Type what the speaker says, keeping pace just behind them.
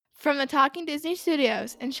From the Talking Disney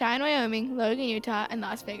Studios in Cheyenne, Wyoming, Logan, Utah, and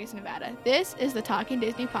Las Vegas, Nevada, this is the Talking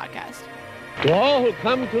Disney Podcast. To all who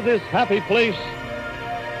come to this happy place,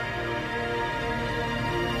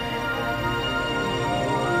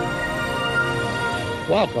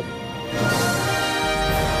 welcome.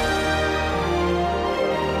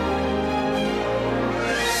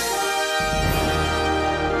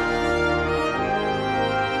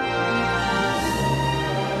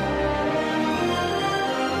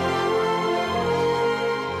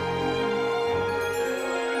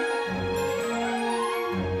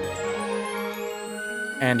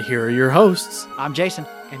 And here are your hosts. I'm Jason.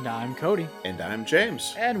 And I'm Cody. And I'm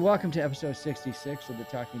James. And welcome to episode 66 of the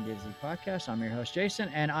Talking Disney Podcast. I'm your host, Jason,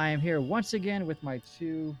 and I am here once again with my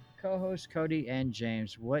two co-hosts, Cody and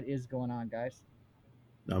James. What is going on, guys?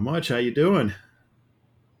 Not much. How you doing?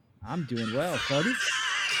 I'm doing well. Cody?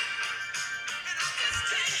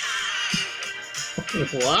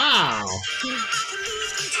 Wow.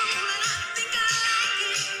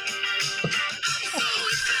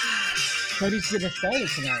 Cody's getting excited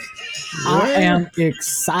tonight. I am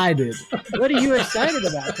excited. What are you excited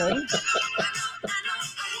about, Cody?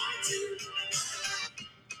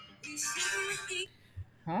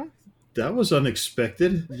 Huh? That was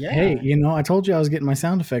unexpected. Yeah. Hey, I told you I was getting my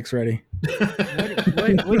sound effects ready.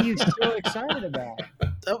 What are you so excited about?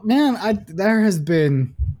 Oh, man, there has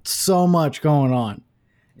been so much going on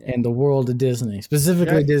in the world of Disney,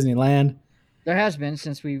 specifically Disneyland. There has been,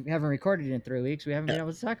 since we haven't recorded in 3 weeks. We haven't been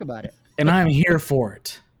able to talk about it. And I'm here for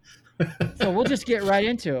it. So we'll just get right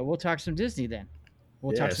into it. We'll talk some Disney then.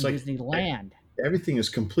 We'll talk some Disneyland. Everything is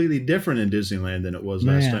completely different in Disneyland than it was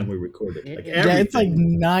last time we recorded. It's like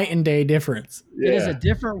night and day difference. It is a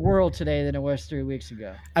different world today than it was 3 weeks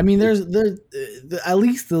ago. I mean, there's at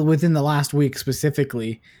least within the last week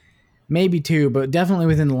specifically, maybe two, but definitely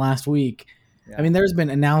within the last week. Yeah. I mean, there's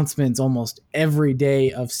been announcements almost every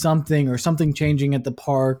day of something or something changing at the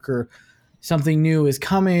park, or something new is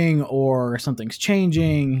coming, or something's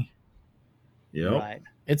changing. Yep. Right.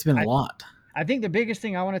 It's been a lot. I think the biggest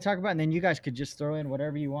thing I want to talk about, and then you guys could just throw in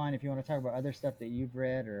whatever you want if you want to talk about other stuff that you've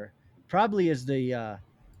read, or probably is the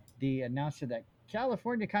announcement that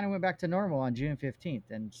California kind of went back to normal on June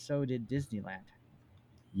 15th, and so did Disneyland.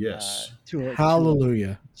 Yes.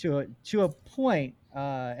 Hallelujah. To a point,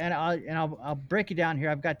 and I'll break it down here.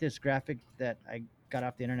 I've got this graphic that I got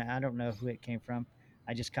off the internet. I don't know who it came from.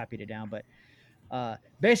 I just copied it down, but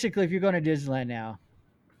basically, if you're going to Disneyland now,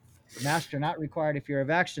 masks are not required if you're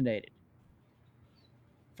vaccinated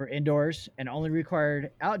for indoors, and only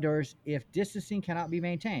required outdoors if distancing cannot be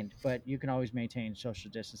maintained. But you can always maintain social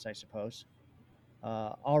distance, I suppose.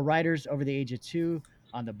 All riders over the age of 2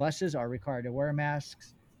 on the buses are required to wear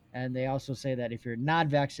masks. And they also say that if you're not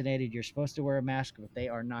vaccinated, you're supposed to wear a mask, but they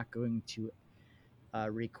are not going to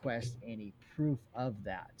request any proof of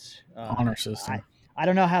that. Honor system. I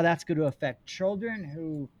don't know how that's going to affect children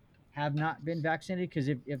who have not been vaccinated, because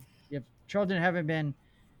if children haven't been,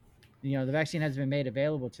 the vaccine hasn't been made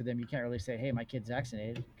available to them, you can't really say, hey, my kid's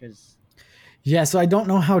vaccinated, because... Yeah, so I don't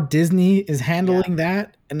know how Disney is handling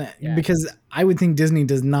that, and because I would think Disney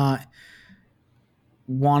does not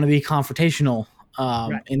want to be confrontational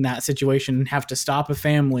in that situation and have to stop a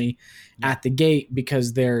family at the gate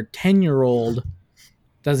because their 10-year-old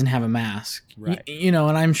doesn't have a mask. Right. And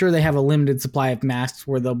I'm sure they have a limited supply of masks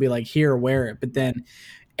where they'll be like, here, wear it. But then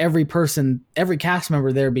every cast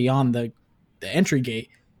member there beyond the entry gate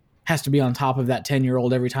has to be on top of that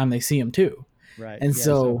 10-year-old every time they see him too. Right. And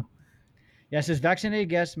so it says vaccinated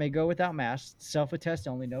guests may go without masks, self-attest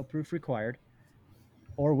only, no proof required,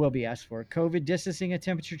 or will be asked for. COVID distancing and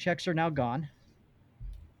temperature checks are now gone.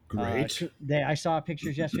 Great. I saw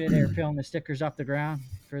pictures yesterday. They were peeling the stickers off the ground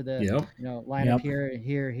for the line up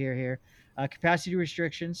here. Capacity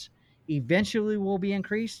restrictions eventually will be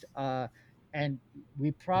increased. And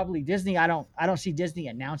we probably Disney. I don't see Disney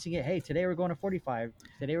announcing it. Hey, today we're going to 45.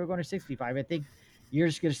 Today we're going to 65. I think you're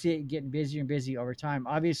just going to see it getting busier and busier over time.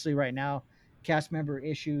 Obviously, right now, cast member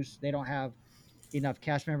issues. They don't have enough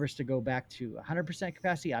cast members to go back to 100%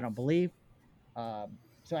 capacity. I don't believe.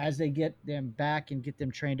 So as they get them back and get them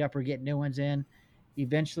trained up or get new ones in,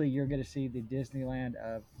 eventually you're going to see the Disneyland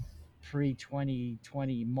of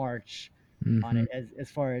pre-2020 March on it as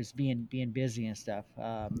far as being busy and stuff.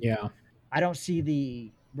 I don't see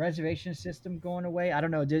the reservation system going away. I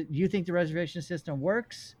don't know. Do you think the reservation system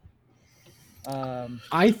works?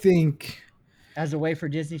 I think as a way for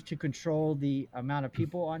Disney to control the amount of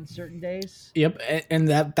people on certain days. Yep, and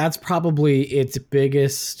that's probably its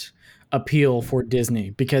biggest appeal for Disney,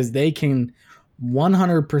 because they can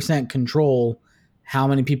 100% control how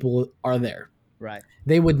many people are there. Right.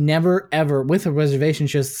 They would never, ever, with a reservation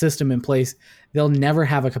system in place, they'll never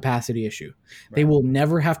have a capacity issue. Right. They will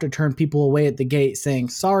never have to turn people away at the gate saying,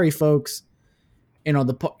 sorry, folks,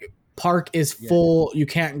 the park is full. You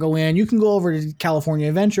can't go in. You can go over to California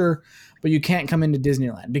Adventure, but you can't come into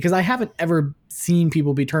Disneyland. Because I haven't ever seen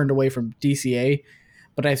people be turned away from DCA,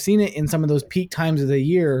 but I've seen it in some of those peak times of the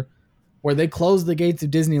year where they close the gates of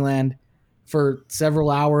Disneyland for several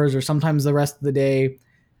hours or sometimes the rest of the day.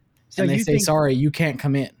 So and they say, sorry, you can't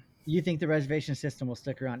come in. You think the reservation system will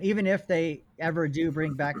stick around? Even if they ever do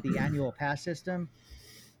bring back the annual pass system,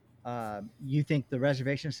 you think the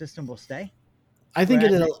reservation system will stay? I think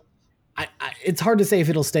it's hard to say if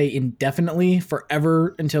it'll stay indefinitely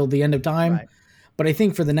forever until the end of time. Right. But I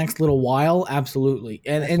think for the next little while, absolutely.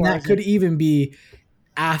 And that could even be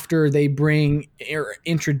after they bring or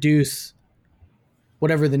introduce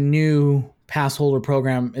whatever the new pass holder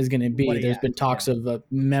program is going to be. There's been talks of a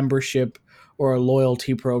membership or a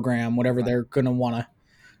loyalty program, whatever they're going to want to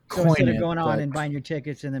coin. So instead of going on and buying your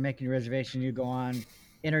tickets and then making your reservation, you go on,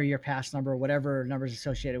 enter your pass number, whatever number's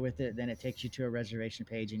associated with it, then it takes you to a reservation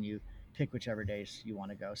page and you pick whichever days you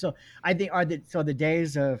want to go. So I think the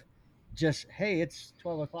days of just, hey, it's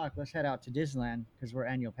 12 o'clock, let's head out to Disneyland because we're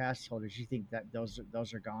annual pass holders. You think that those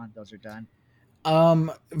are gone? Those are done?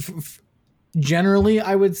 Generally,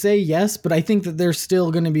 I would say yes, but I think that there's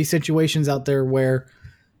still going to be situations out there where,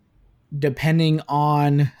 depending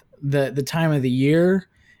on the time of the year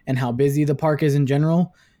and how busy the park is in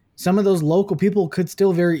general, some of those local people could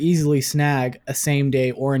still very easily snag a same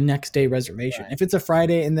day or a next day reservation. Right. If it's a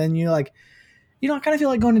Friday and then you're like, I kind of feel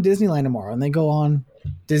like going to Disneyland tomorrow, and they go on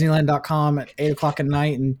Disneyland.com at 8 o'clock at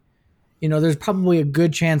night, and there's probably a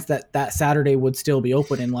good chance that Saturday would still be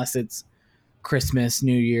open unless it's Christmas,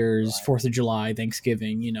 New Year's, 4th of July,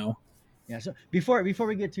 Thanksgiving, Yeah. So before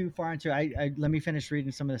we get too far into it, let me finish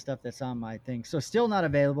reading some of the stuff that's on my thing. So still not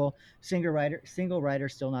available. Single rider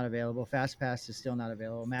still not available. Fast Pass is still not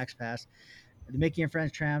available. Max Pass. The Mickey and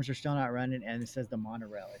Friends trams are still not running, and it says the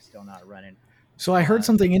monorail is still not running. So I heard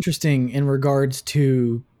something interesting in regards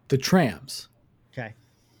to the trams. Okay.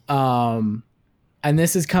 And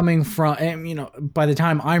this is coming from, by the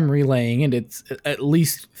time I'm relaying it, it's at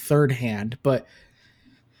least third hand, but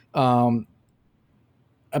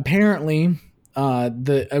apparently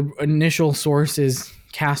the initial source is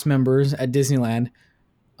cast members at Disneyland.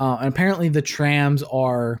 And apparently the trams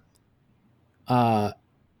are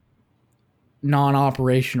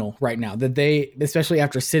non-operational right now. That they, especially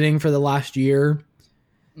after sitting for the last year,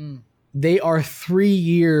 they are 3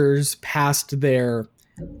 years past their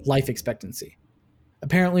life expectancy.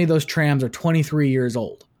 Apparently those trams are 23 years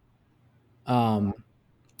old. The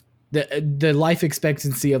life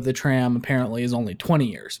expectancy of the tram apparently is only 20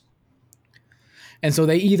 years. And so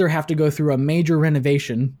they either have to go through a major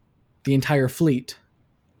renovation, the entire fleet,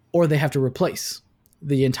 or they have to replace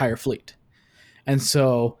the entire fleet. And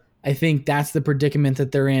so I think that's the predicament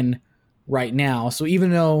that they're in right now. So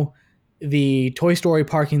even though the Toy Story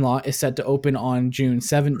parking lot is set to open on June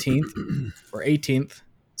 17th or 18th,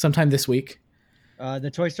 sometime this week.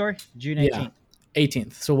 The Toy Story, June 18th. Yeah,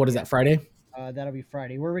 18th. So what is that, Friday? That'll be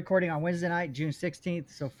Friday. We're recording on Wednesday night, June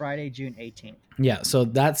 16th. So Friday, June 18th. Yeah, so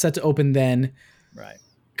that's set to open then. Right.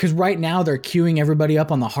 Because right now they're queuing everybody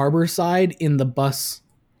up on the harbor side in the bus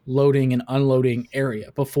loading and unloading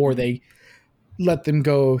area before they let them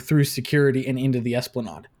go through security and into the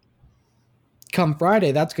Esplanade. Come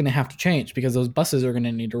Friday, that's going to have to change because those buses are going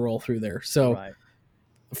to need to roll through there. So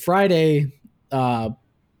Friday,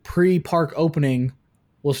 pre-park opening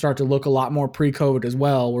will start to look a lot more pre-COVID as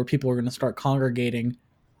well, where people are going to start congregating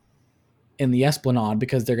in the Esplanade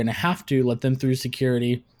because they're going to have to let them through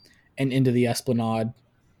security and into the Esplanade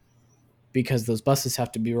because those buses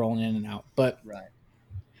have to be rolling in and out. But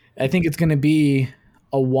I think it's going to be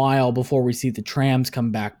a while before we see the trams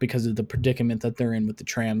come back because of the predicament that they're in with the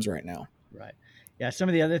trams right now. Right. Yeah. Some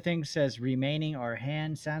of the other things says remaining are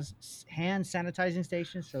hand sanitizing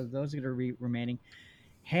stations. So those are going to be remaining.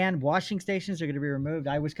 Hand washing stations are going to be removed.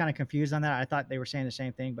 I was kind of confused on that. I thought they were saying the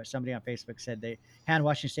same thing, but somebody on Facebook said hand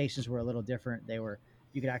washing stations were a little different.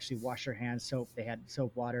 You could actually wash your hands, soap. They had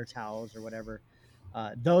soap, water, towels, or whatever.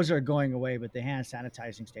 Those are going away, but the hand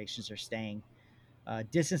sanitizing stations are staying.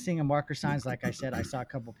 Distancing and marker signs, like I said, I saw a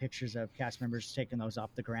couple pictures of cast members taking those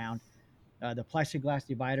off the ground. The plexiglass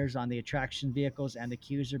dividers on the attraction vehicles and the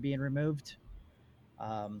queues are being removed.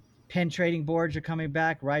 Penetrating boards are coming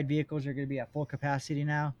back. Ride vehicles are going to be at full capacity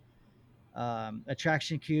now.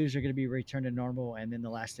 Attraction queues are going to be returned to normal. And then the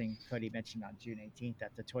last thing Cody mentioned on June 18th,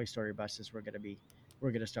 that the Toy Story buses we're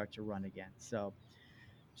going to start to run again. So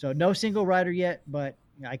no single rider yet, but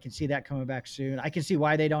I can see that coming back soon. I can see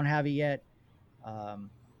why they don't have it yet.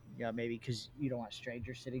 Yeah, maybe because you don't want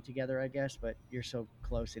strangers sitting together, I guess, but you're so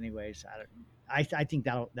close anyways. I think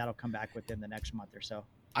that'll come back within the next month or so.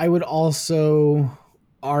 I would also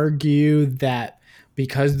argue that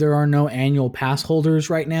because there are no annual pass holders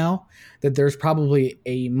right now, that there's probably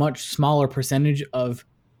a much smaller percentage of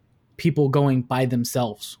people going by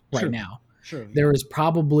themselves right now. True. Yeah. There is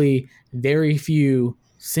probably very few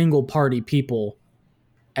single party people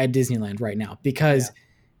at Disneyland right now because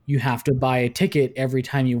you have to buy a ticket every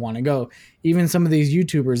time you want to go. Even some of these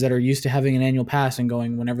YouTubers that are used to having an annual pass and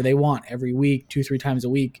going whenever they want, every week, 2-3 times a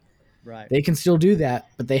week, right? They can still do that,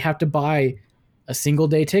 but they have to buy a single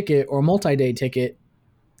day ticket or multi-day ticket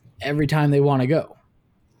every time they want to go.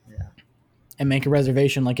 Yeah. And make a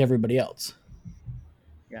reservation like everybody else.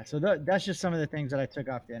 Yeah, so that's just some of the things that I took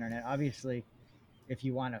off the internet. Obviously, if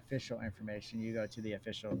you want official information, you go to the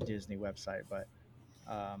official Disney website, but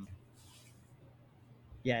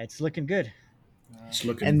yeah, it's looking good. It's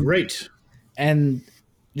looking great. And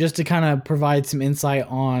just to kind of provide some insight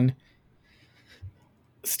on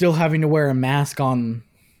still having to wear a mask on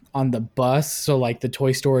the bus, so like the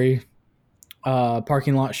Toy Story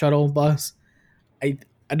parking lot shuttle bus, I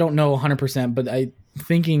don't know 100%, but I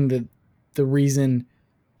thinking that the reason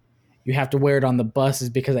you have to wear it on the bus is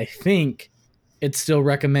because I think it's still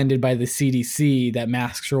recommended by the CDC that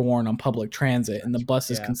masks are worn on public transit, and the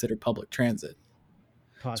bus is considered public transit.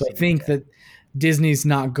 Possibly, so I think that Disney's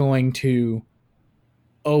not going to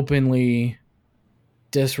openly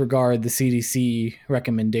disregard the CDC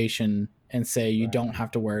recommendation and say you don't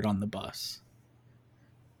have to wear it on the bus.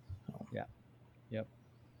 So. Yeah. Yep.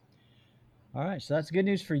 All right. So that's good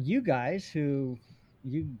news for you guys who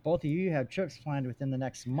both of you have trips planned within the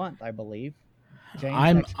next month, I believe.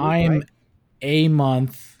 James, I'm right? A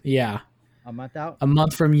month. Yeah. A month out? A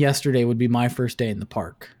month from yesterday would be my first day in the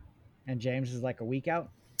park. And James is like a week out?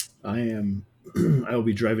 I will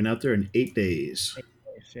be driving out there in 8 days. 8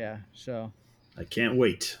 days, yeah. So I can't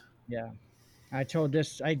wait. Yeah. I told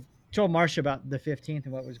Marcia about the 15th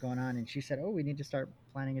and what was going on, and she said, we need to start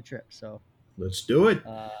planning a trip. So let's do it.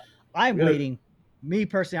 I'm waiting. Me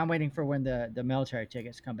personally, I'm waiting for when the military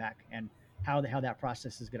tickets come back and how that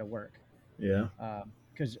process is going to work. Yeah.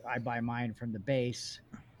 Because I buy mine from the base.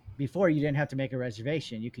 Before, you didn't have to make a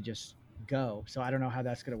reservation. You could just go. So I don't know how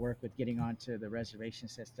that's going to work with getting onto the reservation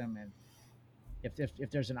system, and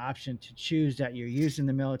if there's an option to choose that you're using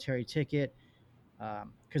the military ticket,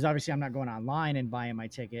 because obviously I'm not going online and buying my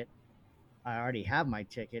ticket. I already have my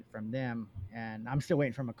ticket from them, and I'm still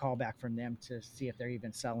waiting for a call back from them to see if they're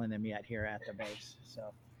even selling them yet here at the base.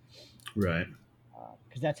 So right,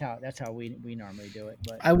 because that's how we normally do it.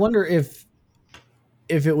 But I wonder if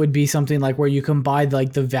it would be something like where you can buy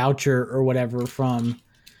like the voucher or whatever from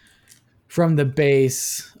the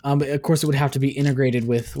base. Of course, it would have to be integrated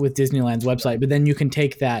with Disneyland's website, but then you can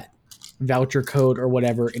take that voucher code or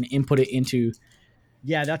whatever and input it into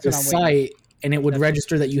that's the site, and it would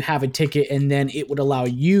register that you have a ticket, and then it would allow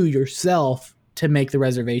you yourself to make the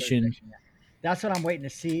reservation. That's what I'm waiting to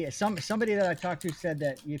see. Somebody that I talked to said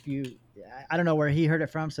that if you, I don't know where he heard it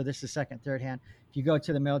from, so this is second, third hand. If you go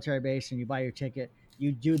to the military base and you buy your ticket,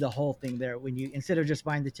 you do the whole thing there. When you, instead of just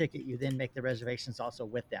buying the ticket, you then make the reservations also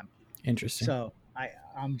with them. Interesting. So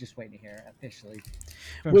I'm just waiting to hear officially.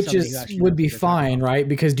 Which would be fine, right?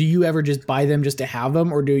 Because do you ever just buy them just to have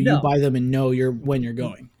them, or do you buy them and know when you're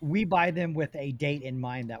going? We buy them with a date in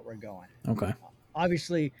mind that we're going. Okay.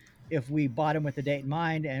 Obviously, if we bought them with a date in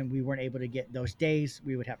mind and we weren't able to get those days,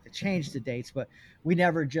 we would have to change the dates. But we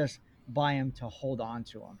never just buy them to hold on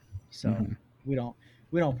to them. So we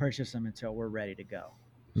don't purchase them until we're ready to go.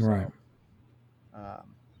 So, right.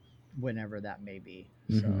 Whenever that may be.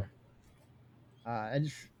 So. It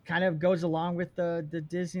just kind of goes along with the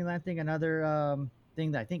Disneyland thing. Another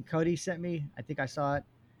thing that I think Cody sent me. I think I saw it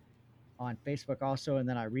on Facebook also, and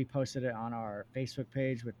then I reposted it on our Facebook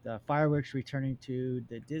page with the fireworks returning to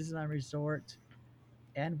the Disneyland Resort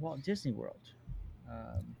and Walt Disney World.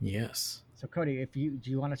 Yes. So Cody, do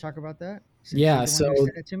you want to talk about that? Yeah. So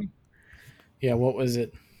sent it to me? Yeah. What was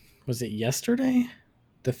it? Was it yesterday?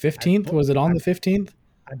 The 15th? Was it on the 15th?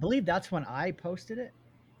 I believe that's when I posted it.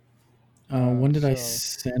 When did I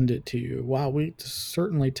send it to you? Wow, we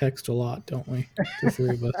certainly text a lot, don't we? The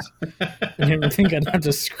three of us. I didn't think I'd have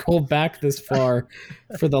to scroll back this far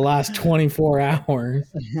for the last 24 hours.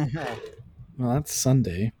 Well, that's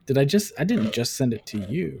Sunday. I didn't just send it to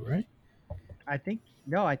you, right? I think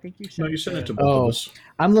you sent No, you sent it to both of us.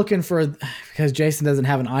 I'm looking for, because Jason doesn't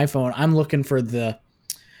have an iPhone, I'm looking for the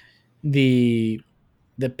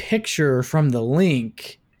picture from the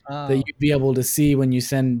link that you'd be able to see when you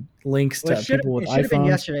send links Well, to people with it should have been iPhones.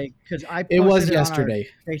 yesterday because I posted It was on yesterday.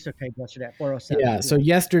 our Facebook page yesterday at 4:07. Yeah. So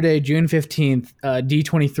yesterday, June 15th,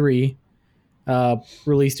 D23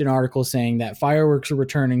 released an article saying that fireworks are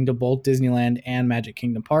returning to both Disneyland and Magic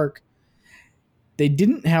Kingdom Park. They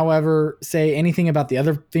didn't, however, say anything about the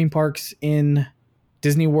other theme parks in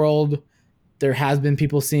Disney World. There has been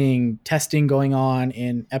people seeing testing going on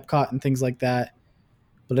in Epcot and things like that,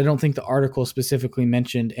 but I don't think the article specifically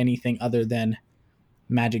mentioned anything other than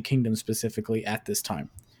Magic Kingdom specifically at this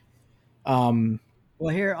time. Well,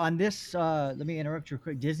 here on this, let me interrupt you real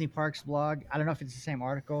quick. Disney Parks blog. I don't know if it's the same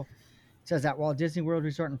article. It says that Walt Disney World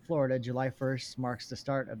Resort in Florida, July 1st marks the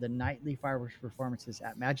start of the nightly fireworks performances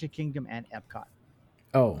at Magic Kingdom and Epcot.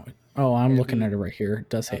 Oh, I'm looking at it right here. It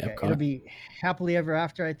does say Epcot. It'll be Happily Ever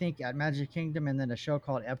After, I think, at Magic Kingdom, and then a show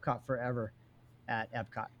called Epcot Forever at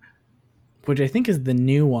Epcot. Which I think is the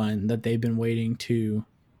new one that they've been waiting to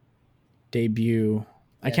debut.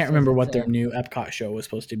 I can't remember what their new Epcot show was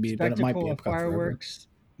supposed to be, but it might be Epcot fireworks,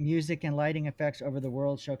 music, and lighting effects over the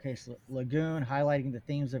World Showcase Lagoon, highlighting the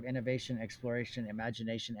themes of innovation, exploration,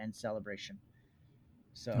 imagination, and celebration.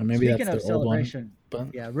 So maybe speaking that's of the old one, celebration,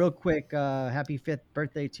 but yeah, real quick, happy 5th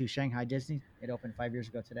birthday to Shanghai Disney. It opened 5 years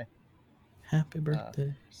ago today. happy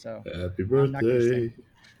birthday. Happy birthday.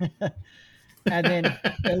 And then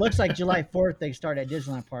it looks like July 4th they start at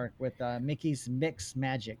Disneyland Park with Mickey's Mix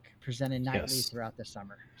Magic presented nightly throughout the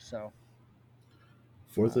summer. So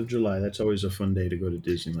 4th of July, that's always a fun day to go to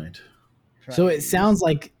Disneyland. So it sounds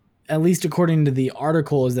like, at least according to the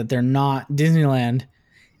article, is that Disneyland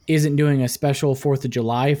isn't doing a special 4th of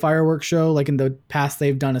July fireworks show. Like in the past,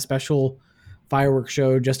 they've done a special fireworks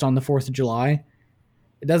show just on the 4th of July.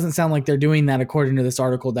 It doesn't sound like they're doing that according to this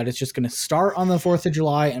article, that it's just going to start on the 4th of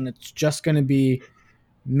July and it's just going to be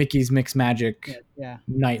Mickey's Mix Magic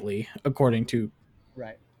nightly, according to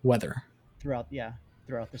weather. Throughout the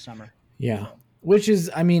summer. Yeah. Which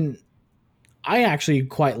is, I mean, I actually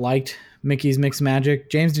quite liked Mickey's Mix Magic.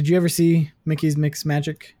 James, did you ever see Mickey's Mix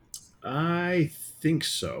Magic? I think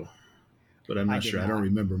so, but I'm not sure. I don't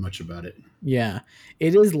remember much about it. Yeah.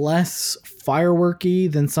 It is less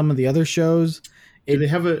fireworky than some of the other shows. They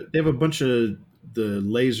have a bunch of the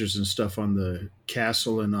lasers and stuff on the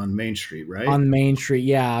castle and on Main Street, right? On Main Street,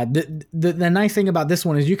 yeah. The nice thing about this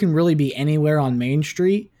one is you can really be anywhere on Main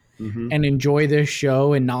Street and enjoy this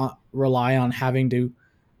show and not rely on having to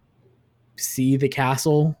see the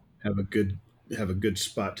castle. Have a good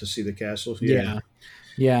spot to see the castle. Yeah.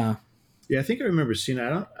 Yeah, I think I remember seeing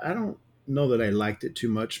it. I don't know that I liked it too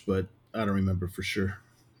much, but I don't remember for sure.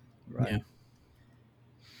 Right.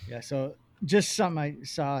 Yeah, so just something I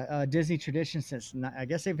saw, Disney tradition since, I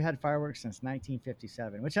guess they've had fireworks since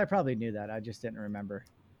 1957, which I probably knew that. I just didn't remember.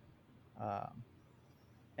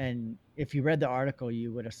 And if you read the article,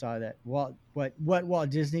 you would have saw that what Walt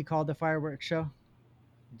Disney called the fireworks show.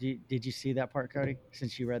 Did you see that part, Cody,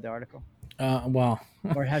 since you read the article? Well,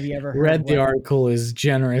 or have you ever read the article is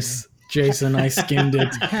generous, Jason. I skimmed it.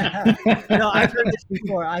 No, I've heard this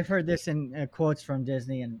before. I've heard this in quotes from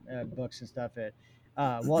Disney and books and stuff.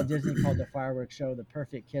 Walt Disney called the fireworks show the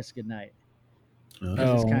perfect kiss goodnight.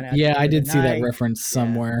 Oh, yeah, I did see that reference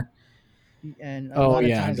somewhere. And a lot of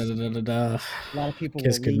people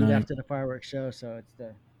will leave after the fireworks show, so it's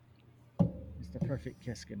the perfect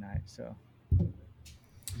kiss goodnight. So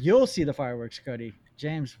you'll see the fireworks, Cody.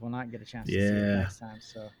 James will not get a chance to see it next time.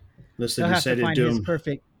 So unless he'll have to find his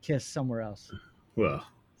perfect kiss somewhere else. Well,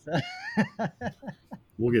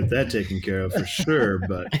 we'll get that taken care of for sure,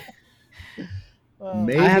 but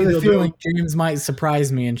maybe I have a feeling James might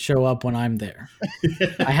surprise me and show up when I'm there.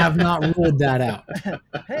 I have not ruled that out.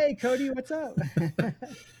 Hey, Cody, what's up?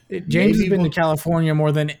 James has been to California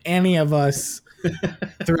more than any of us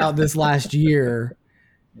throughout this last year.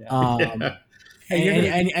 And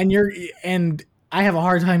I have a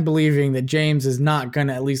hard time believing that James is not going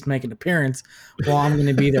to at least make an appearance while I'm going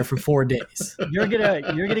to be there for 4 days. You're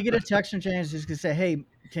gonna get a text from James who's gonna say, "Hey,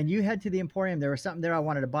 can you head to the Emporium? There was something there I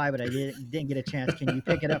wanted to buy, but I didn't get a chance. Can you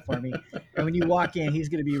pick it up for me?" And when you walk in, he's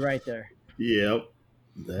gonna be right there. Yep.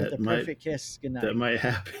 Perfect kiss goodnight. That might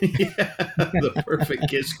happen. The perfect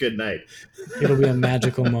kiss goodnight. It'll be a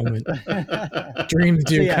magical moment. Dreams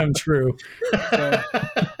do come true. So,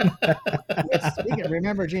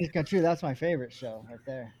 remember, Dreams Come True. That's my favorite show right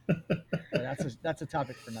there. That's a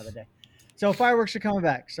topic for another day. So fireworks are coming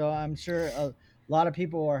back. So I'm sure a lot of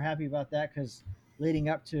people are happy about that because leading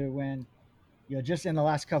up to when, just in the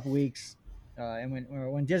last couple weeks, and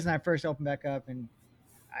when Disneyland first opened back up, and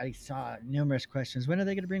I saw numerous questions. When are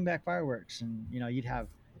they going to bring back fireworks? And you'd have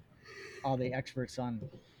all the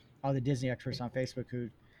Disney experts on Facebook who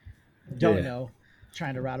don't know.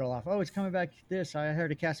 trying to rattle off, oh, it's coming back. This I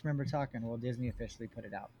heard a cast member talking. Well, Disney officially put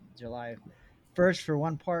it out July 1st for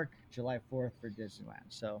one park, July 4th for Disneyland.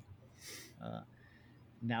 So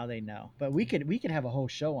now they know. But we could have a whole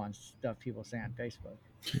show on stuff people say on Facebook.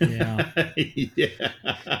 Yeah. Yeah.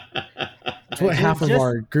 That's what half of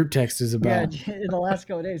our group text is about. Yeah, in the last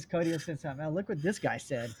couple of days, Cody has said something. Look what this guy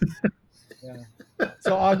said. Yeah.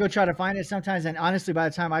 So I'll go try to find it sometimes. And honestly, by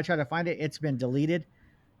the time I try to find it, it's been deleted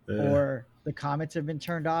or the comments have been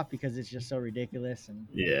turned off because it's just so ridiculous. And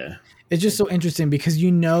yeah, it's just so interesting because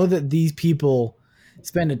you know that these people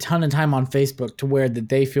spend a ton of time on Facebook to where that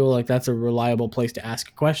they feel like that's a reliable place to ask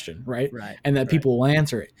a question, right? And that people will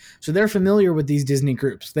answer it. So they're familiar with these Disney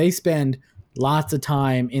groups. They spend lots of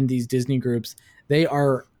time in these Disney groups. They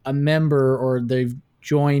are a member or they've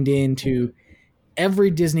joined into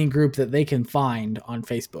every Disney group that they can find on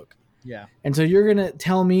Facebook. Yeah. And so you're going to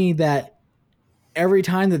tell me that every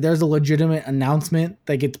time that there's a legitimate announcement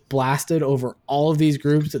that gets blasted over all of these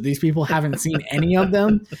groups that these people haven't seen any of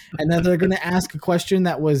them, and then they're going to ask a question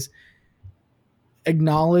that was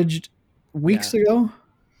acknowledged weeks ago.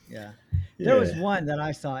 Yeah. There was one that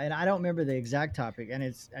I saw, and I don't remember the exact topic, and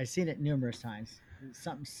I've seen it numerous times,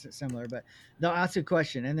 something similar, but they'll ask a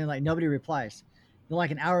question and then like nobody replies. Then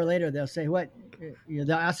like an hour later, they'll say, what?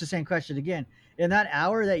 They'll ask the same question again. In that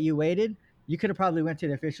hour that you waited, you could have probably went to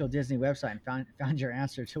the official Disney website and found your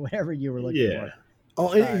answer to whatever you were looking for.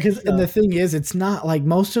 Oh, and the thing is, it's not like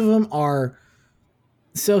most of them are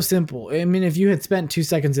so simple. I mean, if you had spent 2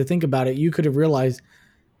 seconds to think about it, you could have realized,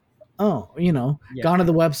 gone to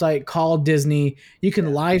the website, called Disney. You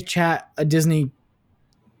can live chat a Disney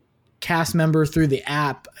cast member through the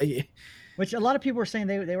app. Which a lot of people were saying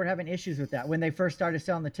they were having issues with that. When they first started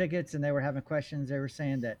selling the tickets and they were having questions, they were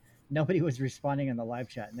saying that nobody was responding in the live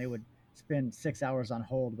chat and they would spend 6 hours on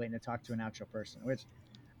hold waiting to talk to an actual person, which,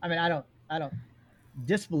 I mean, I don't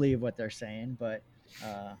disbelieve what they're saying, but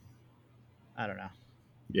I don't know.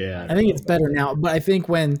 Yeah. I think it's better now, but I think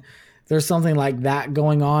when there's something like that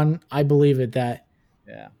going on, I believe that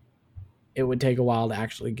it would take a while to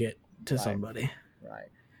actually get to somebody. Right.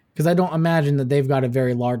 Because I don't imagine that they've got a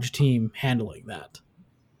very large team handling that.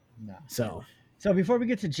 No. So before we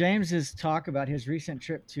get to James's talk about his recent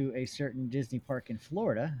trip to a certain Disney park in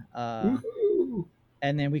Florida,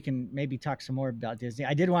 and then we can maybe talk some more about Disney.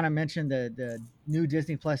 I did want to mention the new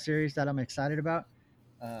Disney Plus series that I'm excited about,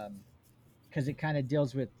 because it kind of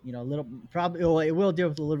deals with it will deal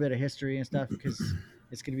with a little bit of history and stuff because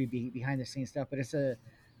it's going to be behind the scenes stuff. But it's a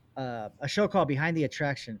show called Behind the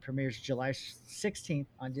Attraction, premieres July 16th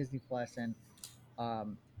on Disney Plus, and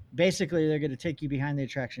basically they're going to take you behind the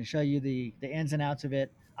attraction, show you the ins and outs of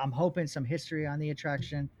it. I'm hoping some history on the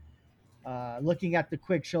attraction. Looking at the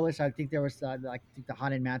quick show list, I think there was I think the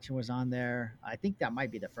Haunted Mansion was on there. I think that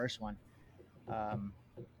might be the first one.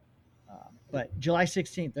 But July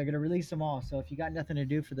 16th, they're going to release them all. So if you got nothing to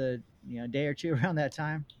do for the day or two around that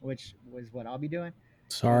time, which was what I'll be doing.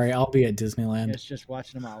 Sorry, I'll be at Disneyland. It's just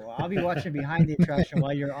watching them all. Well, I'll be watching Behind the Attraction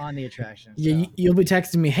while you're on the attraction. So. Yeah, you'll be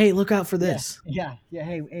texting me, hey, look out for this. Yeah.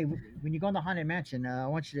 Hey, when you go in the Haunted Mansion, I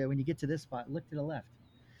want you to, when you get to this spot, look to the left.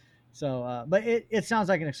 So, but it sounds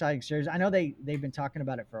like an exciting series. I know they've been talking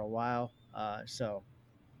about it for a while. So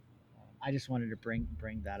I just wanted to bring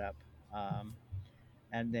that up.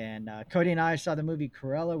 And then Cody and I saw the movie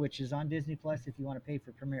Cruella, which is on Disney Plus if you want to pay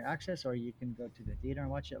for premiere access, or you can go to the theater and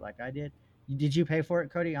watch it like I did. Did you pay for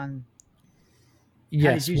it, Cody? Yes,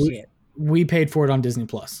 how did you see it? We paid for it on Disney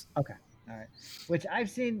Plus. Okay, all right. Which I've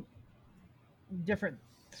seen different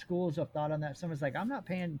schools of thought on that. Someone's like, I'm not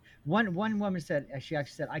paying. One woman said, she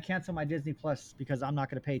actually said, I cancel my Disney Plus because I'm not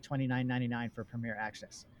going to pay $29.99 for premiere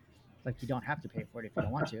access. Like, you don't have to pay for it if you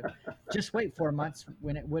don't want to. Just wait 4 months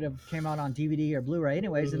when it would have came out on DVD or Blu-ray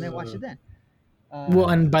anyways, and then watch it then. Well,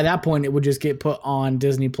 and by that point, it would just get put on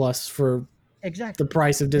Disney Plus for the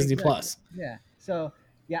price of Disney Plus. Yeah. So,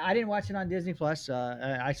 yeah, I didn't watch it on Disney Plus.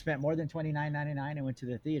 I spent more than $29.99 and went to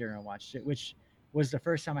the theater and watched it, which was the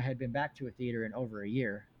first time I had been back to a theater in over a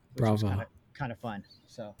year. Which was kind of fun.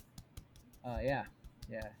 So, yeah.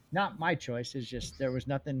 Not my choice. It's just there was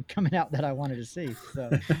nothing coming out that I wanted to see.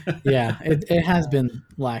 So, yeah, it has been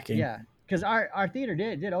lacking. Yeah, because our theater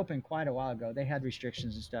did open quite a while ago. They had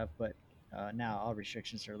restrictions and stuff, but now all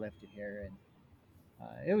restrictions are lifted here, and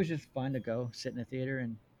it was just fun to go sit in the theater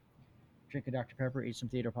and drink a Dr. Pepper, eat some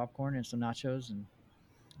theater popcorn and some nachos, and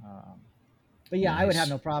but yeah, nice. I would have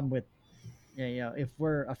no problem with if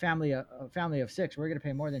we're a family of six, we're going to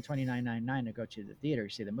pay more than $29.99 to go to the theater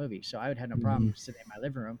to see the movie. So I would have no problem sitting in my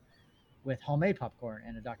living room with homemade popcorn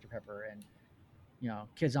and a Dr. Pepper and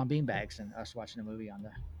kids on beanbags and us watching a movie on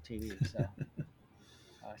the TV. So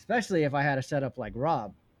especially if I had a setup like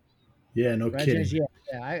Rob. Yeah, no Right, kidding. James?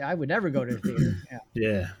 Yeah, I would never go to the theater. Yeah,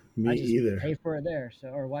 Yeah, me I just either. pay for it there,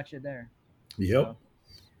 or watch it there. Yep.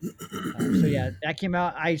 So yeah, that came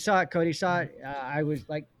out. I saw it. Cody saw it. I was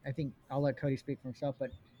like, I think I'll let Cody speak for himself,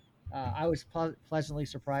 but I was pleasantly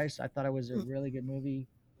surprised. I thought it was a really good movie.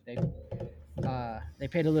 They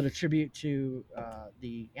paid a little tribute to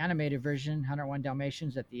the animated version, 101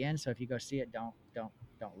 Dalmatians, at the end. So if you go see it, don't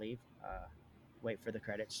leave. Wait for the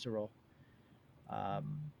credits to roll.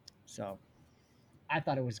 So I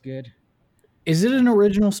thought it was good. Is it an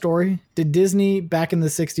original story? Did Disney back in the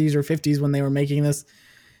 60s or 50s when they were making this,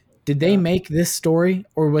 did they make this story,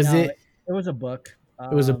 or was No, it? It was a book.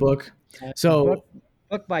 It was a book. So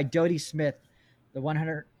book by Dodie Smith, the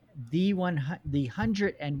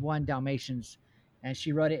 101 Dalmatians, and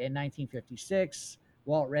she wrote it in 1956.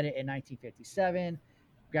 Walt read it in 1957,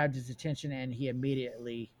 grabbed his attention, and he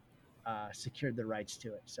immediately secured the rights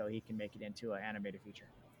to it, so he can make it into an animated feature.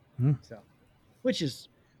 So, which is,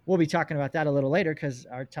 we'll be talking about that a little later because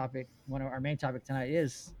our topic, one of our main topic tonight,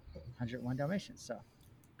 is 101 Dalmatians. So.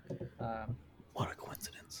 What a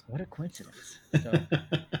coincidence! What a coincidence! So,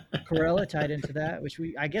 Cruella tied into that, which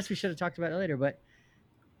I guess we should have talked about it later. But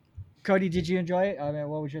Cody, did you enjoy it? I mean,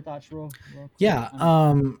 what was your thoughts, real quick? Yeah,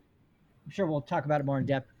 I'm sure we'll talk about it more in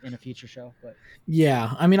depth in a future show. But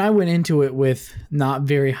yeah, I mean, I went into it with not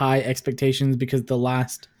very high expectations because the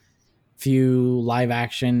last few live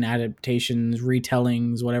action adaptations,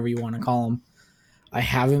 retellings, whatever you want to call them, I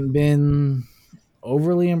haven't been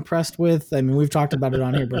overly impressed with. I mean, we've talked about it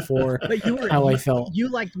on here before. But I felt. You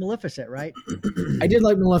liked Maleficent, right? I did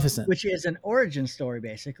like Maleficent, which is an origin story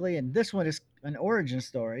basically, and this one is an origin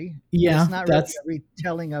story. Yeah, it's not really a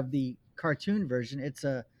retelling of the cartoon version. It's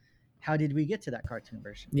a how did we get to that cartoon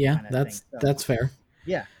version? Yeah, that's fair.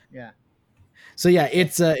 Yeah. So yeah,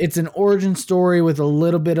 it's an origin story with a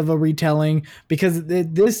little bit of a retelling because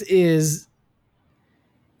this is.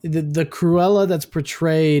 The Cruella that's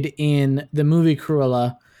portrayed in the movie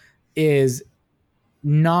Cruella is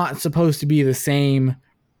not supposed to be the same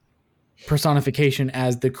personification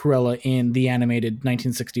as the Cruella in the animated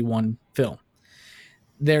 1961 film.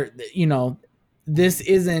 This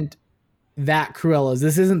isn't that Cruella's.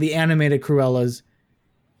 This isn't the animated Cruella's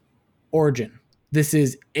origin. This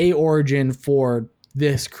is a origin for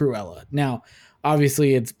this Cruella. Now,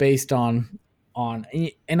 obviously, it's based on,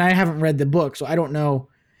 and I haven't read the book, so I don't know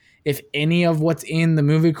if any of what's in the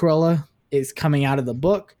movie Cruella is coming out of the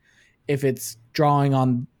book, if it's drawing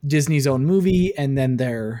on Disney's own movie, and then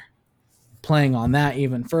they're playing on that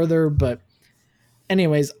even further. But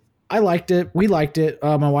anyways, I liked it. We liked it.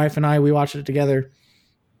 My wife and I, we watched it together.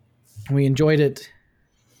 We enjoyed it.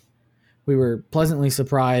 We were pleasantly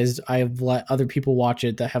surprised. I have let other people watch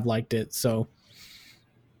it that have liked it. So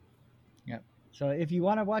So if you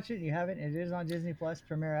want to watch it and you haven't, it is on Disney Plus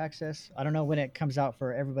Premier Access. I don't know when it comes out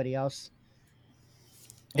for everybody else.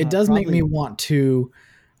 It does make me want to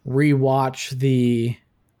rewatch the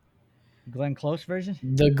Glenn Close version.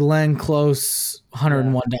 The Glenn Close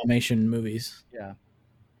 101 Dalmatian movies. Yeah.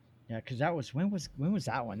 Yeah, because that was when was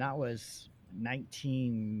that one? That was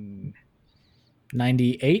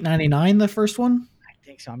 1998, 99, the first one? I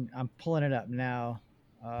think so. I'm pulling it up now.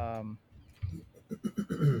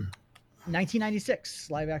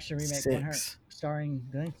 1996 live action remake on her, starring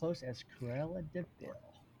Glenn Close as Cruella de Vil.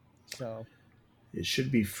 So it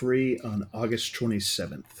should be free on August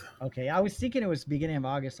 27th. Okay, I was thinking it was beginning of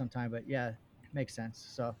August sometime, but yeah, it makes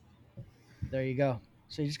sense. So there you go.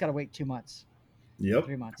 So you just got to wait 2 months. Yep.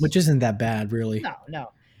 3 months. Which isn't that bad, really.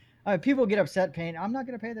 No. People get upset paying. I'm not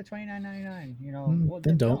going to pay the $29.99. Well,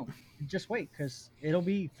 then don't. Just wait because it'll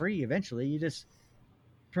be free eventually. You just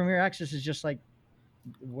Premier Access is just like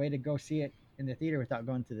a way to go see it in the theater without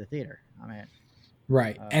going to the theater. I mean,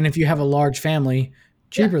 right. And if you have a large family,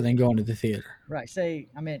 cheaper than going to the theater. Right. I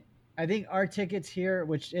think our tickets here,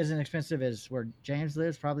 which isn't expensive as where James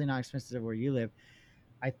lives, probably not expensive where you live.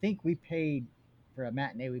 I think we paid for a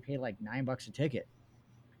matinee. We paid like $9 a ticket.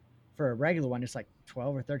 For a regular one, it's like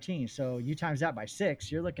 12 or 13. So you times that by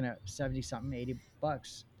 6, you're looking at 70 something,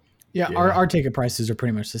 $80. Yeah. Our ticket prices are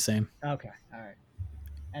pretty much the same. Okay. All right.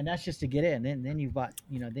 And that's just to get in. Then you bought,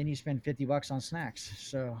 then you spend $50 on snacks.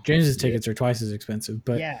 So James's tickets are twice as expensive,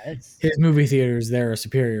 but it's his movie theaters there are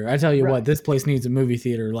superior. I tell you what, this place needs a movie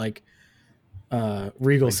theater like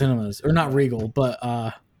Regal Cinemas, or not Regal, but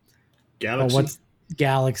Galaxy.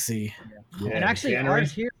 Galaxy? Yeah. And actually,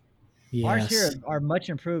 ours here are much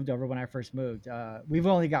improved over when I first moved. We've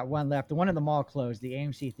only got one left. The one in the mall closed. The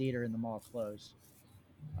AMC theater in the mall closed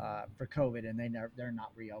for COVID, and they're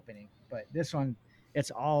not reopening. But this one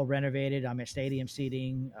it's all renovated. I mean, stadium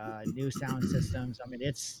seating, new sound systems. I mean,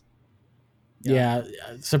 it's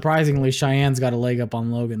surprisingly, Cheyenne's got a leg up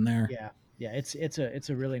on Logan there. Yeah, it's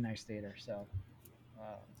a really nice theater. So,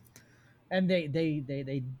 and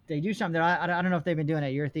they do something that I don't know if they've been doing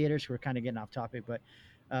at your theaters. We're kind of getting off topic, but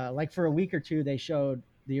like for a week or two, they showed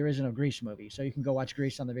the original Grease movie, so you can go watch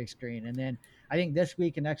Grease on the big screen. And then I think this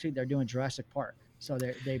week and next week they're doing Jurassic Park, so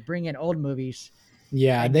they bring in old movies.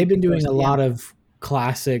 Yeah, they've been doing a lot of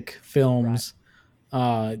classic films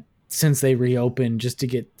since they reopened, just to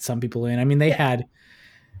get some people in. I mean, they had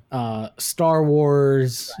Star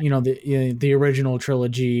Wars, the original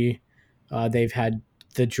trilogy. They've had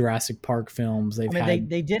the Jurassic Park films. They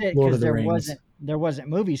did it because there wasn't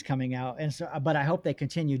movies coming out, and so but I hope they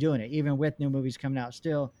continue doing it even with new movies coming out.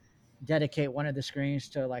 Still dedicate one of the screens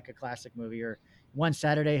to like a classic movie, or one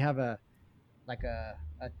Saturday have a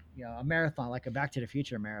marathon, like a Back to the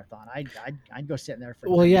Future marathon. I'd go sit in there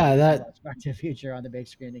for that Back to the Future on the big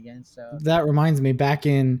screen again. So that reminds me, back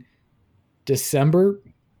in December,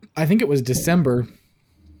 I think it was December,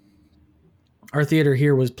 our theater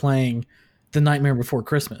here was playing The Nightmare Before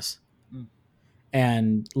Christmas.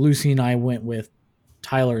 And Lucy and I went with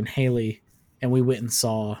Tyler and Haley, and we went and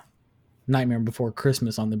saw Nightmare Before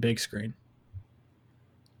Christmas on the big screen.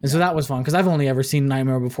 And so that was fun, because I've only ever seen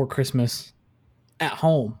Nightmare Before Christmas at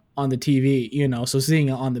home on the TV, so seeing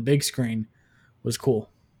it on the big screen was cool.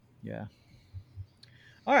 Yeah.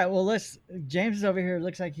 All right, well, James is over here.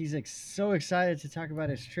 Looks like he's so excited to talk about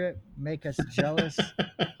his trip, make us jealous.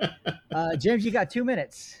 James, you got 2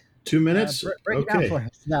 minutes. 2 minutes? Break it down for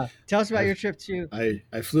us. No, tell us about your trip to...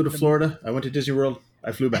 I flew to Florida. I went to Disney World.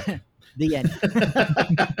 I flew back. The end.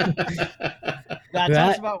 Tell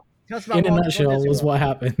us about in a nutshell was what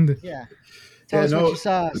happened. Yeah. Tell us what you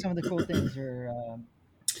saw, some of the cool things.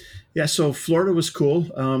 Yeah, so Florida was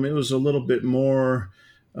cool. It was a little bit more...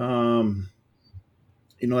 like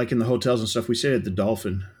in the hotels and stuff, we stayed at the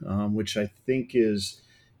Dolphin, which I think it's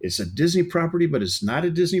a Disney property, but it's not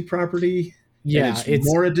a Disney property. Yeah, it's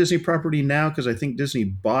more a Disney property now because I think Disney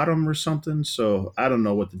bought them or something. So I don't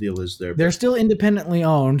know what the deal is there. They're still independently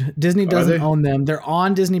owned. Disney doesn't own them. They're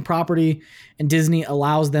on Disney property, and Disney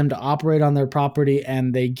allows them to operate on their property,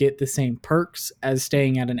 and they get the same perks as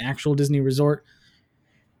staying at an actual Disney resort.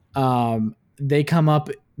 They come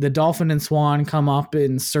up. The Dolphin and Swan come up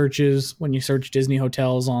in searches when you search Disney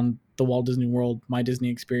hotels on the Walt Disney World My Disney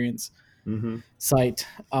Experience site.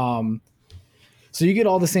 So you get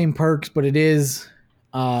all the same perks, but it is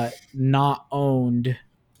not owned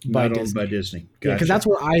by Disney. Gotcha. Yeah, because that's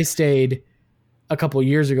where I stayed a couple of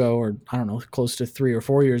years ago, or I don't know, close to 3 or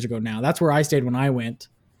 4 years ago now. That's where I stayed when I went.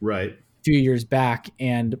 Right. A few years back,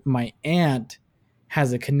 and my aunt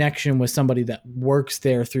has a connection with somebody that works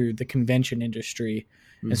there through the convention industry.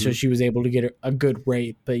 And so she was able to get a good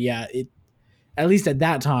rate. But yeah, at least at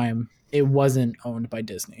that time, it wasn't owned by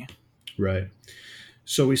Disney. Right.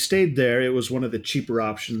 So we stayed there. It was one of the cheaper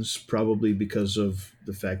options, probably because of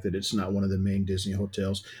the fact that it's not one of the main Disney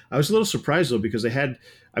hotels. I was a little surprised, though, because I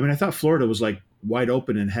thought Florida was like wide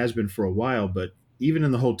open and has been for a while. But even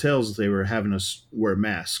in the hotels, they were having us wear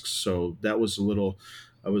masks. So that was I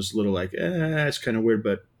was a little like, it's kind of weird,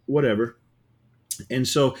 but whatever. And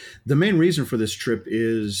so the main reason for this trip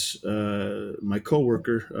is my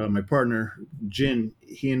coworker, my partner, Jin,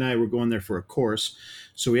 he and I were going there for a course.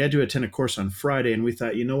 So we had to attend a course on Friday, and we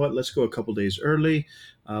thought, you know what, let's go a couple days early.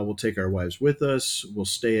 We'll take our wives with us. We'll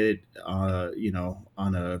stay on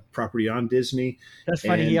a property on Disney. That's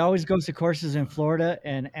funny. He always goes to courses in Florida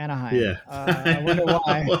and Anaheim. Yeah. I wonder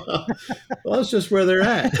why. well, that's just where they're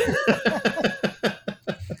at.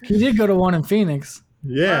 He did go to one in Phoenix.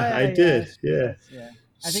 Yeah, I did. Yeah.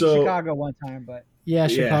 I think Chicago one time, but yeah,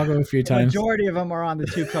 Chicago a few times. The majority of them are on the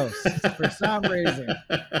two coasts for some reason.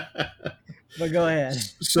 But go ahead.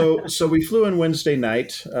 So we flew in Wednesday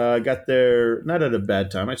night. Got there not at a bad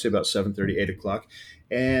time. I'd say about 7:30, 8 o'clock.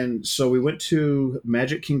 And so we went to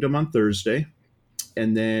Magic Kingdom on Thursday,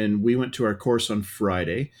 and then we went to our course on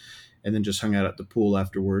Friday, and then just hung out at the pool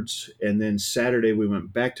afterwards. And then Saturday we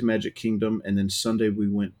went back to Magic Kingdom, and then Sunday we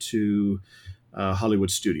went to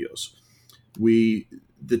Hollywood Studios.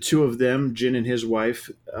 The two of them, Jin and his wife,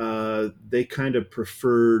 they kind of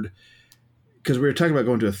preferred, because we were talking about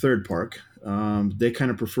going to a third park, they kind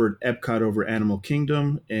of preferred Epcot over Animal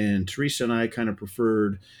Kingdom, and Teresa and I kind of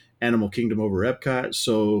preferred Animal Kingdom over Epcot.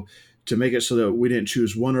 So to make it so that we didn't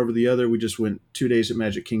choose one over the other, we just went 2 days at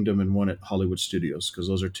Magic Kingdom and one at Hollywood Studios, because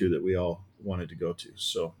those are two that we all wanted to go to.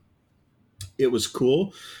 So it was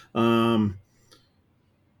cool.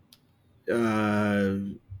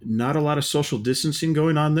 not a lot of social distancing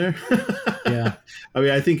going on there. Yeah. I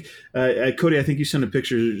mean, I think, Cody, I think you sent a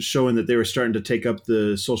picture showing that they were starting to take up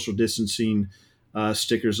the social distancing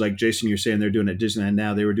stickers. Like Jason, you're saying they're doing it at Disneyland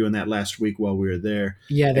now. They were doing that last week while we were there.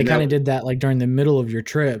 Yeah, they kind of did that like during the middle of your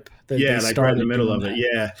trip. Yeah, like right in the middle of it.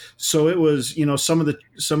 Yeah. So it was, some of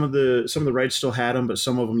the rides still had them, but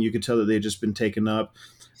some of them you could tell that they had just been taken up.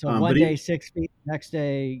 So one day 6 feet, next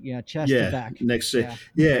day, chest to back. Next day,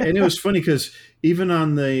 yeah. And it was funny because even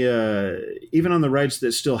on the rides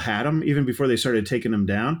that still had them, even before they started taking them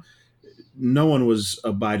down, no one was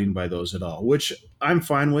abiding by those at all, which I'm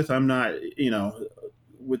fine with. I'm not,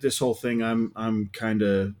 with this whole thing, I'm kind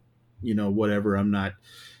of, whatever. I'm not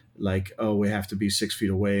like, oh, we have to be 6 feet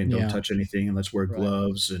away and don't touch anything and let's wear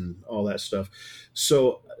gloves and all that stuff.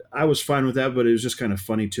 So I was fine with that, but it was just kind of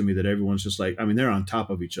funny to me that everyone's just like, I mean, they're on top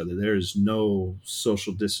of each other. There is no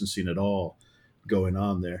social distancing at all going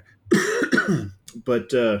on there.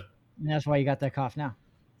 But and that's why you got that cough now.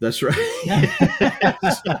 That's right.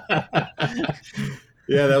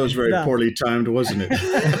 Yeah, that was very poorly timed, wasn't it?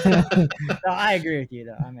 No, I agree with you,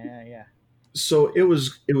 though. I mean, yeah. So it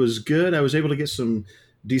was good. I was able to get some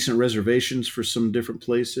decent reservations for some different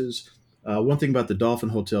places. One thing about the Dolphin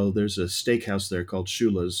Hotel, there's a steakhouse there called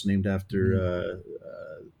Shula's, named after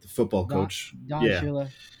the football coach. Don Shula,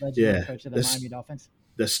 legendary coach of the Miami Dolphins.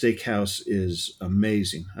 The steakhouse is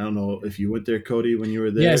amazing. I don't know if you went there, Cody, when you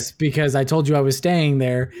were there. Yes, because I told you I was staying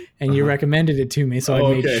there, and you recommended it to me, so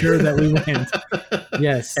I made sure that we went.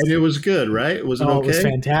 Yes, and it was good, right? Was it okay? It was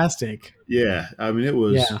fantastic. Yeah, I mean, it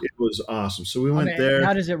was awesome. So we went there.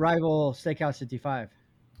 How does it rival Steakhouse 55,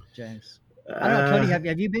 James? I don't know, Cody.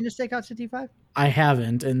 Have you been to Steakhouse 55? I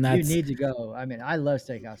haven't, and that's you need to go. I mean, I love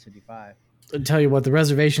Steakhouse 55. I'll tell you what, the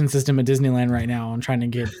reservation system at Disneyland right now, I'm trying to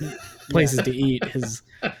get places to eat, is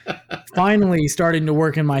finally starting to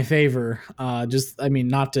work in my favor.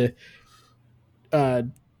 Not to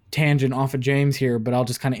tangent off of James here, but I'll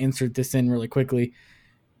just kind of insert this in really quickly.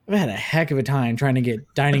 I've had a heck of a time trying to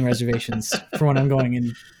get dining reservations for when I'm going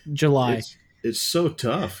in July. It's so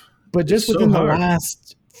tough. But just within the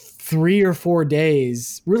last 3 or 4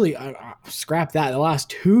 days, really, scrap that, the last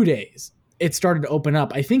 2 days, it started to open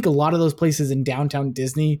up. I think a lot of those places in downtown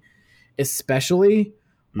Disney, especially,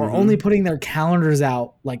 are only putting their calendars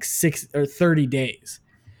out like 6 or 30 days.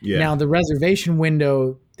 Yeah. Now, the reservation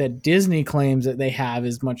window that Disney claims that they have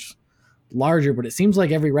is much larger, but it seems like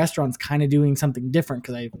every restaurant's kind of doing something different,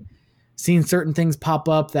 because I've seen certain things pop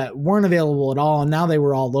up that weren't available at all, and now they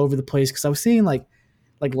were all over the place. Because I was seeing like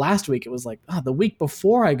last week, it was like, the week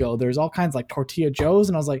before I go, there's all kinds like Tortilla Joe's,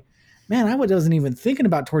 and I was like, man, I wasn't even thinking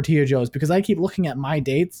about Tortilla Joe's, because I keep looking at my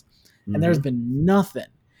dates and there's been nothing.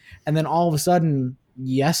 And then all of a sudden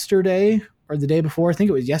yesterday or the day before, I think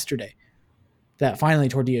it was yesterday, that finally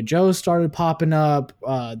Tortilla Joe's started popping up.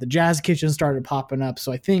 The Jazz Kitchen started popping up.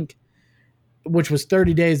 So I think, which was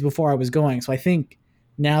 30 days before I was going. So I think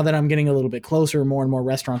now that I'm getting a little bit closer, more and more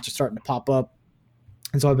restaurants are starting to pop up.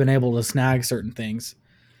 And so I've been able to snag certain things.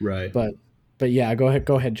 Right. But yeah, go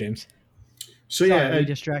ahead, James. So Sorry, I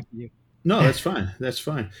distracted you. No, that's fine. That's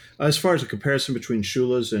fine. As far as a comparison between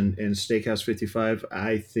Shula's and Steakhouse 55,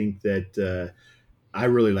 I think that I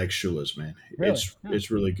really like Shula's, man. Really?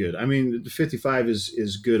 It's really good. I mean, the 55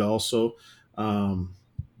 is good also,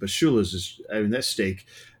 but Shula's is. I mean, that steak,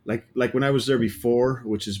 like when I was there before,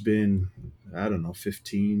 which has been, I don't know,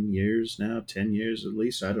 15 years now, 10 years at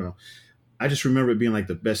least. I don't know. I just remember it being like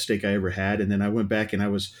the best steak I ever had, and then I went back and I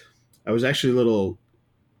was actually a little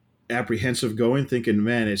apprehensive going, thinking,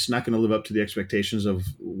 man, it's not going to live up to the expectations of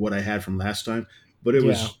what I had from last time, but it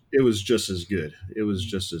was just as good. It was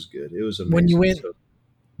just as good. It was amazing. When you went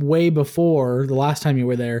way before the last time you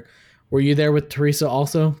were there, were you there with Teresa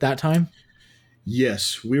also that time?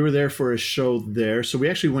 Yes, we were there for a show there. So we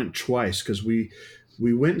actually went twice, because we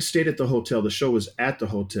went and stayed at the hotel. The show was at the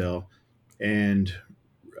hotel, and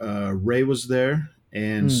Ray was there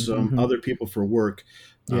and some other people for work.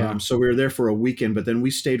 Yeah. So we were there for a weekend, but then we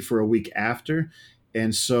stayed for a week after.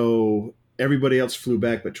 And so everybody else flew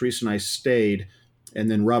back, but Teresa and I stayed. And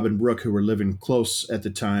then Rob and Brooke, who were living close at the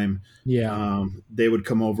time, they would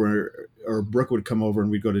come over, or Brooke would come over, and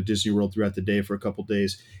we'd go to Disney World throughout the day for a couple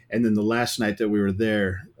days. And then the last night that we were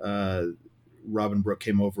there, Rob and Brooke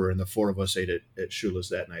came over, and the four of us ate at Shula's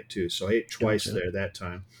that night too. So I ate twice there that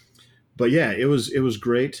time. But yeah, it was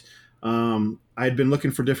great. I'd been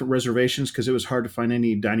looking for different reservations, because it was hard to find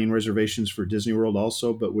any dining reservations for Disney World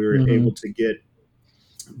also, but we were able to get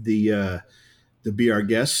the Be Our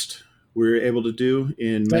Guest we were able to do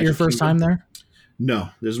in. Is that your first time there? No,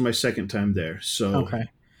 this is my second time there. So okay.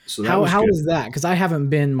 So how was that? Because I haven't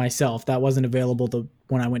been myself. That wasn't available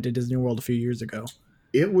when I went to Disney World a few years ago.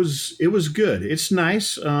 It was good. It's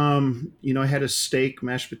nice. I had a steak,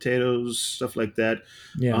 mashed potatoes, stuff like that.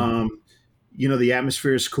 Yeah. The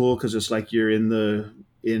atmosphere is cool because it's like you're in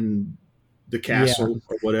the castle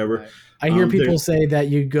or whatever. Right. I hear people say that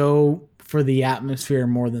you go for the atmosphere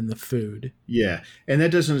more than the food. Yeah, and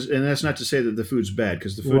that's not to say that the food's bad,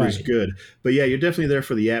 because the food is good. But yeah, you're definitely there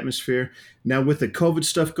for the atmosphere. Now with the COVID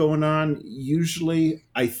stuff going on, usually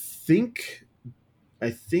I think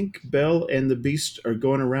Belle and the Beast are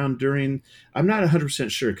going around during. I'm not 100%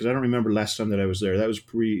 sure because I don't remember last time that I was there. That was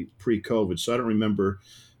pre-COVID, so I don't remember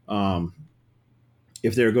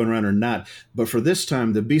if they were going around or not. But for this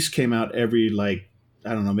time, the Beast came out every, like,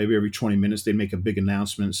 I don't know, maybe every 20 minutes they'd make a big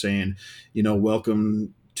announcement saying,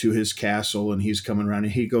 welcome to his castle, and he's coming around,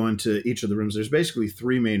 and he'd go into each of the rooms. There's basically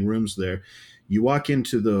 3 main rooms there. You walk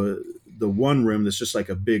into the one room that's just like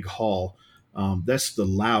a big hall. That's the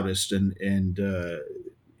loudest, and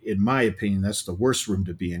in my opinion, that's the worst room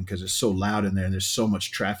to be in because it's so loud in there, and there's so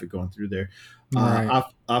much traffic going through there. Right.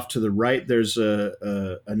 Off to the right, there's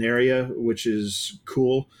an area which is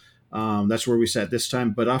cool. That's where we sat this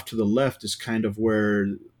time. But off to the left is kind of where,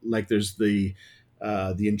 like, there's the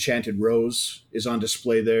enchanted rose is on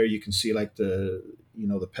display there. You can see like the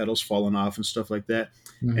petals falling off and stuff like that.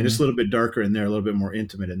 Mm-hmm. And it's a little bit darker in there, a little bit more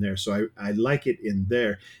intimate in there. So I like it in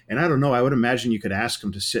there. And I don't know, I would imagine you could ask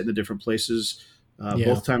them to sit in the different places.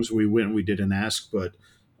 Both times we went, we didn't ask, but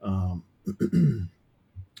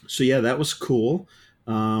so yeah, that was cool.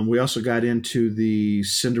 We also got into the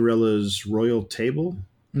Cinderella's royal table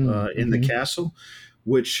in the castle,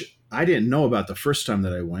 which I didn't know about the first time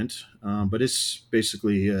that I went, but it's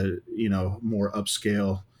basically a more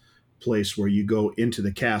upscale place where you go into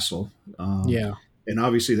the castle. And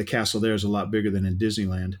obviously the castle there is a lot bigger than in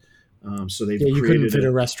Disneyland. So they've you created couldn't fit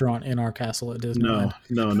a restaurant in our castle at Disneyland.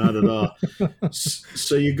 No, not at all.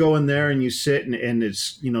 So you go in there and you sit, and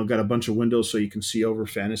it's got a bunch of windows so you can see over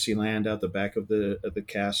Fantasyland out the back of the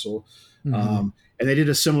castle. Mm-hmm. And they did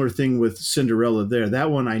a similar thing with Cinderella there.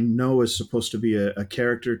 That one I know is supposed to be a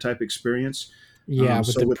character type experience. With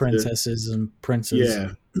the princesses and princes.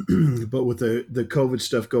 Yeah, but with the COVID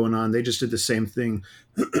stuff going on, they just did the same thing.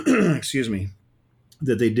 Excuse me.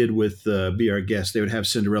 That they did with Be Our Guest. They would have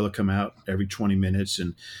Cinderella come out every 20 minutes,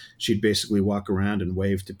 and she'd basically walk around and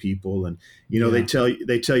wave to people. And they tell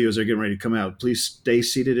you as they're getting ready to come out, please stay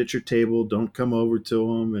seated at your table, don't come over to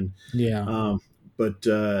them. And but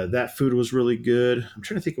that food was really good. I'm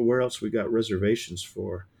trying to think of where else we got reservations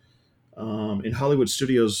for. In Hollywood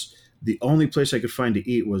Studios, the only place I could find to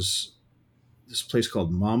eat was this place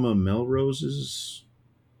called Mama Melrose's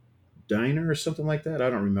Diner or something like that. I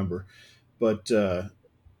don't remember. But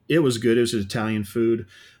it was good. It was Italian food.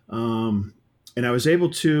 And I was able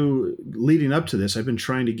to, leading up to this, I've been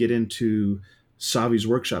trying to get into Savi's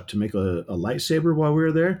workshop to make a lightsaber while we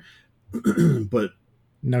were there. But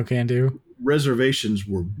no can do. Reservations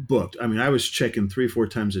were booked. I mean, I was checking 3-4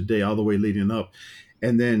 times a day all the way leading up.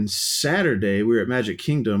 And then Saturday, we were at Magic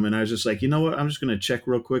Kingdom, and I was just like, you know what? I'm just going to check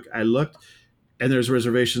real quick. I looked, and there's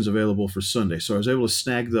reservations available for Sunday. So I was able to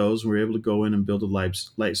snag those. We were able to go in and build a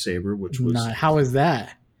lightsaber, which was... How was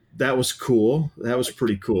that? That was cool. That was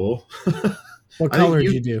pretty cool. What color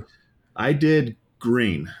did you do? I did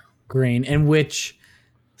green. Green. And which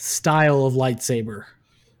style of lightsaber?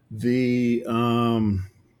 The,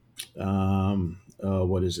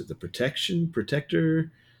 what is it? The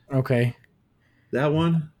protector. Okay. That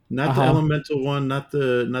one. Not the elemental one, not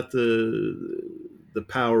the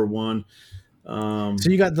power one. So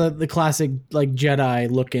you got the classic, like,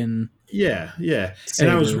 Jedi looking. Yeah.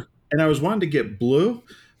 Saber. And I was wanting to get blue,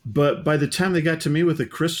 but by the time they got to me with the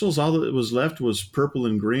crystals, all that was left was purple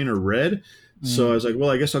and green or red. So I was like, well,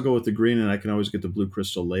 I guess I'll go with the green, and I can always get the blue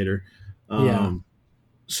crystal later.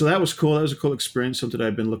 So that was cool. That was a cool experience, something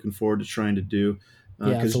I'd been looking forward to trying to do.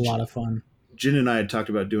 It's a lot of fun. Jen and I had talked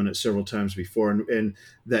about doing it several times before, and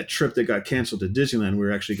that trip that got canceled to Disneyland, we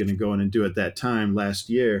were actually going to go in and do it that time last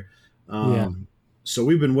year. So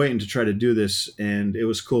we've been waiting to try to do this, and it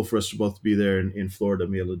was cool for us to both be there in Florida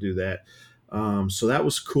and be able to do that. So that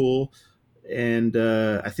was cool. And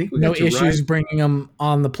I think we got to issues bringing them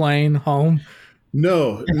on the plane home.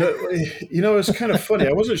 No. It's kind of funny.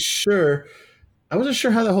 I wasn't sure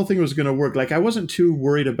how the whole thing was going to work. Like, I wasn't too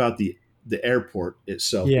worried about the airport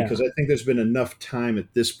itself, because I think there's been enough time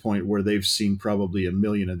at this point where they've seen probably 1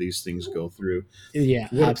 million of these things go through. Yeah,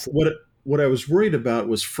 absolutely. What I was worried about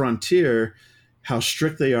was Frontier, how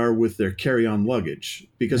strict they are with their carry-on luggage,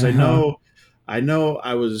 because I know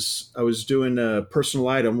I was doing a personal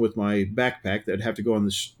item with my backpack that would have to go on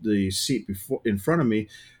the seat in front of me.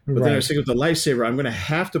 But then I was thinking with the lightsaber, I'm going to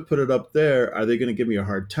have to put it up there. Are they going to give me a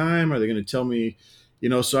hard time? Are they going to tell me,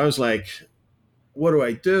 So I was like, what do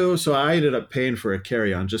I do? So I ended up paying for a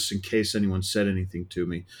carry-on just in case anyone said anything to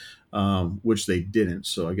me, which they didn't.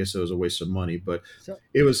 So I guess it was a waste of money. But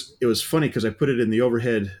it was funny because I put it in the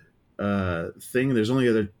overhead thing. There's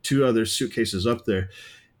only two other suitcases up there,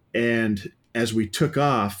 and as we took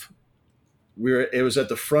off, it was at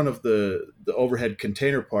the front of the overhead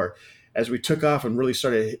container part. As we took off and really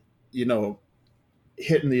started,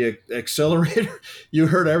 hitting the accelerator, you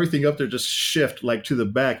heard everything up there just shift like to the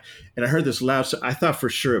back, and I heard this loud. I thought for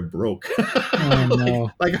sure it broke. Oh,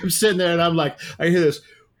 no. like I'm sitting there and I'm like, I hear this,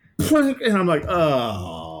 and I'm like,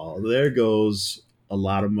 oh, there goes a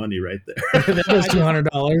lot of money right there. That was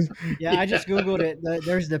 $200. Yeah, I just Googled it.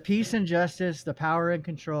 There's the peace and justice, the power and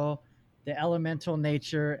control, the elemental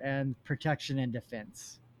nature, and protection and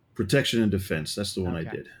defense. Protection and defense. That's the one I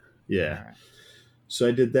did. Yeah. Right. So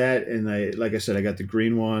I did that, and like I said, I got the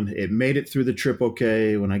green one. It made it through the trip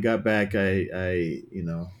okay. When I got back, I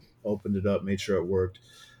opened it up, made sure it worked.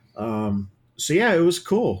 So yeah, it was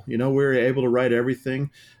cool. We were able to ride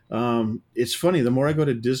everything. It's funny. The more I go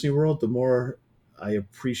to Disney World, the more I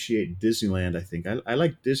appreciate Disneyland. I think I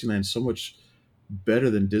like Disneyland so much better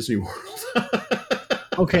than Disney World.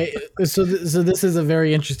 Okay, so this is a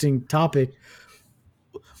very interesting topic.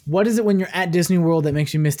 What is it when you're at Disney World that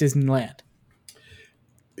makes you miss Disneyland?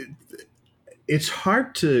 It's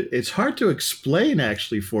hard to explain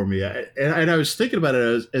actually for me. And I was thinking about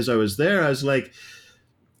it as I was there. I was like,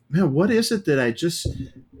 man, what is it that I just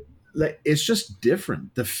like? It's just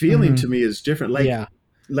different. The feeling to me is different.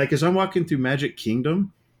 Like as I'm walking through Magic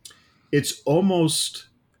Kingdom, it's almost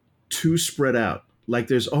too spread out. Like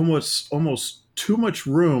there's almost too much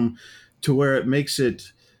room to where it makes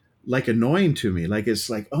it like annoying to me. Like it's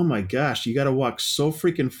like, oh my gosh, you got to walk so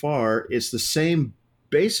freaking far. It's the same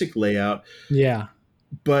basic layout. Yeah.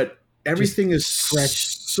 But everything is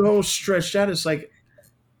so stretched out. It's like,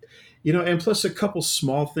 and plus a couple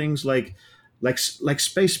small things like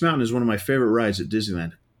Space Mountain is one of my favorite rides at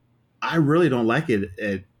Disneyland. I really don't like it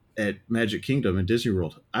at Magic Kingdom and Disney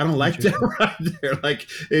World. I don't like that ride there. Like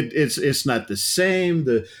it's not the same.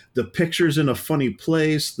 The picture's in a funny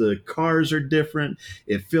place. The cars are different.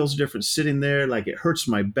 It feels different sitting there. Like it hurts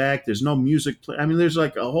my back. There's no music play. I mean, there's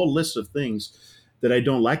like a whole list of things that I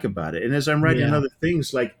don't like about it. And as I'm writing other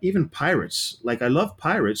things, like even Pirates, like I love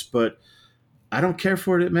Pirates, but I don't care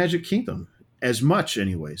for it at Magic Kingdom as much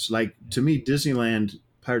anyways. Like to me, Disneyland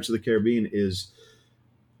Pirates of the Caribbean is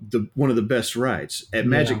one of the best rides. At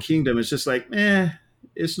Magic Kingdom, it's just like,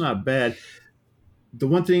 it's not bad. The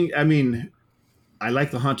one thing, I mean, I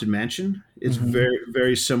like the Haunted Mansion. It's very,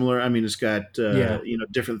 very similar. I mean, it's got,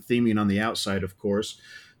 different theming on the outside, of course.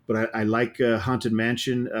 But I like Haunted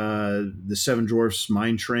Mansion, the Seven Dwarfs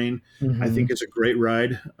Mine Train. I think it's a great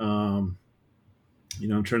ride. I'm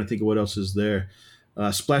trying to think of what else is there.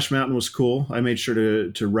 Splash Mountain was cool. I made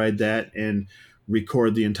sure to ride that and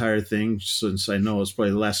record the entire thing since I know it's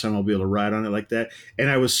probably the last time I'll be able to ride on it like that. And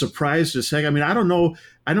I was surprised as heck. I mean, I don't know.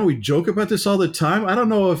 I know we joke about this all the time. I don't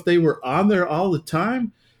know if they were on there all the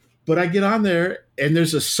time, but I get on there and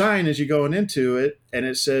there's a sign as you're going into it, and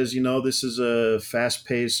it says, this is a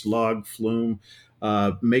fast-paced log flume.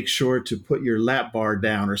 Make sure to put your lap bar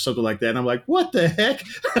down or something like that. And I'm like, what the heck?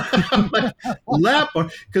 Like, lap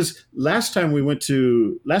bar? Because last time we went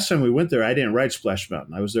there, I didn't ride Splash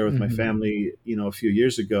Mountain. I was there with my family, a few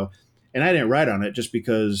years ago, and I didn't ride on it just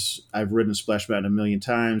because I've ridden Splash Mountain a million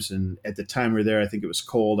times. And at the time we were there, I think it was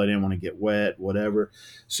cold. I didn't want to get wet, whatever.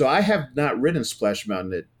 So I have not ridden Splash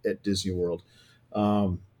Mountain at Disney World.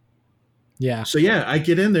 Yeah. So yeah, I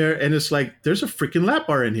get in there and it's like, there's a freaking lap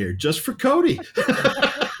bar in here just for Cody.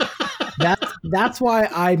 That's why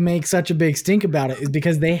I make such a big stink about it, is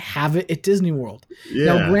because they have it at Disney World. Yeah.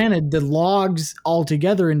 Now, granted, the logs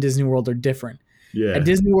altogether in Disney World are different. Yeah. At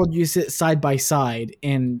Disney World, you sit side by side,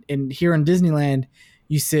 and here in Disneyland,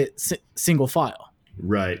 you sit single file.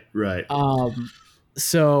 Right.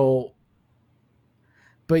 So,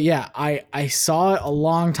 but yeah, I saw it a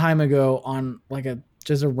long time ago on like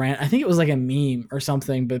just a rant. I think it was like a meme or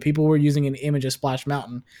something, but people were using an image of Splash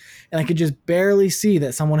Mountain, and I could just barely see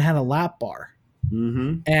that someone had a lap bar.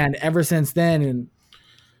 And ever since then, and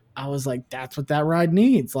I was like, that's what that ride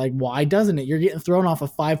needs. Like, why doesn't it? You're getting thrown off a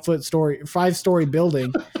 5-story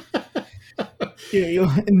building.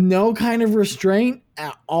 No kind of restraint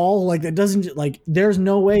at all. Like that doesn't, like, there's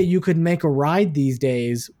no way you could make a ride these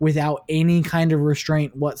days without any kind of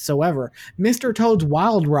restraint whatsoever. Mr. Toad's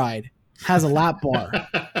Wild Ride has a lap bar.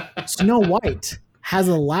 Snow White has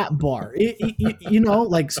a lap bar.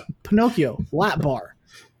 Like Pinocchio, lap bar.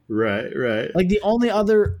 Right. Like the only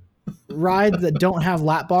other rides that don't have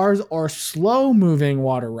lap bars are slow moving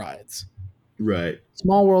water rides. Right.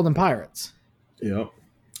 Small World and Pirates. Yep.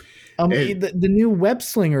 The new Web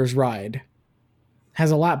Slingers ride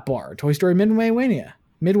has a lap bar. Toy Story Midway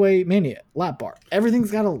Mania lap bar.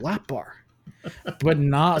 Everything's got a lap bar, but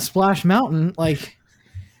not Splash Mountain. Like,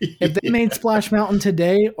 if they made Splash Mountain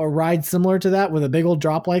today or ride similar to that with a big old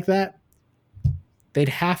drop like that, they'd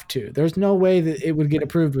have to. There's no way that it would get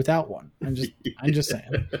approved without one. I'm just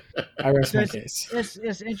saying. I rest my case.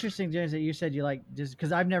 It's interesting, James, that you said you like Disney,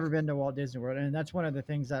 because I've never been to Walt Disney World, and that's one of the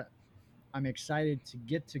things that I'm excited to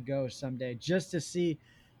get to go someday, just to see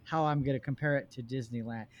how I'm going to compare it to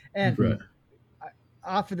Disneyland. And Right.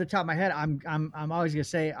 Off of the top of my head, I'm always going to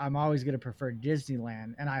say I'm always going to prefer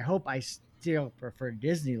Disneyland, and I hope I still prefer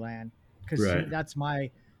Disneyland, because that's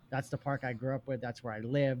the park I grew up with. That's where I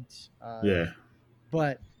lived.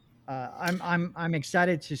 But I'm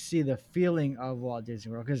excited to see the feeling of Walt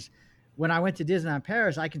Disney World, because when I went to Disneyland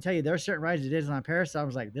Paris, I can tell you there are certain rides at Disneyland Paris I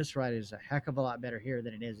was like, this ride is a heck of a lot better here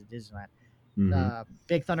than it is at Disneyland.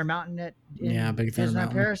 Big Thunder Mountain Big Thunder Disneyland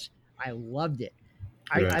Mountain. Paris, I loved it.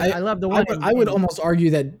 I love the one. I would almost argue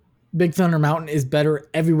that Big Thunder Mountain is better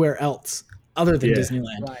everywhere else other than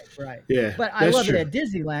Disneyland. Right. Yeah, but I love it at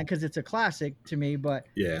Disneyland because it's a classic to me. But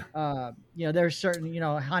there's certain,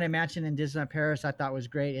 Haunted Mansion in Disneyland Paris I thought was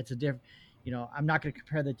great. It's a different, I'm not going to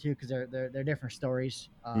compare the two because they're different stories.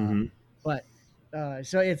 But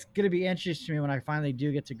so it's going to be interesting to me when I finally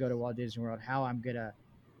do get to go to Walt Disney World, how I'm going to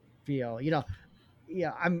feel.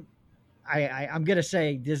 I'm going to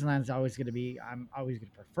say Disneyland's always going to be. I'm always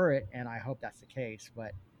going to prefer it, and I hope that's the case.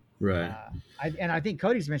 But I think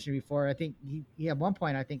Cody's mentioned before. I think he at one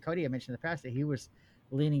point, I think Cody had mentioned in the past that he was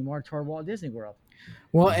leaning more toward Walt Disney World.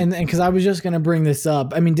 Well, and because I was just going to bring this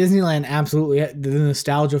up. I mean, Disneyland, absolutely, the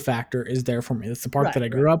nostalgia factor is there for me. It's the park that I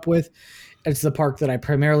grew up with. It's the park that I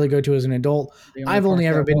primarily go to as an adult. I've only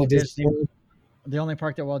ever been to Disney. The only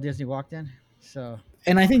park that Walt Disney walked in. So,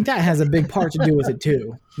 and I think that has a big part to do with it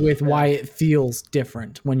too, with why it feels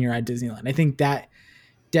different when you're at Disneyland. I think that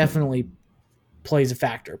definitely plays a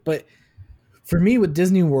factor. But for me with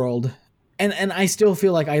Disney World, and I still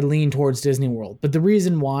feel like I lean towards Disney World, but the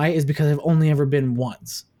reason why is because I've only ever been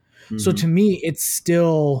once. So to me, there's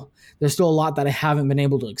still a lot that I haven't been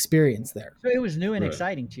able to experience there. So it was new and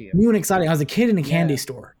exciting to you. New and exciting. I was a kid in a candy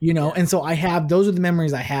store, and so those are the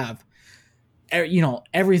memories I have.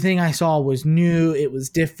 Everything I saw was new. It was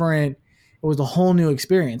different. It was a whole new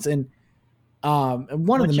experience. And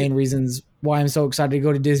one of the main reasons why I'm so excited to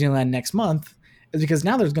go to Disneyland next month is because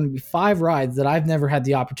now there's going to be 5 rides that I've never had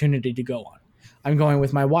the opportunity to go on. I'm going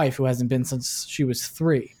with my wife, who hasn't been since she was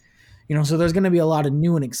 3. So there's going to be a lot of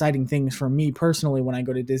new and exciting things for me personally when I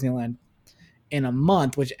go to Disneyland in a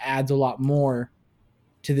month, which adds a lot more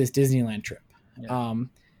to this Disneyland trip.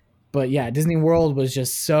 But yeah, Disney World was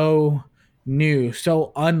just so new,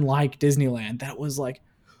 so unlike Disneyland. That was like,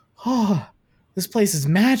 oh, this place is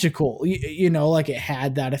magical. Like it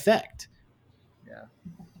had that effect.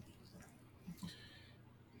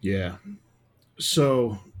 Yeah.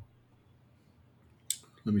 So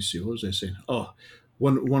let me see. What was I saying? Oh,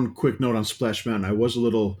 one quick note on Splash Mountain. I was a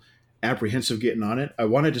little apprehensive getting on it. I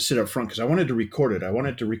wanted to sit up front because I wanted to record it. I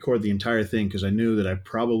wanted to record the entire thing because I knew that I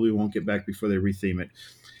probably won't get back before they retheme it.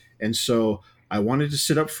 And so I wanted to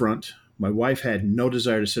sit up front. My wife had no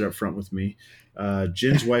desire to sit up front with me.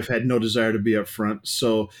 Jin's wife had no desire to be up front.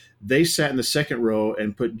 So they sat in the second row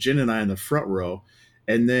and put Jin and I in the front row.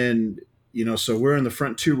 And then, so we're in the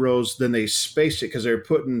front 2 rows. Then they spaced it because they were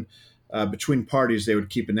putting between parties, they would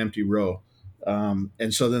keep an empty row.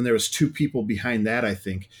 And so then there was 2 people behind that, I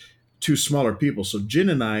think, 2 smaller people. So Jin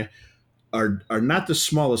and I are not the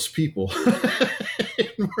smallest people.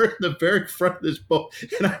 We're in the very front of this boat.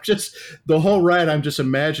 And the whole ride, I'm just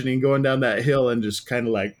imagining going down that hill and just kind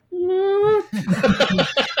of like,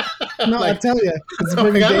 No, I tell you, I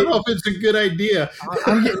don't know if it's a good idea.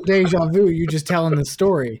 I'm getting deja vu. You just telling the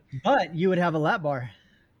story. But you would have a lap bar.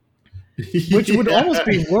 Which would almost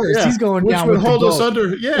be worse. Yeah. He's going down with hold us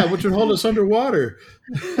under. Which would hold us underwater.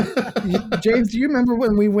 James, do you remember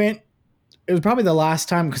when we went? It was probably the last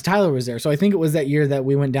time because Tyler was there. So I think it was that year that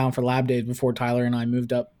we went down for lab days before Tyler and I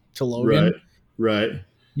moved up to Logan. Right.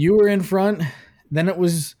 You were in front. Then it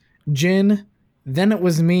was Jin. Then it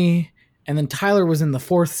was me. And then Tyler was in the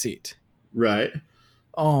 4th seat. Right.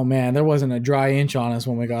 Oh, man. There wasn't a dry inch on us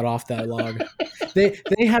when we got off that log. They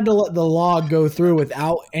had to let the log go through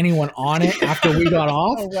without anyone on it after we got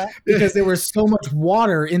off because there was so much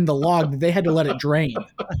water in the log that they had to let it drain.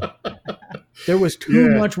 There was too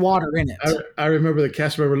much water in it. I remember the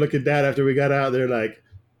cast member looking down after we got out. They're like,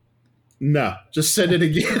 no, just send it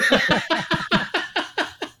again.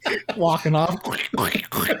 Walking off.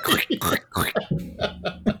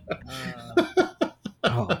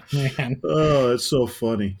 man. Oh, it's so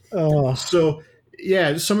funny. Oh, So,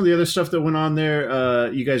 yeah, some of the other stuff that went on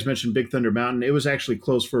there, you guys mentioned Big Thunder Mountain. It was actually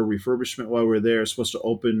closed for a refurbishment while we were there. It was supposed to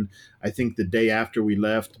open, I think, the day after we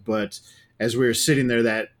left. But as we were sitting there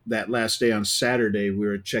that last day on Saturday, we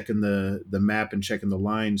were checking the map and checking the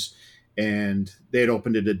lines, and they had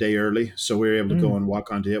opened it a day early. So we were able to go and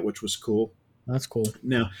walk onto it, which was cool. that's cool.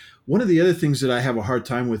 Now, one of the other things that I have a hard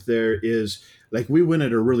time with there is, like, we went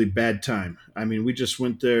at a really bad time. I mean, we just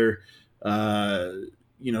went there,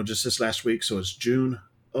 just this last week. So it's June.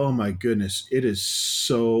 Oh my goodness. It is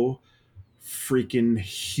so freaking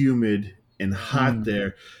humid and hot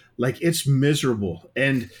there. Like, it's miserable.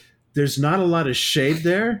 And there's not a lot of shade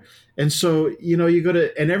there. And so, you go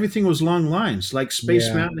to, and everything was long lines. Like Space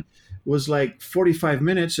Mountain was like 45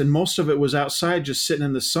 minutes, and most of it was outside just sitting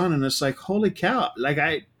in the sun. And it's like, holy cow. Like,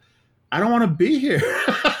 I don't want to be here.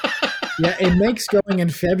 Yeah, it makes going in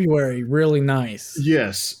February really nice.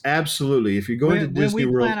 Yes, absolutely. If you're going to Disney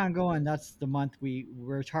World, when we plan on going, that's the month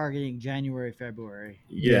we're targeting, January, February.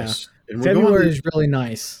 Yes, yeah. And February is really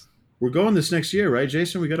nice. We're going this next year, right,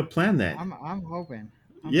 Jason? We got to plan that. I'm hoping.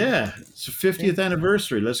 It's the 50th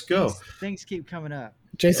anniversary. Let's go. Things keep coming up.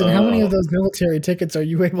 Jason, how many of those military tickets are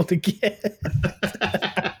you able to get?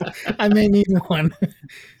 I may need one.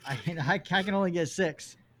 I can only get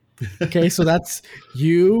 6. Okay, so that's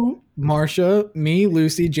you, Marcia, me,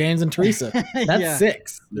 Lucy, James, and Teresa. That's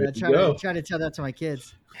 6. Try to tell that to my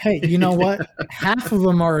kids. Hey, you know what? Half of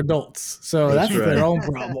them are adults, so that's right. their own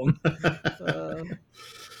problem.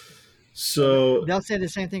 So they'll say the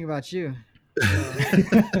same thing about you.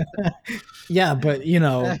 Yeah, but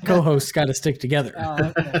co-hosts got to stick together.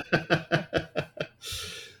 Oh, okay.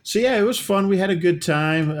 So yeah, it was fun. We had a good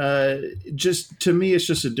time. Just to me, it's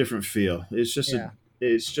just a different feel. It's just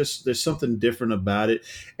there's something different about it,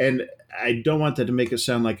 and I don't want that to make it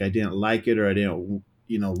sound like I didn't like it or I didn't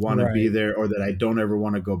want to be there, or that I don't ever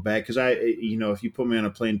want to go back. Because if you put me on a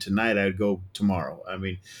plane tonight, I'd go tomorrow. I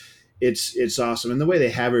mean, it's awesome, and the way they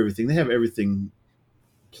have everything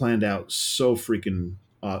planned out so freaking.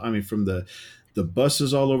 From the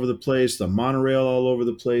buses all over the place, the monorail all over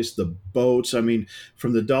the place, the boats. I mean,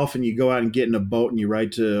 from the Dolphin, you go out and get in a boat and you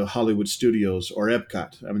ride to Hollywood Studios or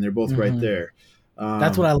Epcot. I mean, they're both right there.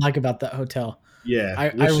 That's what I like about that hotel. Yeah.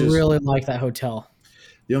 I really like that hotel.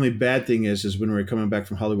 The only bad thing is when we were coming back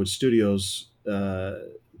from Hollywood Studios,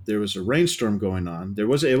 there was a rainstorm going on. It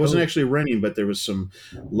wasn't actually raining, but there was some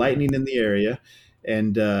lightning in the area,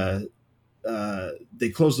 and they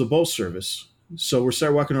closed the boat service. So we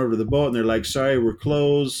start walking over to the boat, and they're like, "Sorry, we're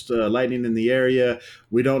closed. Lightning in the area.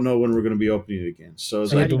 We don't know when we're going to be opening it again." So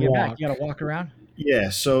how do you get back? You got to walk around.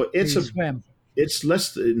 Yeah, so it's swim. It's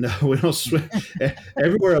less. No, we don't swim.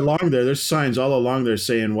 Everywhere along there, there's signs all along there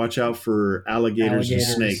saying, "Watch out for alligators and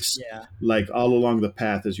snakes." Yeah, like all along the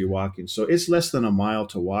path as you're walking. So it's less than a mile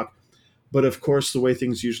to walk. But of course, the way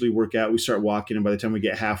things usually work out, we start walking, and by the time we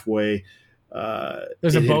get halfway.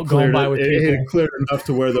 There's a boat going by with people. It had cleared enough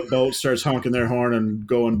to where the boat starts honking their horn and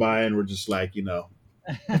going by, and we're just like,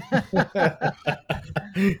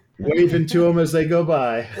 waving to them as they go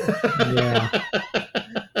by. Yeah.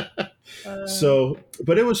 So,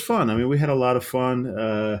 but it was fun. I mean, we had a lot of fun.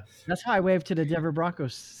 That's how I wave to the Denver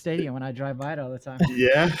Broncos stadium when I drive by it all the time.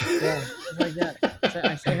 Yeah. Yeah, like that.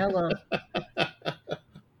 I say hello.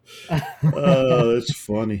 Oh, that's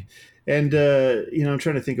funny. And, I'm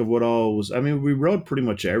trying to think of what all was. I mean, we rode pretty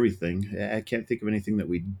much everything. I can't think of anything that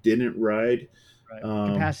we didn't ride. Right.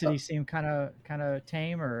 Capacity seemed kind of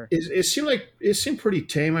tame, or it seemed pretty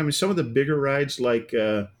tame. I mean, some of the bigger rides like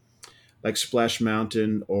Splash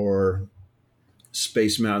Mountain or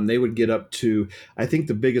Space Mountain, they would get up to. I think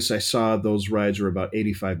the biggest I saw those rides were about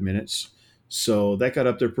 85 minutes. So that got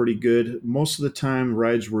up there pretty good. Most of the time,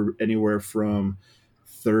 rides were anywhere from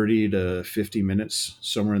 30 to 50 minutes,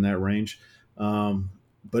 somewhere in that range.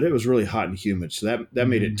 But it was really hot and humid. So that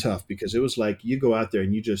made it tough, because it was like you go out there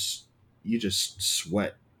and you just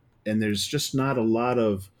sweat, and there's just not a lot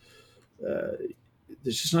of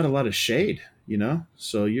shade,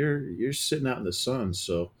 so you're sitting out in the sun.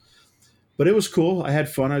 So, but it was cool. I had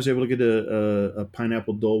fun. I was able to get a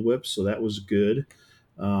pineapple Dole Whip. So that was good.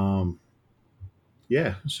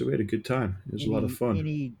 Yeah. So we had a good time. It was a lot of fun.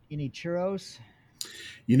 Any churros?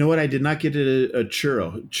 You know what? I did not get a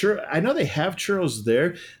churro. I know they have churros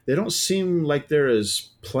there. They don't seem like they're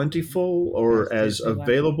as plentiful or as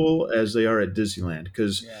available as they are at Disneyland.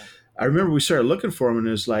 Because I remember we started looking for them, and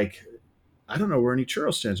it was like, I don't know where any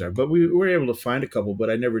churro stands are. But we were able to find a couple,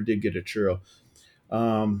 but I never did get a churro.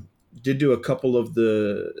 Did do a couple of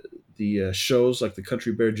the shows, like the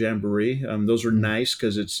Country Bear Jamboree. Those were nice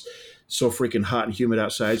because it's so freaking hot and humid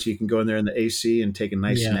outside, so you can go in there in the AC and take a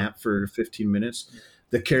nice nap for 15 minutes.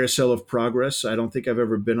 The Carousel of Progress, I don't think I've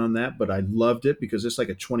ever been on that, but I loved it because it's like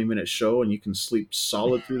a 20-minute show and you can sleep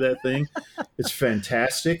solid through that thing. It's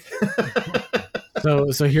fantastic.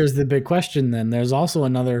 So here's the big question then. There's also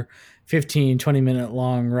another 15, 20-minute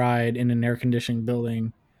long ride in an air-conditioned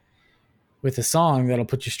building with a song that'll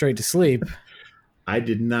put you straight to sleep. I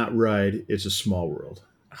did not ride It's a Small World.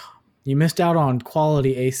 You missed out on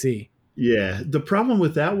quality AC. Yeah. The problem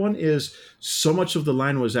with that one is so much of the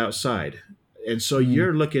line was outside. And so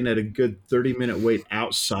you're looking at a good 30-minute wait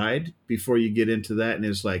outside before you get into that. And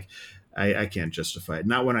it's like, I can't justify it.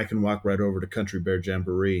 Not when I can walk right over to Country Bear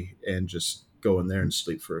Jamboree and just go in there and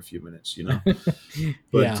sleep for a few minutes, you know?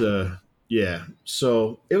 But yeah,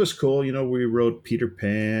 so it was cool. You know, we rode Peter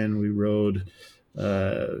Pan, we rode,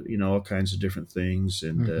 you know, all kinds of different things.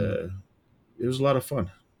 And it was a lot of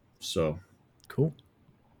fun. So cool.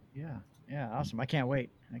 Yeah, awesome. I can't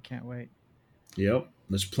wait. Yep.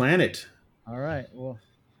 Let's plan it. All right. Well,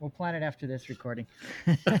 we'll plan it after this recording.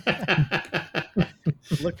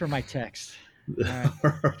 Look for my text. All right.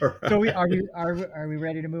 So are we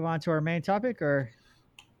ready to move on to our main topic, or?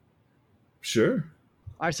 Sure.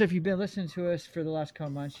 All right. So if you've been listening to us for the last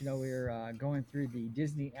couple months, you know we're going through the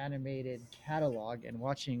Disney animated catalog and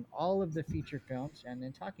watching all of the feature films and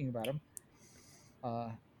then talking about them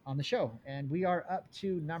on the show. And we are up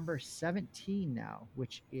to number 17 now,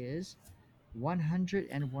 which is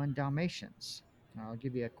 101 Dalmatians. I'll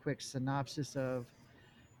give you a quick synopsis of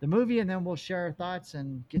the movie, and then we'll share our thoughts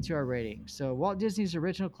and get to our rating. So Walt Disney's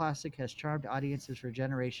original classic has charmed audiences for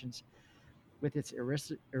generations with its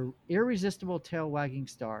irresistible tail-wagging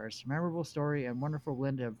stars, memorable story, and wonderful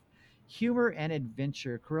blend of humor and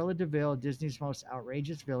adventure. Cruella de Vil, Disney's most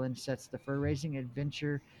outrageous villain, sets the fur-raising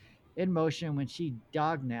adventure in motion when she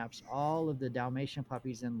dognaps all of the Dalmatian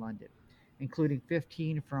puppies in London, including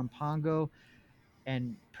 15 from Pongo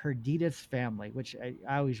and Perdita's family, which I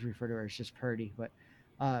always refer to her as just Purdy. But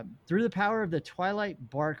through the power of the Twilight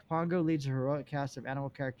bark, Pongo leads a heroic cast of animal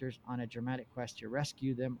characters on a dramatic quest to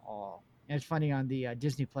rescue them all. And it's funny, on the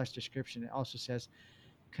Disney Plus description, it also says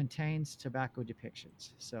contains tobacco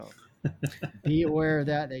depictions. So be aware of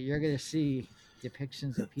that you're going to see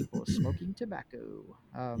depictions of people smoking tobacco.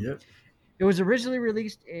 Yep. It was originally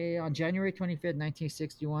released on January 25th,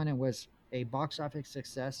 1961, and was a box office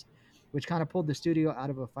success, which kind of pulled the studio out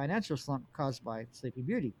of a financial slump caused by Sleeping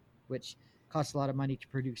Beauty, which cost a lot of money to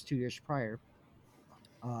produce 2 years prior.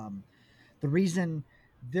 The reason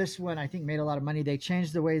this one, I think, made a lot of money, they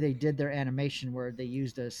changed the way they did their animation, where they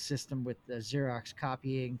used a system with the Xerox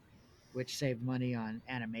copying, which saved money on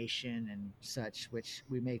animation and such, which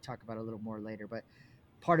we may talk about a little more later. But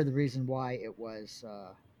part of the reason why it was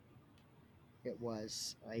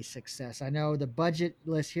a success. I know the budget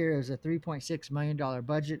list here is a $3.6 million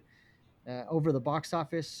budget over the box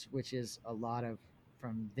office, which is a lot of,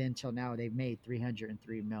 from then till now, they've made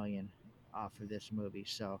 $303 million off of this movie.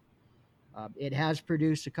 So it has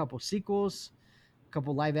produced a couple sequels, a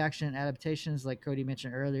couple live action adaptations, like Cody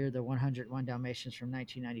mentioned earlier, the 101 Dalmatians from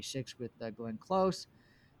 1996 with Glenn Close.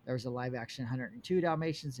 There was a live action 102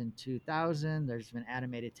 Dalmatians in 2000. There's been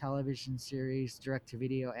animated television series,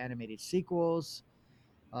 direct-to-video animated sequels,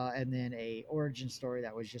 and then a origin story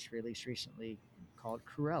that was just released recently called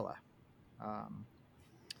Cruella.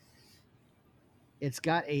 It's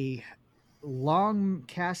got a long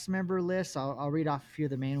cast member list. I'll read off a few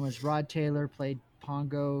of the main ones. Rod Taylor played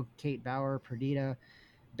Pongo, Kate Bauer, Perdita.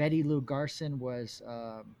 Betty Lou Gerson was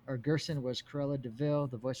Cruella de Vil,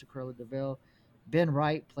 the voice of Cruella de Vil. Ben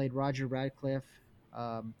Wright played Roger Radcliffe.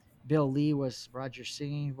 Bill Lee was Roger's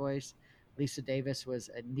singing voice. Lisa Davis was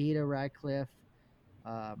Anita Radcliffe.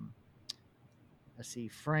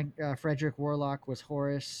 Frederick Warlock was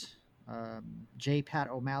Horace. J. Pat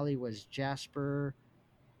O'Malley was Jasper.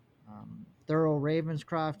 Thurl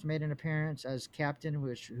Ravenscroft made an appearance as Captain,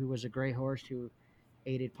 who was a gray horse who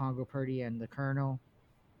aided Pongo, Purdy, and the Colonel.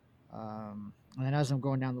 And then as I'm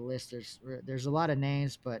going down the list, there's a lot of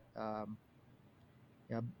names, but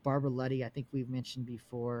Barbara Luddy, I think we've mentioned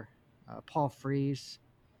before. Paul Frees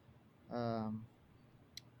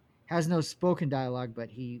has no spoken dialogue, but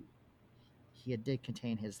he did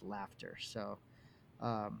contain his laughter. So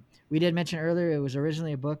we did mention earlier, it was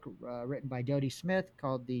originally a book written by Dodie Smith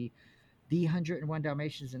called The 101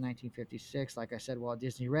 Dalmatians in 1956. Like I said, Walt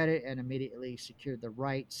Disney read it and immediately secured the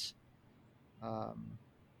rights.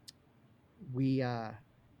 We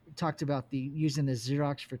talked about using the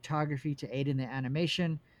Xerox photography to aid in the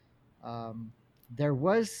animation. There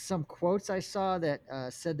was some quotes I saw that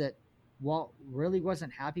said that Walt really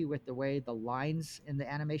wasn't happy with the way the lines in the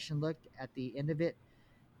animation looked at the end of it.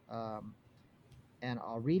 And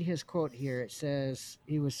I'll read his quote here. It says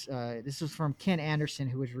this was from Ken Anderson,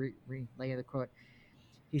 who was relaying the quote.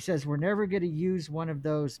 He says, "We're never going to use one of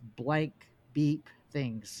those blank beep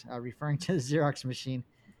things," referring to the Xerox machine,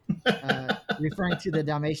 referring to the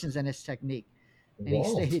Dalmatians and its technique. And he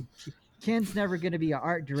stated, "Ken's never going to be an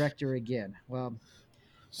art director again." Well,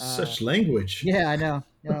 such language. Yeah, I know.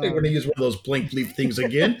 I'm going to use one of those blank bleep things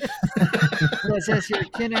again. Well, it says here,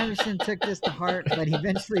 Ken Anderson took this to heart, but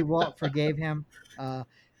eventually Walt forgave him.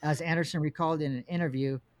 As Anderson recalled in an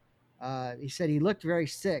interview, he said he looked very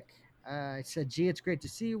sick. I said, "Gee, it's great to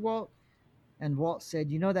see you, Walt." And Walt said,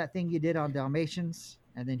 "You know that thing you did on Dalmatians?"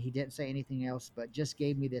 And then he didn't say anything else, but just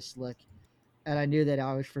gave me this look. And I knew that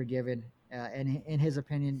I was forgiven. And in his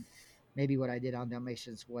opinion, maybe what I did on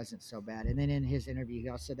Dalmatians wasn't so bad. And then in his interview, he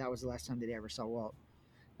also said that was the last time that he ever saw Walt,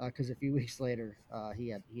 because a few weeks later, he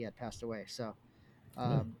had passed away. So,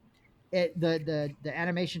 the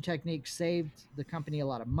animation technique saved the company a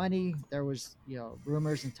lot of money. There was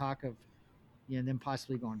rumors and talk of them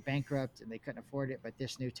possibly going bankrupt, and they couldn't afford it. But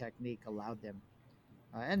this new technique allowed them,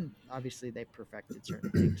 and obviously they perfected certain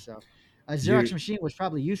things. So, a Xerox machine was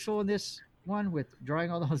probably useful in this one with drawing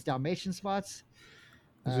all those Dalmatian spots.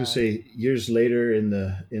 I was going to say, years later in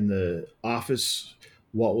the office,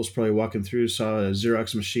 Walt was probably walking through, saw a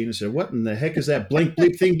Xerox machine, and said, "What in the heck is that blank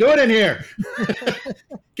bleep thing doing in here?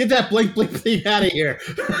 Get that blank bleep thing out of here."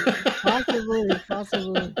 Possibly.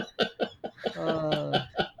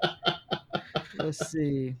 Let's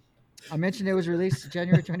see. I mentioned it was released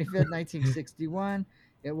January 25th, 1961.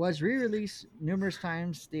 It was re-released numerous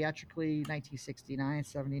times theatrically, 1969,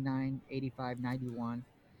 79, 85, 91.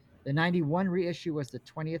 The 91 reissue was the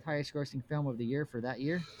 20th highest grossing film of the year for that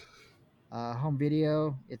year. Home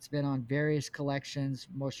video, it's been on various collections,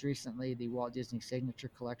 most recently the Walt Disney Signature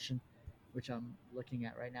Collection, which I'm looking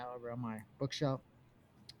at right now over on my bookshelf.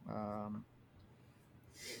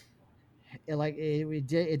 It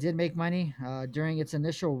did make money during its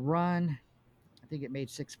initial run. I think it made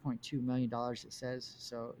 $6.2 million, it says,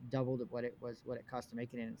 so doubled what it cost to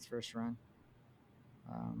make it in its first run.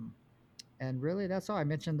 And really, that's all. I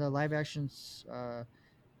mentioned the live action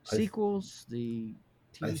sequels, the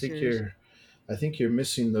TV series. I think you're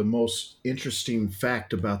missing the most interesting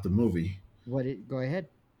fact about the movie. Go ahead.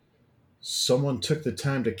 Someone took the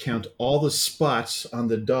time to count all the spots on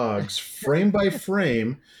the dogs frame by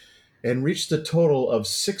frame and reached a total of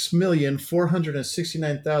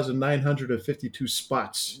 6,469,952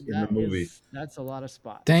 spots in the movie. That's a lot of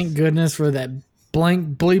spots. Thank goodness for that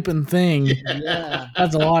blank bleeping thing. Yeah.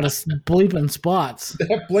 That's a lot of bleeping spots.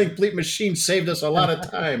 That blank bleep machine saved us a lot of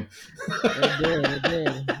time. It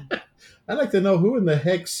did. I'd like to know who in the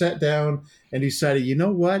heck sat down and decided, you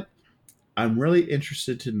know what? I'm really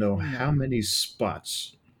interested to know how many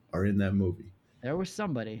spots are in that movie. There was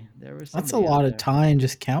somebody. That's a lot of time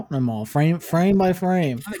just counting them all, frame by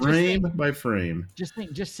frame. Frame by frame. Just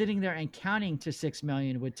think, just sitting there and counting to 6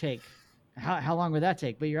 million would take. How long would that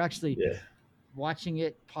take? But you're actually watching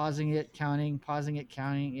it, pausing it, counting, pausing it,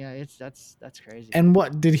 counting. Yeah, that's crazy. And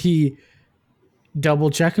what did he double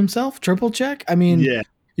check himself? Triple check? I mean,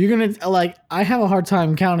 you're gonna I have a hard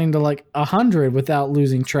time counting to 100 without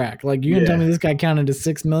losing track. You're gonna tell me this guy counted to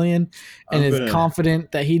 6 million and is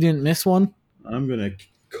confident that he didn't miss one? I'm gonna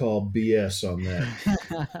call BS on that.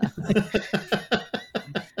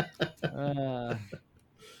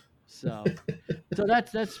 So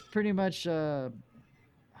that's pretty much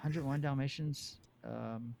 101 Dalmatians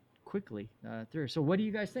quickly through. So what do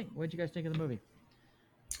you guys think? What did you guys think of the movie?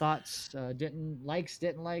 Thoughts? Didn't likes?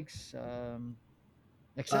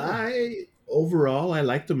 Overall, I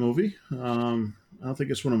like the movie. I don't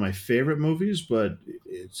think it's one of my favorite movies, but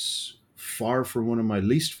it's far from one of my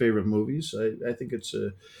least favorite movies. I think it's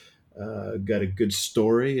got a good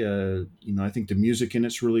story. I think the music in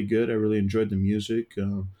it's really good. I really enjoyed the music.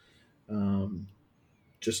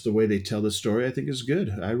 Just the way they tell the story, I think is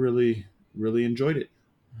good. I really, really enjoyed it.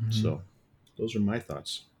 Mm-hmm. So those are my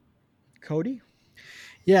thoughts. Cody?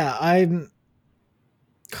 Yeah, I'm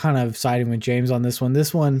kind of siding with James on this one.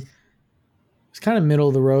 This one was kind of middle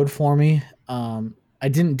of the road for me. I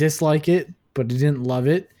didn't dislike it, but I didn't love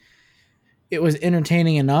it. It was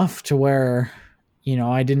entertaining enough to where,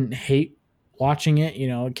 I didn't hate watching it.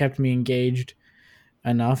 It kept me engaged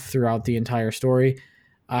enough throughout the entire story.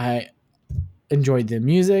 I enjoyed the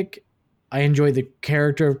music. I enjoyed the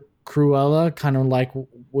character of Cruella, kind of like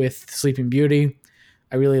with Sleeping Beauty.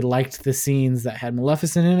 I really liked the scenes that had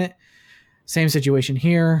Maleficent in it. Same situation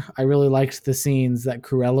here. I really liked the scenes that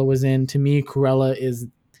Cruella was in. To me, Cruella is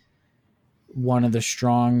one of the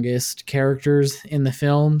strongest characters in the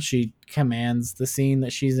film. She commands the scene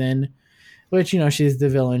that she's in. which, she's the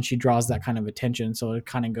villain. She draws that kind of attention. So it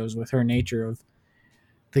kind of goes with her nature of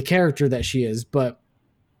the character that she is. But,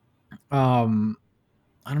 I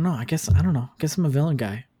don't know. I guess I'm a villain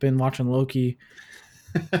guy. Been watching Loki.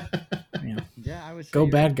 Yeah, I was go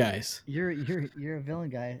bad guys. You're a villain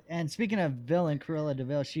guy. And speaking of villain, Cruella de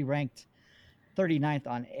Vil, she ranked 39th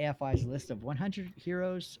on AFI's list of 100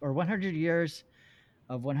 heroes or 100 years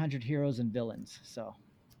of 100 heroes and villains. So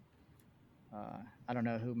I don't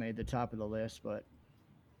know who made the top of the list, but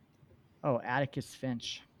Atticus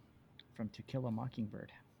Finch from To Kill a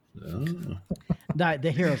Mockingbird. Not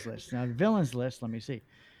the heroes list. Now the villains list. Let me see.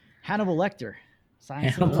 Hannibal Lecter,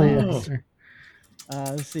 Silence of the Lambs.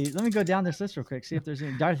 Let's see. Let me go down this list real quick. See if there's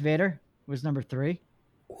any. Darth Vader was number 3.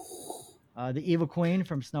 The Evil Queen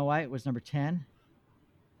from Snow White was number 10.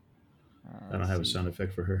 I don't have a sound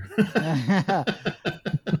effect for her.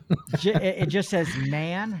 It just says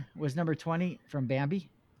Man was number 20 from Bambi.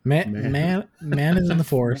 Man is in the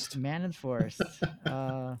forest. Man in the forest.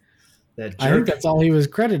 That jerk. I think that's all he was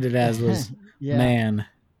credited as was Man.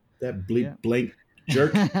 That blank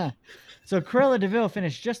jerk. So Cruella de Vil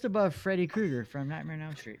finished just above Freddy Krueger from Nightmare on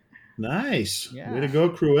Elm Street. Nice. Yeah. Way to go,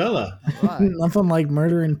 Cruella. Nothing like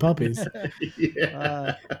murdering puppies. And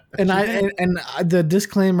the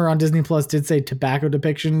disclaimer on Disney Plus did say tobacco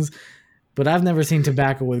depictions, but I've never seen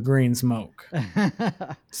tobacco with green smoke.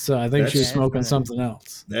 So I think she was smoking something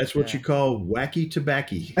else. That's what you call wacky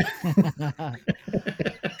tobacco.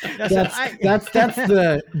 That's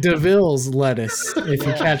the DeVille's lettuce, if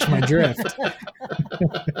you catch my drift.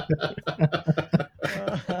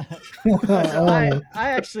 I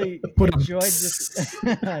actually enjoyed this.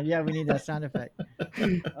 Yeah, we need that sound effect.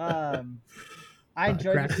 I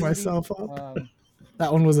enjoyed cracked myself up.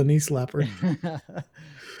 That one was a knee slapper.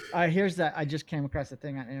 Here's that. I just came across a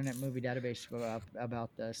thing on Internet Movie Database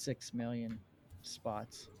about the 6 million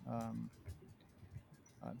spots.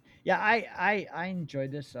 I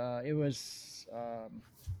enjoyed this. It was.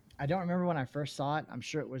 I don't remember when I first saw it. I'm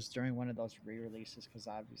sure it was during one of those re-releases because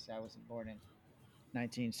obviously I wasn't born in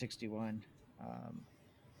 1961.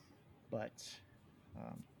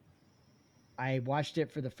 I watched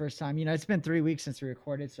it for the first time. It's been 3 weeks since we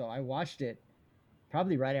recorded, so I watched it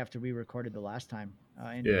probably right after we recorded the last time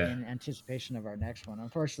in anticipation of our next one.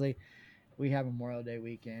 Unfortunately, we have Memorial Day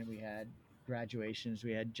weekend. We had graduations.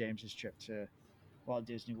 We had James's trip to Walt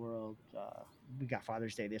Disney World. We got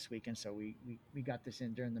Father's Day this weekend, so we got this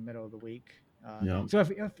in during the middle of the week. So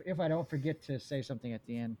if I don't forget to say something at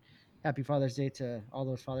the end, happy Father's Day to all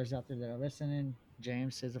those fathers out there that are listening.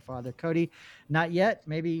 James is a father. Cody, not yet.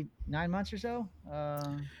 Maybe 9 months or so.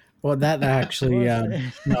 Well, that actually, no,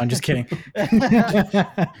 I'm just kidding.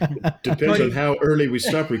 Depends on how early we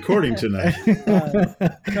stop recording tonight.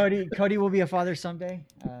 Cody will be a father someday.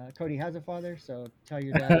 Cody has a father, so tell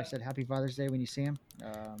your dad I said happy Father's Day when you see him.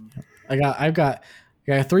 I've got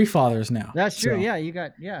 3 fathers now. That's true. So. Yeah, you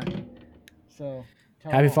got So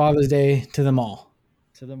happy Father's Day to them all.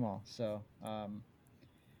 To them all. So,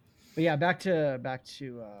 but yeah, back to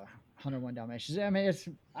 101 Dalmatians. I mean,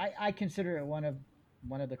 I consider it one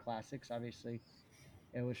of the classics. Obviously,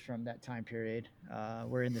 it was from that time period.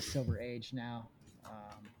 We're in the Silver Age now,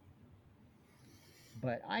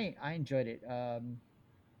 but I enjoyed it. I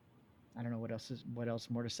don't know what else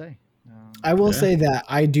more to say. I will say that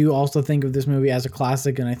I do also think of this movie as a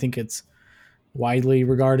classic, and I think it's widely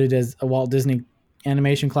regarded as a Walt Disney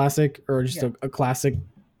animation classic or just a classic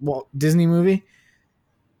Walt Disney movie.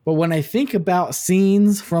 But when I think about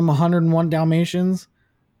scenes from 101 Dalmatians,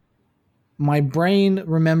 my brain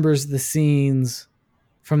remembers the scenes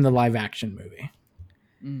from the live action movie.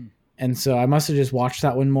 And so I must have just watched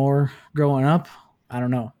that one more growing up. I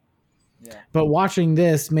don't know. Yeah. But watching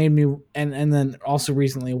this made me, and then also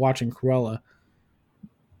recently watching Cruella,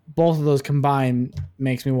 both of those combined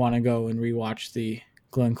makes me want to go and rewatch the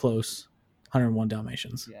Glenn Close 101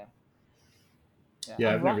 Dalmatians. Yeah.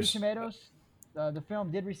 On Rotten Tomatoes, the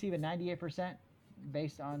film did receive a 98%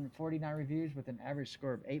 based on 49 reviews with an average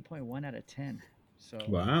score of 8.1 out of 10. So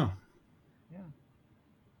wow. Yeah.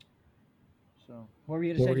 So what were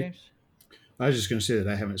you going to say, James? I was just going to say that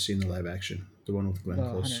I haven't seen the live action, the one with Glenn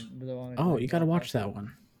Close. You got to watch that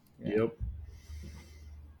one. Yeah. Yep.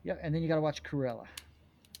 Yeah, and then you got to watch Cruella.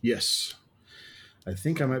 Yes. I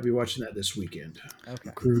think I might be watching that this weekend.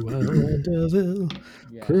 Okay. Cruella de Vil.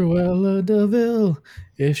 Yeah. Cruella de Vil.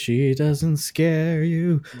 If she doesn't scare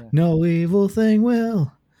you, no evil thing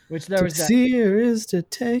will. Which there was that. To see her is to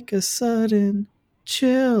take a sudden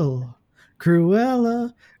chill.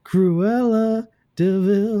 Cruella de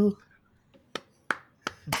Vil.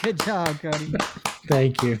 Good job, Cody.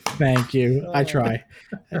 Thank you. I try.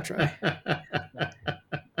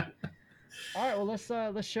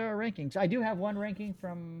 well, let's share our rankings. I do have one ranking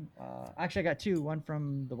from. Actually, I got two. One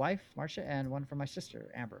from the wife, Marcia, and one from my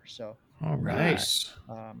sister, Amber. So. All right. Nice.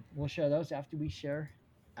 We'll share those after we share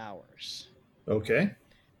ours. Okay.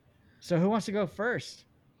 So who wants to go first?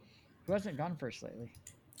 Who hasn't gone first lately?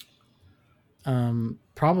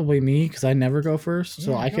 Probably me, because I never go first.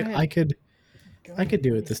 So Yeah, I could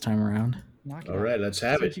do it this time around. All right, let's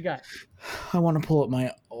have it. What you got? I want to pull up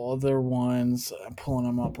my other ones. I'm pulling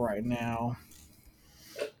them up right now.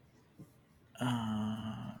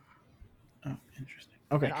 Oh, interesting.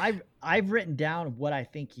 Okay. And I've written down what I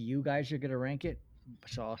think you guys are going to rank it,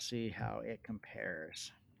 so I'll see how it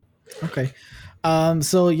compares. Okay.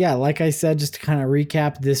 So yeah, like I said, just to kind of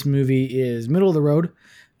recap, this movie is middle of the road.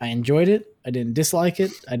 I enjoyed it. I didn't dislike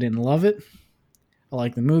it. I didn't love it. I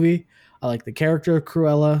like the movie. I like the character of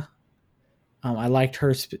Cruella. I liked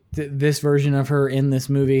her, this version of her in this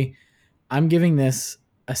movie. I'm giving this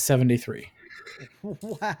a 73.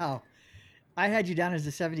 Wow. I had you down as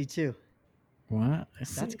a 72. What?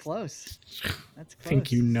 That's close. That's close. I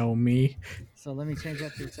think you know me. So let me change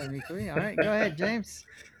that to 73. All right, go ahead, James.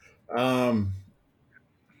 I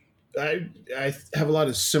have a lot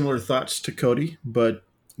of similar thoughts to Cody, but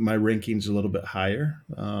my ranking's a little bit higher.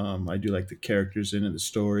 I do like the characters in it, the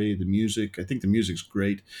story, the music. I think the music's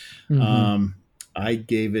great. Mm-hmm. I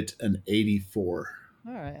gave it an 84.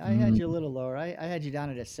 All right, I had you a little lower. I had you down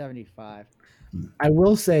at a 75. I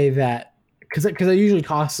will say that because I usually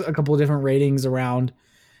toss a couple of different ratings around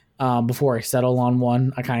before I settle on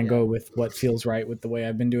one. I kind of go with what feels right with the way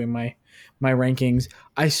I've been doing my rankings.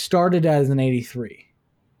 I started as an 83.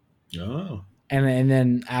 Oh. And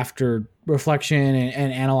then after reflection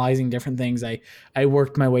and analyzing different things, I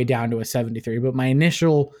worked my way down to a 73. But my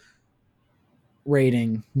initial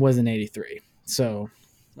rating was an 83. So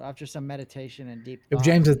after some meditation and deep if thought,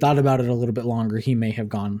 James had thought about it a little bit longer, he may have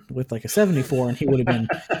gone with like a 74 and he would have been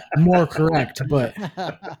more correct. But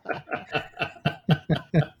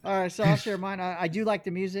all right, so I'll share mine. I do like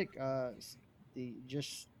the music. I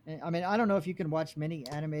don't know if you can watch many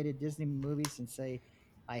animated Disney movies and say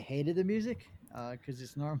I hated the music because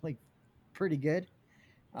it's normally pretty good.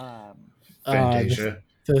 Fantasia.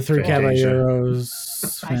 The Three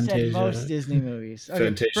Caballeros. I Fantasia. said most Disney movies. Okay,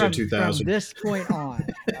 Fantasia 2000. From this point on.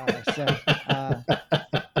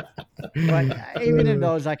 But even in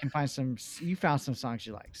those, I can find some. You found some songs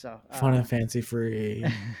you like. So Fun and Fancy Free.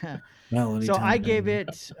 Melody. So Time. I gave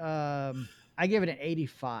it an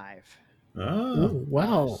 85. Oh, Ooh,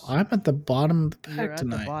 wow. I'm at the bottom of the You're pack at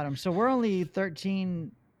tonight. the bottom. So we're only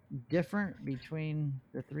 13 different between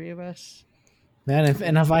the three of us. Man,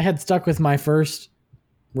 if I had stuck with my first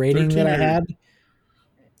rating that I had,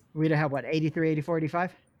 we'd have what, 83, 84,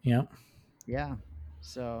 85? Yeah. Yeah.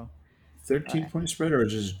 So 13 point spread, or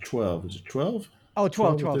is it 12? Is it 12? Oh,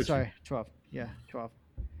 12, 12 or 12. Sorry, 12. Yeah, 12.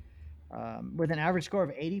 With an average score of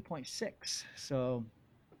 80.6. So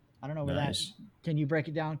I don't know where that. Can you break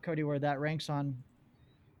it down, Cody, where that ranks on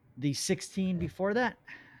the 16 before that?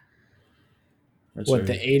 What,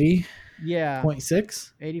 the 80? Yeah.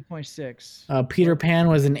 0.6? 80.6. Peter Pan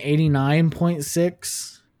was an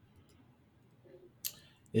 89.6.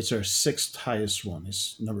 It's our sixth highest one.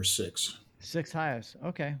 It's number 6. Sixth highest.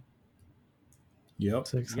 Okay. Yep.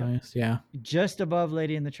 Sixth highest, yeah. Just above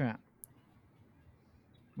Lady and the Tramp,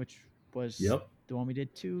 which was the one we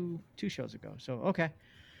did two shows ago. So okay.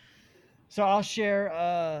 So I'll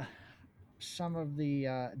share some of the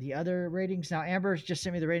other ratings. Now Amber just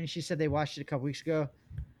sent me the rating. She said they watched it a couple weeks ago,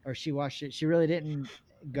 or she watched it. She really didn't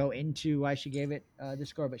go into why she gave it the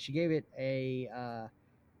score, but she gave it a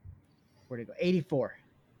where'd it go? 84.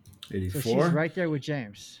 84. So she's right there with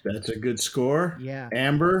James. That's a good score. Yeah.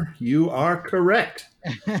 Amber, you are correct.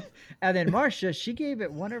 And then Marcia, she gave it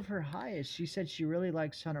one of her highest. She said she really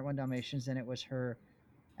likes 101 Dalmatians, and it was her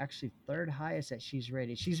actually third highest that she's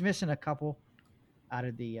rated. She's missing a couple out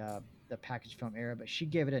of the package film era, but she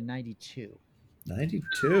gave it a 92.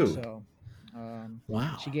 92. So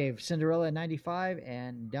wow. She gave Cinderella a 95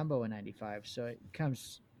 and Dumbo a 95. So it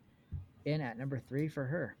comes in at number 3 for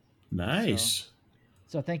her. Nice.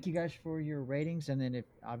 So thank you guys for your ratings, and then if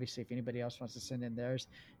anybody else wants to send in theirs,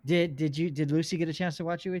 did Lucy get a chance to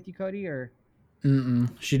watch it with you, Cody, or?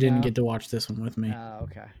 She didn't get to watch this one with me.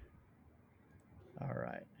 Okay. All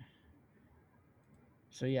right.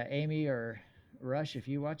 So yeah, Amy or Rush, if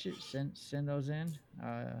you watch it, send those in,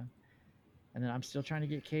 and then I'm still trying to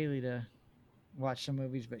get Kaylee to watch some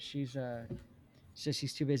movies, but she's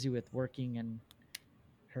she's too busy with working and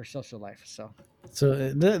her social life. So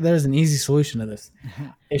there's an easy solution to this.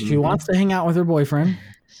 If she wants to hang out with her boyfriend,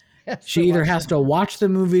 she either has to watch the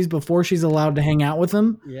movies before she's allowed to hang out with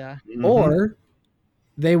him, yeah, or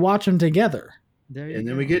they watch them together. And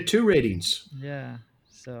then we get 2 ratings. Yeah.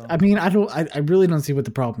 So I mean, I really don't see what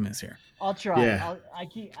the problem is here. I'll try. Yeah. I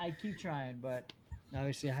keep trying, but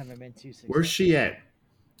obviously I haven't been too successful. Where's she at?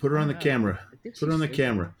 Put her on the camera. Put her on the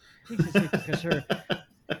camera. I think she's because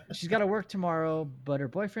she's got to work tomorrow, but her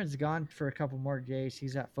boyfriend's gone for a couple more days.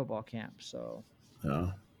 He's at football camp, so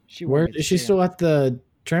Where is she still at the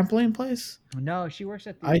trampoline place? No, she works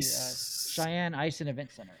at the Cheyenne Ice and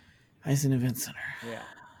Event Center. Ice and Event Center. Yeah.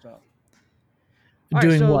 So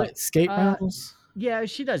doing what? Skate rentals? Yeah,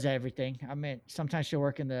 she does everything. I mean, sometimes she'll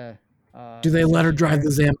work in the. Do they let her drive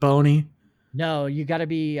the Zamboni? No, you got to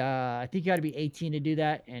be. I think you got to be 18 to do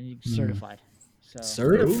that, and you're certified. So.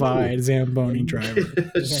 Certified Zamboni driver.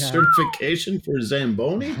 Certification for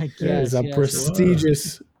Zamboni? That is a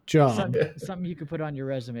prestigious job. Something you could put on your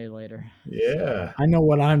resume later. Yeah. I know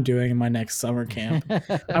what I'm doing in my next summer camp.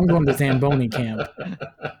 I'm going to Zamboni camp.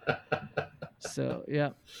 So yeah.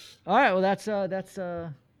 All right. Well, that's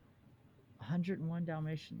 101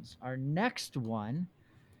 Dalmatians. Our next one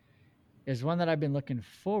is one that I've been looking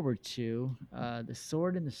forward to. The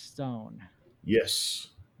Sword in the Stone. Yes.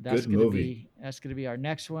 That's Good movie. That's going to be our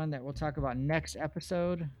next one that we'll talk about next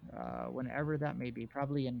episode, whenever that may be.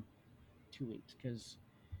 Probably in 2 weeks, because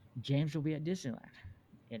James will be at Disneyland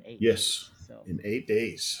in 8 days. So, in 8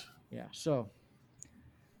 days. Yeah. So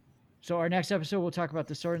our next episode, we'll talk about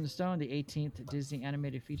The Sword in the Stone, the 18th Disney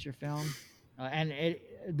animated feature film. The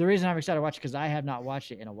reason I'm excited to watch it because I have not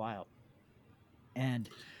watched it in a while. And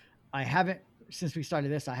I haven't, since we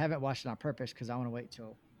started this, I haven't watched it on purpose because I want to wait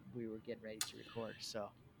till we were getting ready to record. So.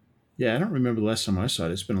 Yeah, I don't remember the last time I saw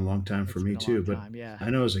it. It's been a long time for me too, but I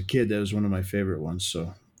know as a kid that was one of my favorite ones.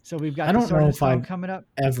 So we've got. I don't know if I've coming up.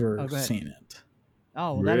 ever seen it.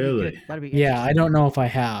 Oh, well, really? That'd be yeah, I don't know if I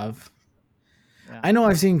have. Yeah. I know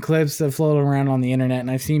I've seen clips that float around on the internet, and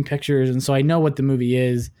I've seen pictures, and so I know what the movie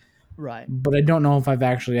is. Right. But I don't know if I've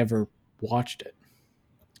actually ever watched it.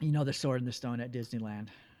 You know, The Sword in the Stone at Disneyland.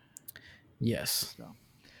 Yes.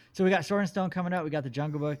 So we got Sword and Stone coming up. We got The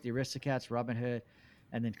Jungle Book, The Aristocats, Robin Hood,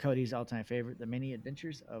 and then Cody's all-time favorite, The Many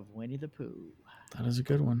Adventures of Winnie the Pooh. That is a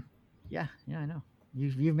good one. Yeah, I know.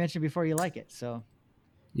 You've mentioned before you like it, so.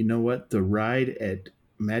 You know what? The ride at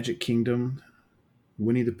Magic Kingdom,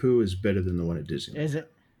 Winnie the Pooh, is better than the one at Disney. Is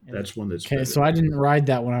it? That's one that's okay. Better. So I didn't ride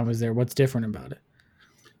that when I was there. What's different about it?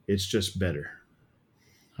 It's just better.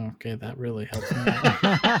 Okay, that really helps me.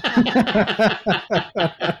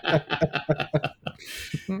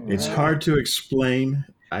 It's hard to explain.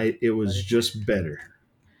 It was just better.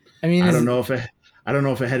 I mean, I don't know if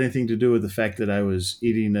it had anything to do with the fact that I was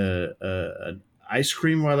eating an ice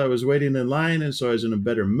cream while I was waiting in line, and so I was in a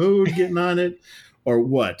better mood getting on it, or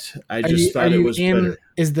what. I just thought it was better.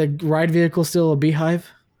 Is the ride vehicle still a beehive?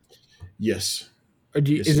 Yes. Or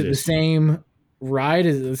is it the same ride?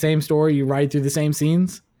 Is it the same story? You ride through the same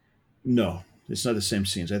scenes? No, it's not the same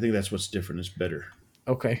scenes. I think that's what's different. It's better.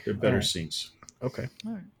 Okay. They're better scenes. Okay.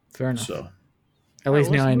 All right. Fair enough. So, at least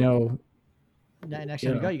now I know. Next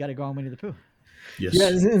time you got to go on Winnie the Pooh. Yes. Yeah,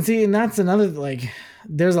 and see, and that's another, like,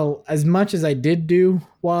 there's as much as I did do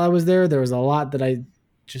while I was there was a lot that I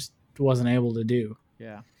just wasn't able to do.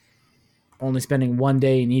 Yeah. Only spending one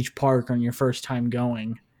day in each park on your first time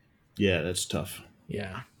going. Yeah, that's tough.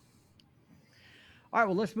 Yeah. All right,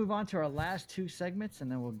 well, let's move on to our last 2 segments, and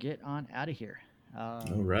then we'll get on out of here. All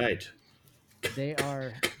right. They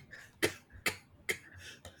are...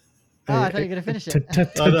 Oh, I thought you were going to finish it.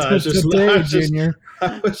 I was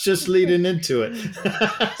just leading into it.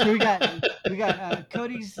 So we got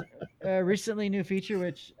Cody's recently new feature,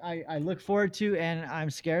 which I look forward to, and I'm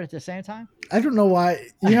scared at the same time. I don't know why.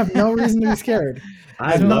 You have no reason to be scared.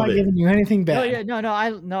 I'm not giving you anything bad. I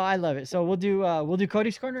love it. So we'll do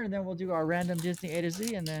Cody's Corner, and then we'll do our random Disney A to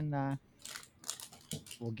Z, and then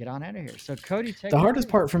we'll get on out of here. So Cody, the hardest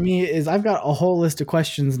part for me is I've got a whole list of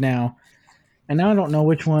questions now, and now I don't know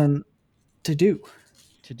which one to do.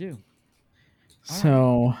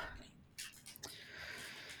 So,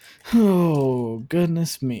 oh,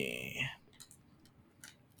 goodness me.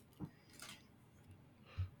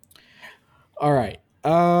 All right.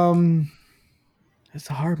 It's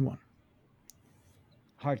a hard one.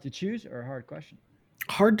 Hard to choose or a hard question?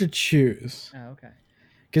 Hard to choose. Oh, okay.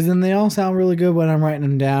 Because then they all sound really good when I'm writing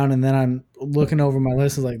them down, and then I'm looking over my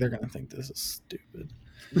list and like, they're going to think this is stupid.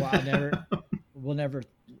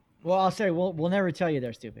 Well, I'll say we'll never tell you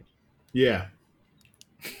they're stupid. Yeah.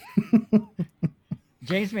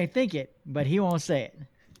 James may think it, but he won't say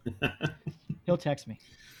it. He'll text me.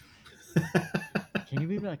 Can you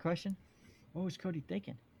read that question? What was Cody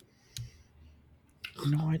thinking?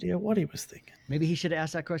 No idea what he was thinking. Maybe he should have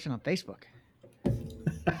asked that question on Facebook.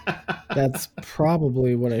 That's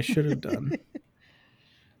probably what I should have done.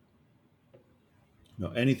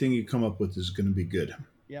 anything you come up with is going to be good.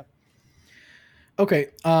 Yep. Okay,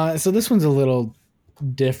 so this one's a little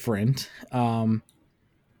different. No,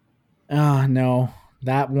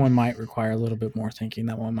 that one might require a little bit more thinking.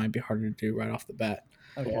 That one might be harder to do right off the bat.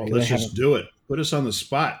 Okay. Well, let's just do it. Put us on the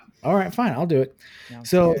spot. All right, fine, I'll do it.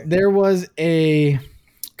 So there was a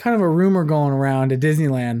kind of a rumor going around at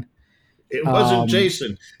Disneyland. It wasn't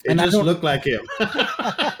Jason. It just looked like him.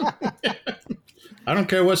 I don't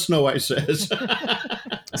care what Snow White says.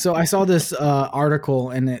 So I saw this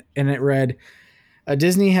article and it read,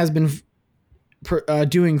 Disney has been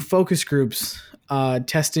doing focus groups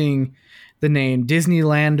testing the name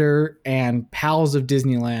Disneylander and Pals of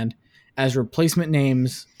Disneyland as replacement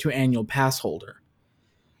names to annual pass holder.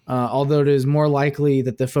 Although it is more likely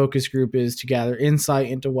that the focus group is to gather insight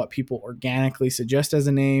into what people organically suggest as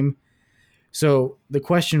a name. So the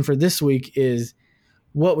question for this week is,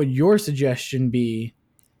 what would your suggestion be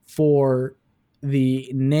for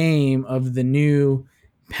the name of the new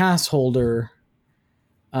pass holder?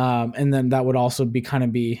 And then that would also be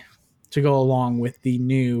to go along with the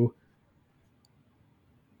new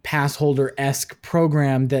pass holder-esque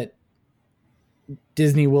program that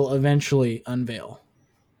Disney will eventually unveil.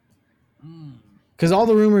 Because all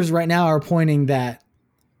the rumors right now are pointing that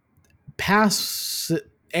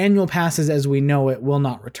annual passes as we know it will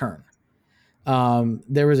not return.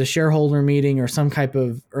 There was a shareholder meeting or some type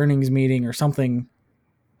of earnings meeting or something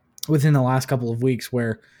within the last couple of weeks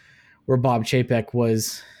where Bob Chapek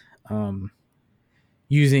was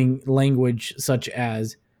using language such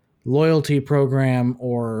as loyalty program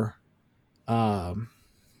or something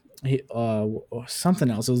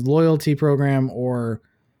else. It was loyalty program or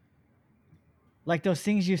like those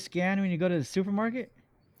things you scan when you go to the supermarket.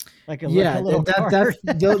 Like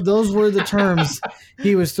those were the terms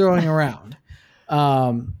he was throwing around.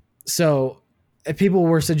 So people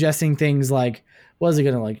were suggesting things like, was it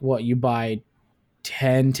going to you buy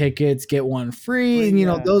 10 tickets, get one free? And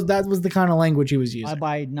that was the kind of language he was using. I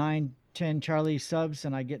buy 9-10 Charlie subs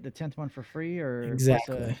and I get the 10th one for free, or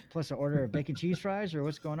exactly plus an order of bacon cheese fries, or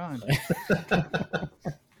what's going on?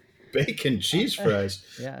 Bacon cheese fries.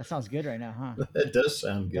 Yeah, that sounds good right now, huh? That does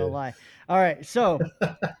sound good. Don't lie. All right, so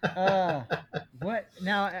what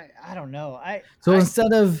now? I don't know.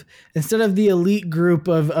 Instead of the elite group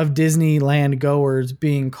of Disneyland goers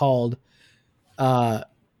being called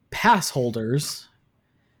pass holders,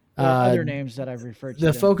 other names that I've referred to.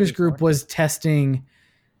 The focus group was testing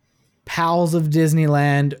Pals of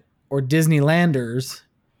Disneyland or Disneylanders.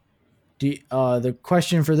 The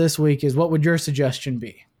question for this week is, what would your suggestion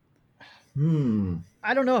be?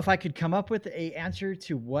 I don't know if I could come up with a answer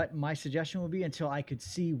to what my suggestion would be until I could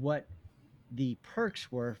see what the perks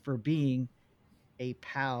were for being a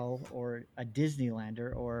PAL or a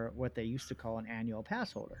Disneylander, or what they used to call an annual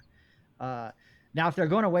pass holder. Now, if they're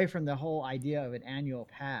going away from the whole idea of an annual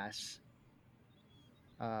pass,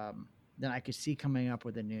 then I could see coming up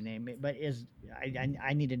with a new name. But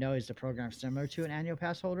I need to know, is the program similar to an annual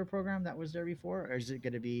pass holder program that was there before, or is it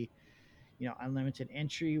going to be, unlimited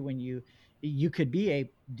entry when you could be a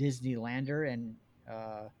Disneylander and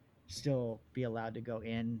still be allowed to go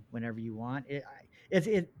in whenever you want? To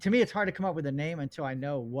me, it's hard to come up with a name until I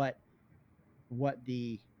know what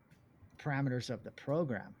the parameters of the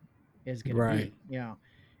program is going to be.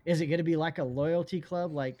 Is it going to be like a loyalty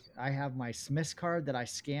club? Like I have my Smith's card that I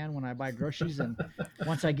scan when I buy groceries, and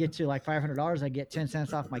once I get to like $500, I get 10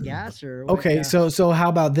 cents off my gas? Or what? Okay, so how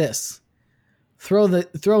about this? Throw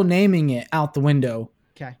naming it out the window.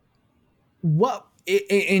 Okay. What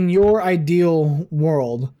in your ideal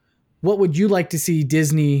world, what would you like to see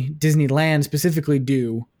Disneyland specifically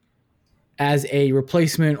do as a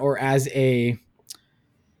replacement or as a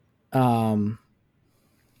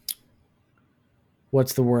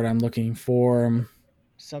what's the word I'm looking for?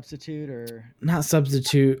 Substitute or not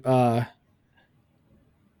substitute. What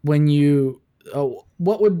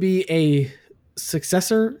would be a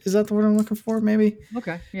successor? Is that the word I'm looking for? Maybe.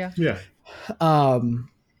 Okay. Yeah. Yeah.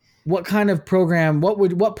 What kind of program?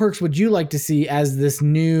 What perks would you like to see as this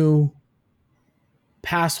new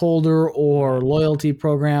pass holder or loyalty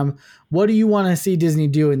program? What do you want to see Disney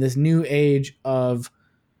do in this new age of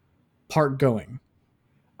park going?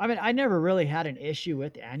 I mean, I never really had an issue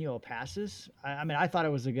with annual passes. I thought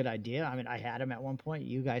it was a good idea. I had them at one point.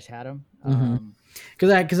 You guys had them.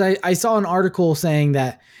 Because I saw an article saying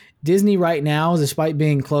that Disney right now, despite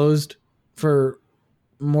being closed for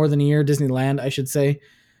more than a year, Disneyland, I should say,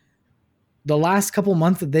 the last couple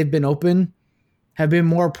months that they've been open have been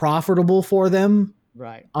more profitable for them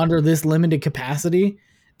under this limited capacity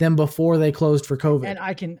than before they closed for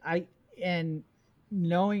COVID. And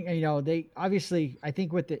knowing, they obviously, I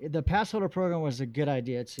think with the pass holder program was a good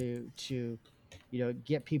idea to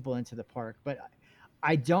get people into the park, but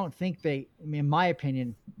I don't think in my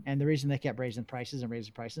opinion, and the reason they kept raising prices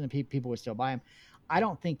and people would still buy them, I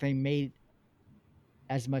don't think they made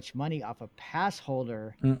as much money off a pass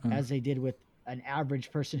holder as they did with an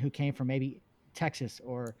average person who came from maybe Texas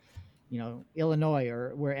or, Illinois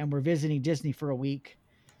and we're visiting Disney for a week.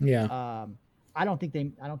 Yeah. I don't think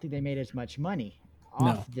they made as much money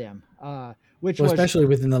off them, which especially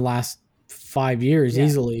within the last 5 years,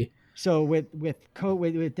 easily. So with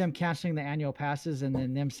them canceling the annual passes and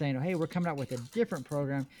then them saying, "Hey, we're coming out with a different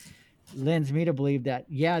program," lends me to believe that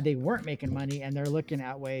they weren't making money and they're looking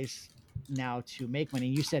at ways now to make money.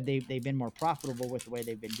 You said they've been more profitable with the way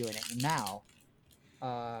they've been doing it now.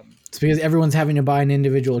 It's because everyone's having to buy an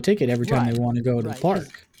individual ticket every time they want to go to the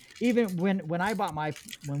park. Even when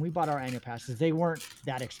we bought our annual passes, they weren't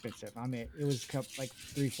that expensive. I mean, it was like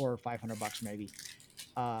 $300, $400, or $500 maybe.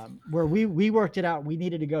 Where we worked it out, we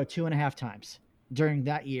needed to go 2.5 times during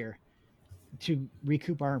that year to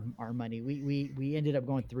recoup our money. We ended up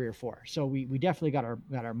going 3 or 4, so we definitely got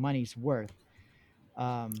our money's worth.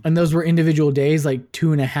 And those were individual days, like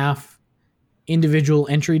 2.5 individual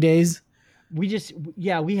entry days. We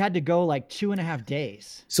had to go like 2.5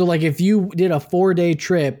 days. So like if you did a 4-day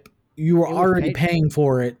trip, you were already paying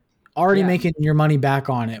for it, making your money back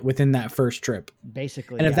on it within that first trip.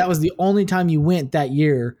 Basically. And if that was the only time you went that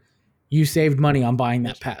year, you saved money on buying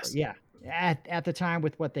that pass. Yeah. At the time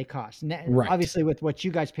with what they cost. Right. Obviously with what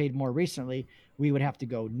you guys paid more recently, we would have to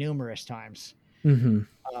go numerous times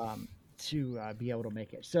to be able to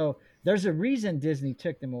make it. So there's a reason Disney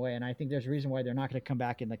took them away. And I think there's a reason why they're not going to come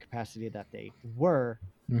back in the capacity that they were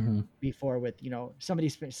before with, somebody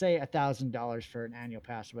say $1,000 for an annual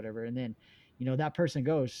pass or whatever. And then, that person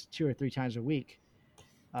goes 2 or 3 times a week.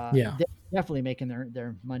 They're definitely making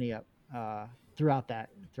their money up throughout that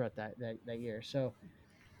year. So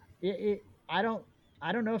I don't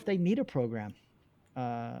know if they need a program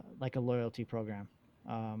like a loyalty program,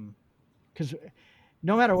 because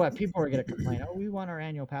no matter what, people are going to complain. Oh, we want our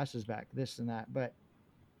annual passes back, this and that. But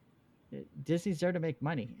Disney's there to make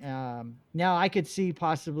money. Now I could see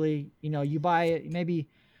possibly, you buy maybe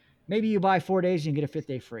you buy 4 days and you get a 5th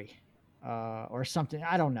day free, or something.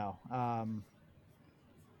 I don't know.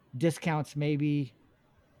 Discounts maybe,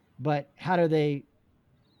 but how do they?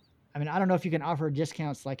 I mean, I don't know if you can offer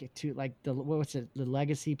discounts like the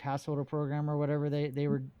legacy pass holder program or whatever they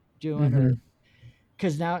were doing, or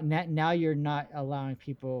because now you're not allowing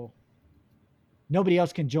people. Nobody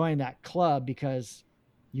else can join that club because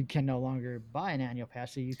you can no longer buy an annual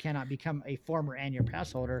pass, so you cannot become a former annual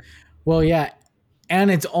pass holder. Well, yeah, and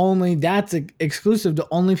that's exclusive to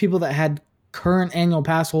only people that had current annual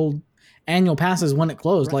passes when it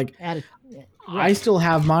closed. Right. Like, I still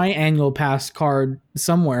have my annual pass card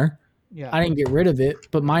somewhere. Yeah, I didn't get rid of it,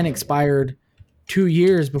 but mine expired 2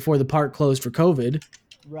 years before the park closed for COVID.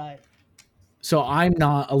 Right. So I'm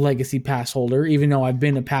not a legacy pass holder, even though I've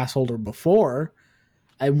been a pass holder before.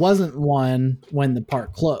 I wasn't one when the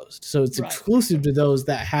park closed. So it's exclusive to those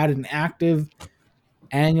that had an active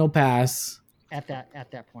annual pass at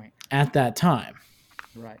that point. At that time.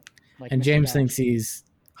 Right. Like and Mr. James thinks he's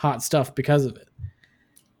hot stuff because of it.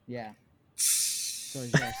 Yeah. So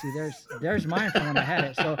see, there's mine from when I had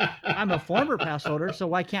it. So I'm a former pass holder, so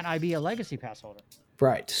why can't I be a legacy pass holder?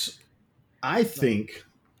 Right. I think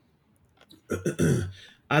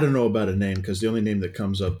I don't know about a name because the only name that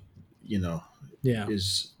comes up,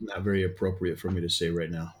 is not very appropriate for me to say right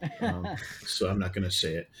now. So I'm not going to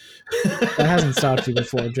say it. That hasn't stopped you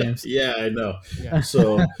before, James. Yeah, I know. Yeah.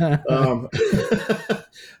 So,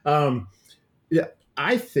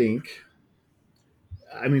 I think,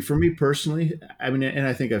 for me personally, and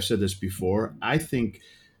I think I've said this before, I think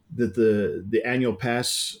that the annual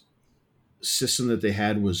pass system that they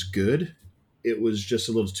had was good. It was just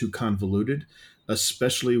a little too convoluted,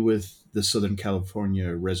 especially with the Southern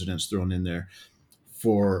California residents thrown in there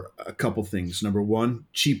for a couple things. Number one,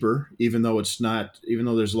 cheaper, even though there's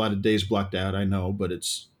a lot of days blocked out, I know, but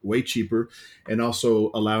it's way cheaper. And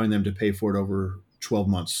also allowing them to pay for it over 12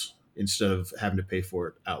 months instead of having to pay for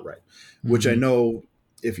it outright, which I know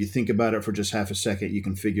if you think about it for just half a second, you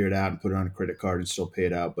can figure it out and put it on a credit card and still pay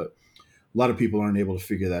it out. But a lot of people aren't able to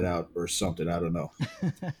figure that out or something. I don't know.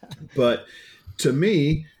 But to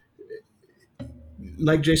me,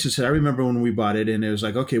 like Jason said, I remember when we bought it and it was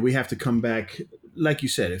like, okay, we have to come back. Like you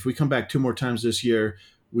said, if we come back 2 more times this year,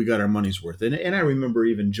 we got our money's worth. And I remember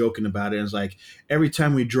even joking about it. It's like every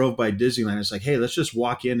time we drove by Disneyland, it's like, hey, let's just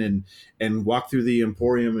walk in and walk through the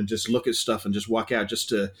Emporium and just look at stuff and just walk out just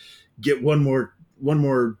to get one more one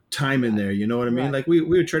more time in there. You know what I mean? Right. Like we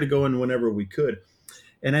would try to go in whenever we could.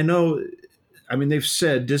 And I know, I mean,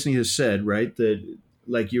 Disney has said, right, that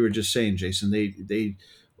like you were just saying, Jason, they,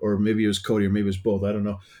 or maybe it was Cody or maybe it was both. I don't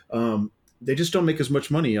know. They just don't make as much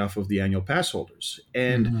money off of the annual pass holders.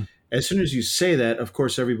 And as soon as you say that, of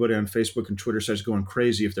course, everybody on Facebook and Twitter starts going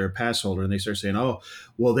crazy if they're a pass holder, and they start saying, "Oh,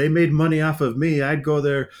 well, they made money off of me. I'd go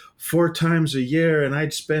there 4 times a year, and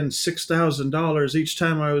I'd spend $6,000 each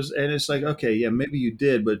time I was." And it's like, okay, yeah, maybe you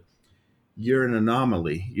did, but you're an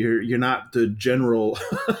anomaly. You're not the general.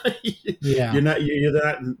 Yeah, you're not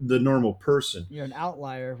the normal person. You're an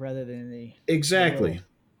outlier rather than the Exactly.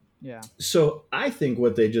 Yeah. So I think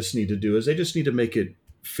what they just need to do is they just need to make it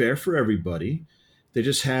fair for everybody. They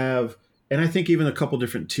just have, and I think even a couple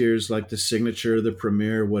different tiers like the signature, the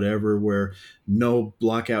premier, whatever, where no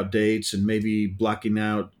blockout dates and maybe blocking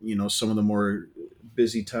out, some of the more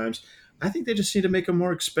busy times. I think they just need to make them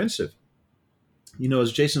more expensive.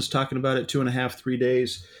 As Jason's talking about it, 2.5, 3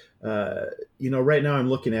 days. Right now I'm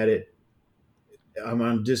looking at it. I'm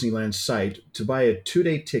on Disneyland's site. To buy a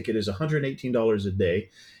 2-day ticket is $118 a day.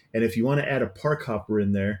 And if you want to add a park hopper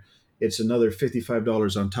in there, it's another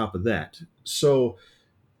 $55 on top of that. So,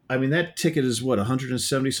 I mean, that ticket is what,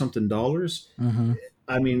 $170 something dollars?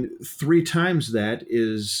 I mean, 3 times that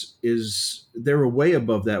is they were way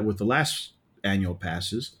above that with the last annual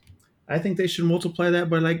passes. I think they should multiply that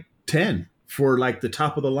by like 10 for like the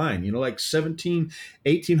top of the line, like $1,700,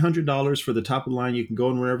 $1,800 for the top of the line. You can go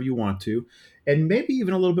in wherever you want to, and maybe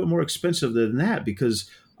even a little bit more expensive than that, because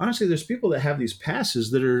honestly, there's people that have these passes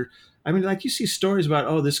that are, I mean, like you see stories about,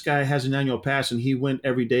 oh, this guy has an annual pass and he went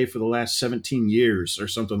every day for the last 17 years or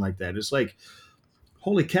something like that. It's like,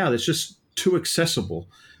 holy cow, that's just too accessible.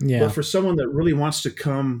 Yeah. But for someone that really wants to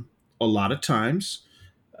come a lot of times,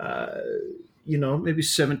 maybe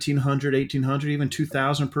 $1,700, $1,800, even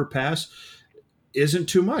 $2,000 per pass isn't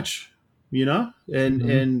too much,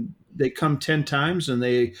 and they come 10 times and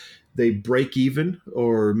they break even,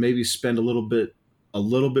 or maybe spend a little bit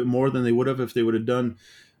more than they would have if they would have done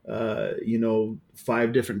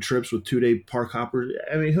 5 different trips with 2-day park hoppers.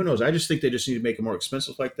 I mean, who knows? I just think they just need to make it more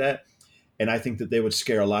expensive like that. And I think that they would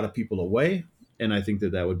scare a lot of people away. And I think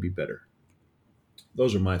that would be better.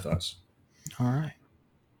 Those are my thoughts. All right.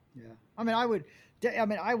 Yeah. I mean, I would,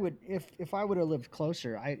 if I would have lived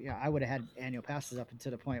closer, I would have had annual passes up to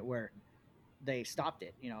the point where they stopped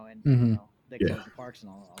it, and they closed the parks and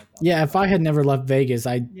all. Yeah. If I had never left Vegas,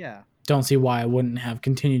 I don't see why I wouldn't have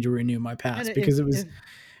continued to renew my pass, because it was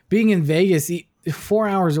being in Vegas 4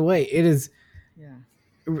 hours away. It is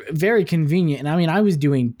very convenient. And I mean, I was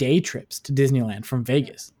doing day trips to Disneyland from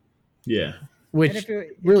Vegas. Yeah. Which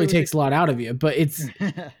really takes a lot out of you, but it's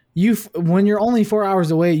when you're only 4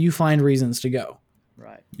 hours away, you find reasons to go.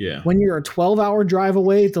 Right. Yeah. When you're a 12-hour drive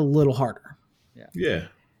away, it's a little harder. Yeah. Yeah.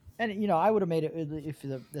 And I would have made it if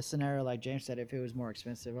the scenario like James said, if it was more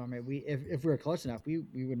expensive. I mean, if we were close enough, we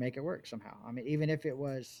would make it work somehow. I mean, even if it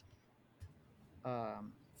was,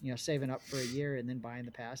 saving up for a year and then buying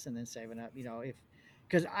the pass and then saving up,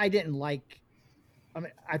 because I didn't like. I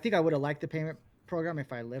mean, I think I would have liked the payment program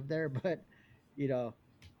if I lived there, but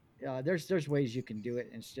there's ways you can do it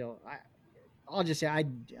and still. I'll just say I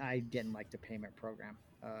didn't like the payment program.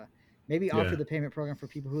 Maybe offer the payment program for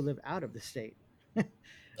people who live out of the state.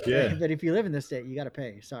 Yeah. But if you live in the state, you got to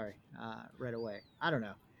pay. Sorry, right away. I don't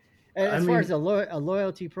know. As far as a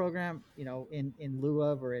loyalty program, in lieu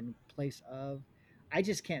of or in place of, I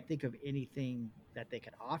just can't think of anything that they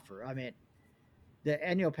could offer. I mean, the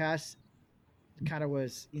annual pass kind of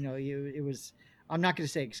was, it was. I'm not going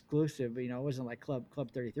to say exclusive, but it wasn't like Club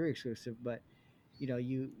 33 exclusive. But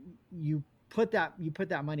you put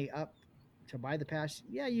that money up to buy the pass.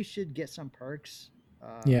 Yeah, you should get some perks.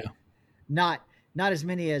 Not as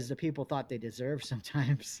many as the people thought they deserved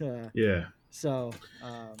sometimes. Yeah. So,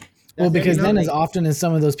 because then as often as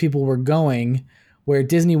some of those people were going, where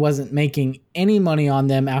Disney wasn't making any money on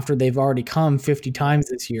them after they've already come 50 times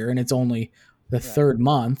this year, and it's only the third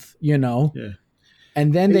month, Yeah.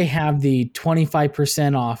 And then they have the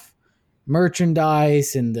 25% off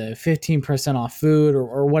merchandise and the 15% off food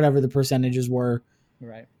or whatever the percentages were.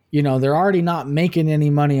 Right. They're already not making any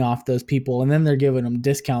money off those people, and then they're giving them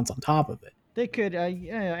discounts on top of it. They could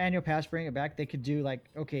annual pass, bring it back. They could do like,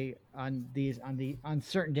 okay, on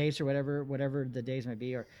certain days or whatever the days might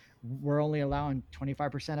be, or we're only allowing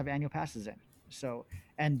 25% of annual passes in. So,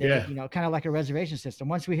 and they, kind of like a reservation system.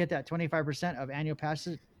 Once we hit that 25% of annual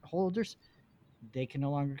passes holders, they can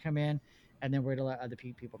no longer come in, and then we're to let other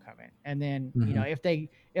people come in. And then, if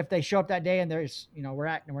they show up that day and there's,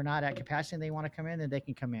 we're not at capacity and they want to come in, then they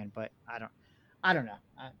can come in. But I don't know.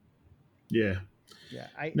 Yeah. Yeah,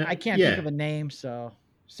 I can't think of a name, so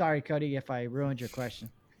sorry, Cody, if I ruined your question.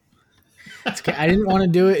 It's okay. I didn't want to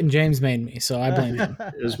do it, and James made me, so I blame him.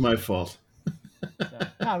 It was my fault. So,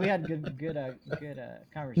 no, we had good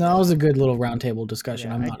conversation. No, it was a good little roundtable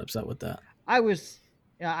discussion. I'm not upset with that. I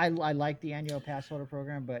like the annual pass holder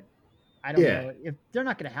program, but I don't know if they're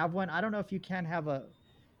not going to have one. I don't know if you can have a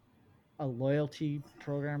loyalty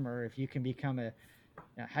program, or if you can become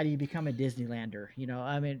how do you become a Disneylander?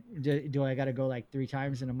 I mean, do I got to go like 3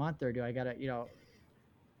 times in a month, or do I got to,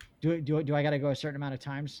 do I got to go a certain amount of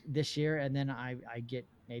times this year, and then I get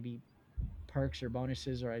maybe perks or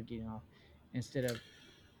bonuses, or instead of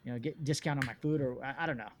get discount on my food, or I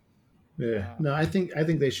don't know. Yeah, no, I think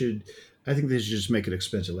they should. I think they should just make it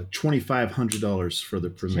expensive, like $2,500 for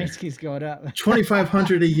the premiere. Chase keeps going up.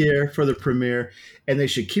 $2,500 a year for the premiere, and they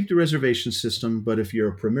should keep the reservation system. But if you're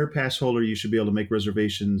a premiere pass holder, you should be able to make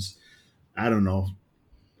reservations. I don't know,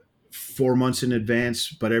 4 months in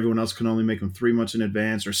advance, but everyone else can only make them 3 months in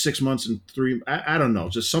advance, or 6 months and 3. I don't know,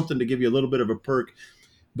 just something to give you a little bit of a perk.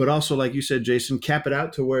 But also, like you said, Jason, cap it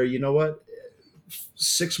out to where, you know what,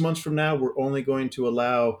 6 months from now, we're only going to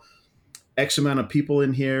allow X amount of people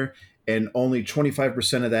in here, and only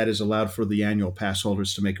 25% of that is allowed for the annual pass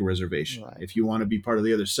holders to make a reservation. Right. If you want to be part of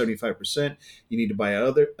the other 75%, you need to buy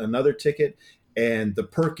another ticket. And the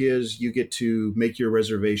perk is you get to make your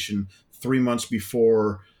reservation 3 months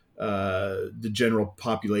before the general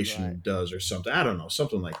population does, or something. I don't know,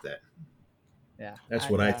 something like that. Yeah, that's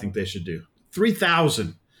what I think they should do.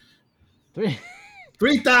 3,000.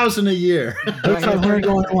 3,000 a year. 500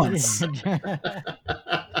 going at once.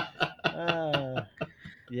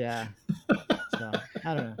 Yeah. So,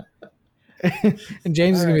 I don't know. And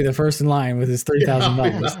James is going to be the first in line with his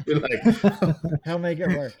 $3,000. He'll make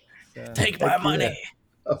it work. So. Take my money.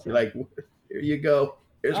 I'll be like, here you go.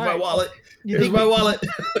 Here's my wallet. Here's my wallet.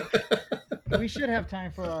 We should have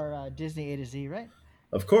time for our Disney A to Z, right?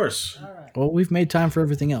 Of course. All right. Well, we've made time for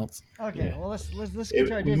everything else. Okay. Yeah. Well, let's get to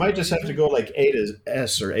our Disney. We might just have to go like A to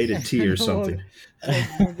S or A to T or something.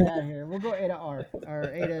 We'll get out of here. We'll go A to R or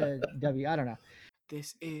A to W. I don't know.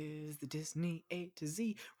 This is the Disney A to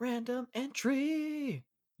Z random entry.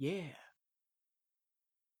 Yeah.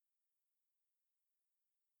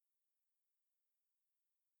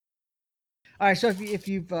 All right. So if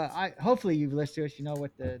you've hopefully you've listened to it, you know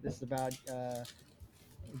what this is about.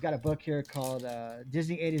 We've got a book here called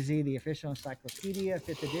Disney A to Z, the Official Encyclopedia,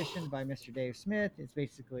 5th edition by Mr. Dave Smith. It's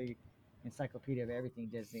basically encyclopedia of everything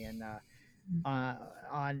Disney. And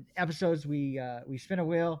on episodes, we spin a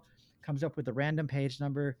wheel, comes up with a random page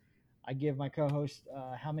number. I give my co-host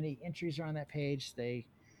how many entries are on that page. They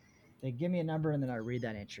give me a number, and then I read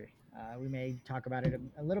that entry. We may talk about it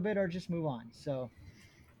a little bit or just move on. So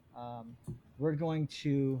we're going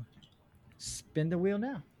to spin the wheel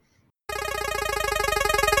now.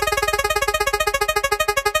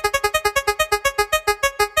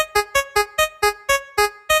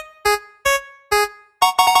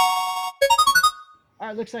 All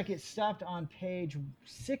right, looks like it stopped on page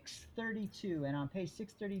 632. And on page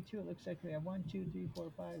 632, it looks like we have 1, 2, 3,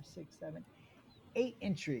 4, 5, 6, 7, 8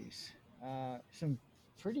 entries. Some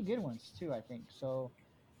pretty good ones too, I think. So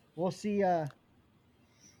we'll see.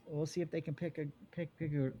 We'll see if they can pick a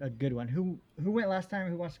good one. Who went last time?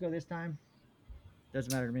 Who wants to go this time?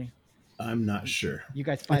 Doesn't matter to me. I'm not sure. You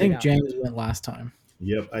guys find I think James went last time.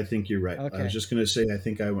 Yep, I think you're right. Okay. I was just going to say I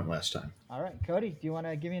think I went last time. All right, Cody, do you want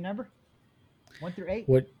to give me a number? 1 through 8?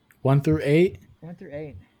 What? 1 through 8? 1 through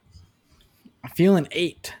 8. I'm feeling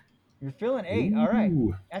 8. You're feeling 8. Ooh. All right.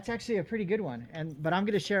 That's actually a pretty good one. But I'm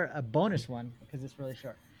going to share a bonus one because it's really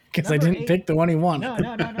short. Because I didn't pick the one he wanted.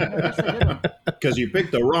 No. This is a good one. Because you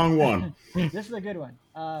picked the wrong one. This is a good one.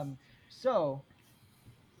 So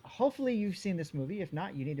hopefully you've seen this movie. If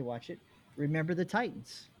not, you need to watch it. Remember the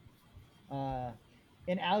Titans.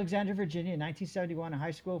 In Alexandria, Virginia, in 1971,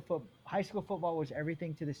 high school football was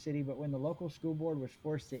everything to the city. But when the local school board was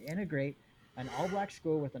forced to integrate an all-black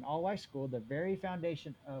school with an all-white school, the very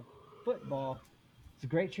foundation of football, the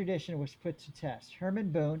great tradition, was put to test. Herman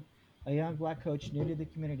Boone, a young black coach new to the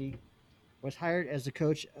community, was hired as the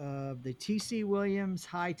coach of the T.C. Williams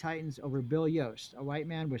High Titans over Bill Yost, a white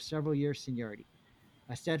man with several years' seniority,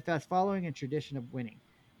 a steadfast following and tradition of winning.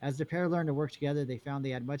 As the pair learned to work together, they found they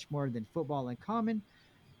had much more than football in common.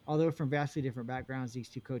 Although from vastly different backgrounds, these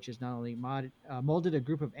two coaches not only molded a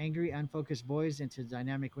group of angry, unfocused boys into a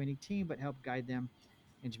dynamic winning team, but helped guide them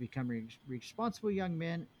into becoming responsible young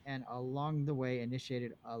men, and along the way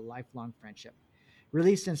initiated a lifelong friendship.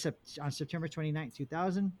 Released on September 29,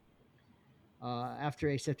 2000, After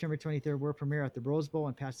a September 23rd world premiere at the Rose Bowl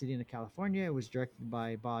in Pasadena, California, it was directed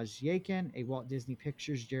by Boz Yakin, a Walt Disney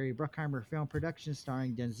Pictures Jerry Bruckheimer film production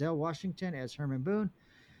starring Denzel Washington as Herman Boone,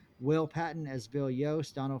 Will Patton as Bill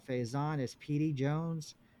Yost, Donald Faison as Petey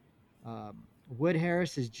Jones, Wood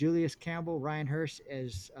Harris as Julius Campbell, Ryan Hurst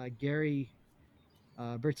as Gary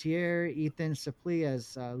Bertier, Ethan Suplee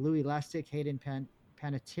as Louis Lastic, Hayden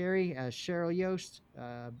Panettiere as Cheryl Yost,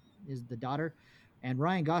 is the daughter, and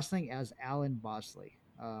Ryan Gosling as Alan Bosley.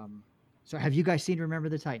 So have you guys seen Remember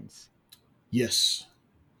the Titans? Yes.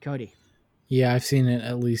 Cody? Yeah, I've seen it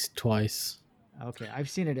at least twice. Okay, I've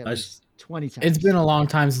seen it at least 20 times. It's been a long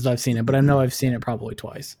time since I've seen it, but I know I've seen it probably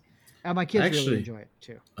twice. And my kids really enjoy it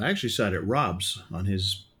too. I actually saw it at Rob's on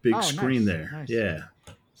his big screen there. Nice. Yeah.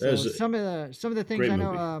 So some of the things I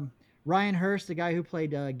know, Ryan Hurst, the guy who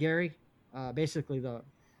played Gary, basically the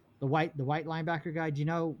white linebacker guy. Do you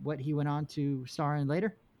know what he went on to star in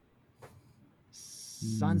later?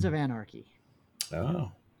 Sons of Anarchy.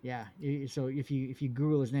 Oh. Yeah. So if you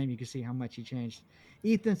Google his name, you can see how much he changed.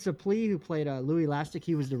 Ethan Suplee, who played Louis Lastic,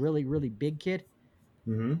 he was the really, really big kid.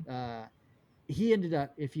 Mm-hmm. He ended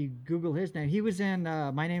up, if you Google his name, he was in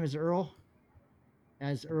My Name is Earl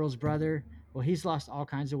as Earl's brother. Well, he's lost all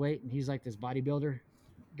kinds of weight, and he's like this bodybuilder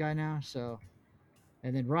guy now. So,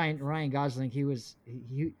 and then Ryan Gosling, he was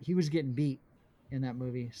getting beat in that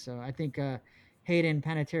movie. So I think Hayden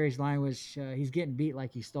Panettiere's line was he's getting beat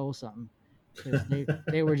like he stole something, because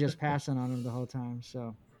they were just passing on him the whole time.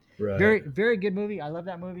 So very, very good movie. I love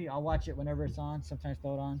that movie. I'll watch it whenever it's on. Sometimes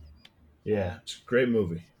throw it on. Yeah, it's a great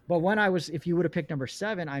movie. But if you would have picked number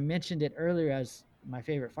 7, I mentioned it earlier as my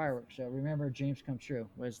favorite fireworks show. Remember, Dreams Come True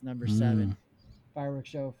was number 7 fireworks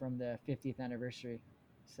show from the 50th anniversary.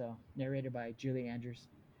 So narrated by Julie Andrews.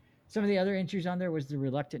 Some of the other entries on there was The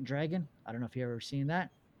Reluctant Dragon. I don't know if you've ever seen that.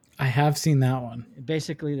 I have seen that one.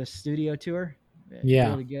 Basically the studio tour. Yeah.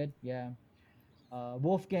 Really good. Yeah.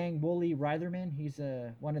 Wolfgang Woolley Reitherman. He's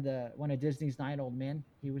one of Disney's 9 old men.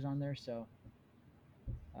 He was on there. So,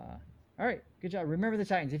 all right, good job. Remember the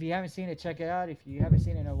Titans. If you haven't seen it, check it out. If you haven't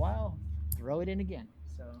seen it in a while, throw it in again.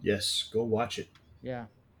 So yes, go watch it. Yeah,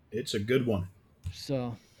 it's a good one.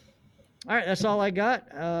 So, all right, that's all I got.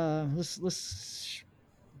 Let's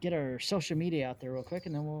get our social media out there real quick,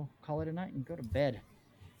 and then we'll call it a night and go to bed.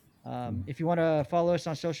 If you want to follow us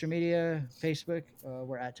on social media, Facebook,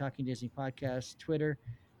 we're at Talking Disney Podcast, Twitter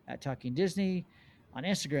at Talking Disney, on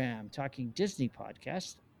Instagram, Talking Disney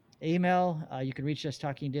Podcast. Email, you can reach us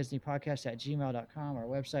talkingdisneypodcast@gmail.com. Our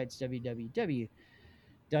website's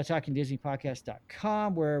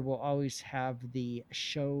www.talkingdisneypodcast.com, where we'll always have the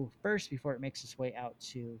show first before it makes its way out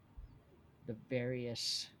to the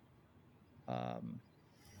various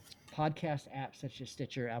podcast apps such as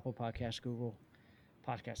Stitcher, Apple Podcasts, Google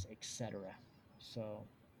Podcasts, etc. So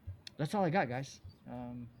that's all I got, guys.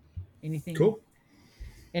 Anything cool?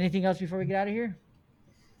 Anything else before we get out of here?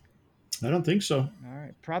 I don't think so. All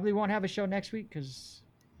right. Probably won't have a show next week because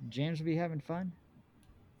James will be having fun.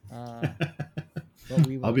 But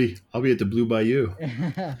we will. I'll be at the Blue Bayou.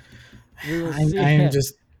 I am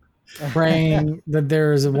just praying that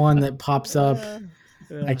there is one that pops up.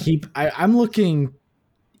 I'm looking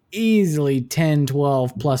easily 10,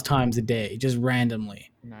 12 plus times a day, just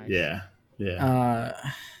randomly. Nice. Yeah.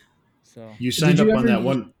 So you signed up on that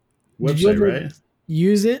one website, right?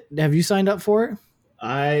 Use it? Have you signed up for it?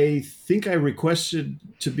 I think I requested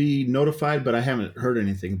to be notified, but I haven't heard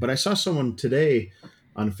anything. But I saw someone today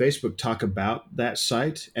on Facebook talk about that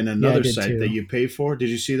site and another site that you pay for. Did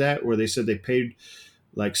you see that? Where they said they paid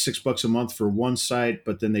like $6 a month for one site,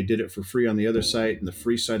 but then they did it for free on the other site, and the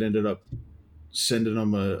free site ended up sending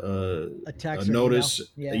them a notice.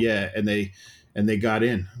 Yeah, and they got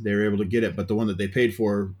in. They were able to get it, but the one that they paid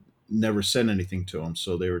for never sent anything to them.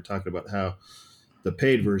 So they were talking about how the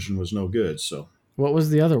paid version was no good. So. What was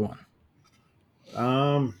the other one?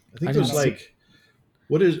 I think it was like,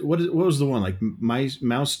 what was the one, like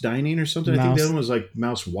Mouse Dining or something? I think the other one was like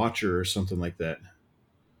Mouse Watcher or something like that.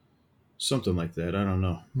 Something like that. I don't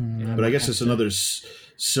know, but I guess it's another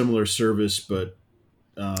similar service. But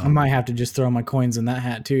I might have to just throw my coins in that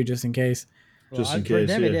hat too, just in case. Well, just in case. For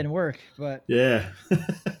them, it didn't work, but yeah.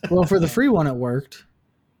 Well, for the free one, it worked.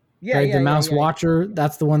 Yeah, right? The Mouse Watcher.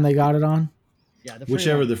 That's the one they got it on. Yeah,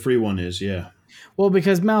 whichever the free one is. Yeah. Well,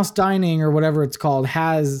 because Mouse Dining or whatever it's called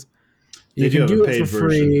you can do it for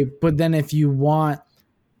free, but then if you want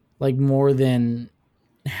like more than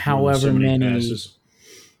however many passes,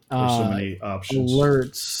 so many options,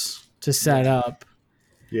 alerts to set up.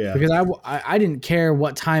 Yeah. Because I didn't care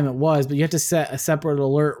what time it was, but you have to set a separate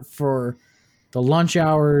alert for the lunch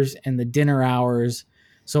hours and the dinner hours.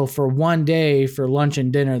 So for one day for lunch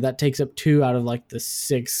and dinner, that takes up 2 out of like the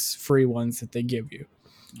 6 free ones that they give you.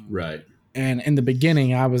 Right. And in the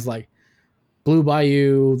beginning, I was like, Blue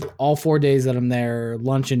Bayou, all 4 days that I'm there,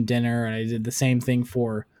 lunch and dinner. And I did the same thing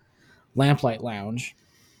for Lamplight Lounge.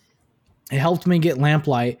 It helped me get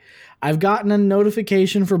Lamplight. I've gotten a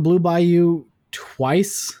notification for Blue Bayou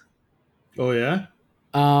twice. Oh, yeah?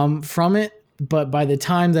 From it. But by the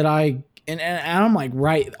time that and I'm like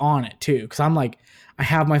right on it too. Cause I'm like, I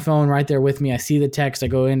have my phone right there with me. I see the text. I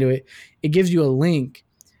go into it. It gives you a link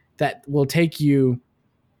that will take you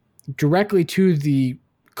directly to the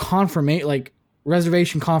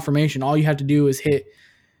reservation confirmation. All you have to do is hit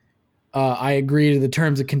I agree to the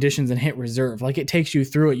terms and conditions and hit reserve. Like, it takes you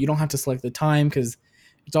through it. You don't have to select the time because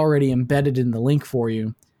it's already embedded in the link for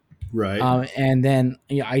you. Right. And then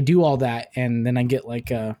I do all that, and then I get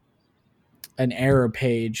like an error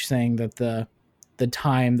page saying that the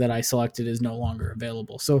time that I selected is no longer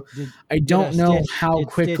available. So I don't know how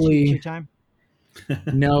quickly. Time?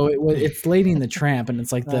 No, it's Lady and the Tramp, and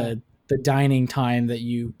it's like the dining time that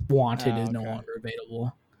you wanted is no longer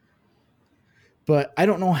available. But I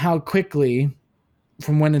don't know how quickly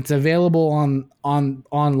from when it's available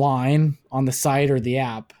online on the site or the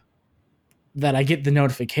app that I get the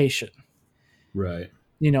notification. Right.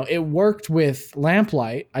 It worked with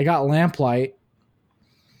Lamplight. I got Lamplight,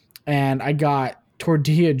 and I got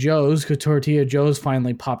Tortilla Joe's because Tortilla Joe's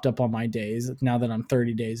finally popped up on my days now that I'm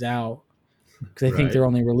 30 days out. Because I think they're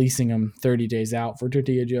only releasing them 30 days out for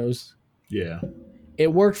Tortilla Joe's. Yeah.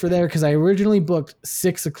 It worked for there because I originally booked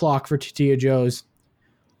 6 o'clock for Tortilla Joe's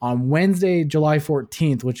on Wednesday, July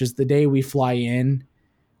 14th, which is the day we fly in.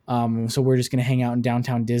 So we're just going to hang out in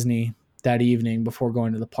downtown Disney that evening before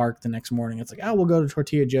going to the park the next morning. It's like, we'll go to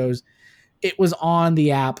Tortilla Joe's. It was on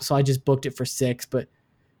the app, so I just booked it for 6, but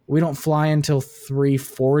we don't fly until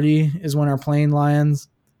 3:40 is when our plane lands.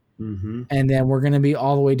 Mm-hmm. And then we're going to be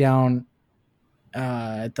all the way down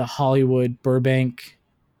at the Hollywood Burbank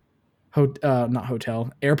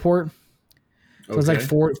airport. So it's like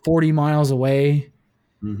 40 miles away.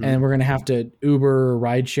 Mm-hmm. And we're going to have to Uber or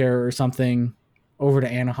rideshare or something over to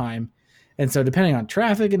Anaheim. And so depending on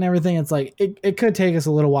traffic and everything, it's like it could take us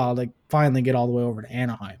a little while to finally get all the way over to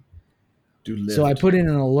Anaheim. So I put in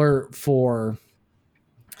an alert for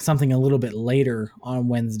something a little bit later on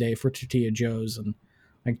Wednesday for Tortilla Joe's, and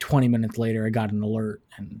like 20 minutes later I got an alert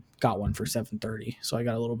and got one for 7:30. So I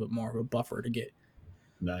got a little bit more of a buffer to get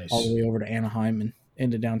all the way over to Anaheim and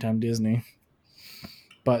into downtown Disney.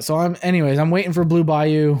 But so I'm waiting for Blue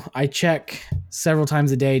Bayou. I check several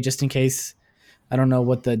times a day just in case. I don't know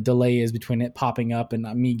what the delay is between it popping up and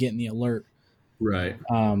me getting the alert. Right.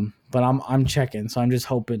 But I'm checking, so I'm just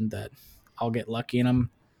hoping that I'll get lucky, and I'm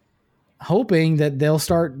hoping that they'll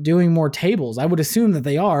start doing more tables. I would assume that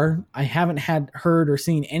they are. I haven't heard or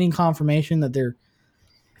seen any confirmation that they're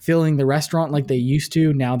filling the restaurant like they used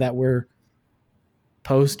to now that we're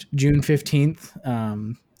post June 15th.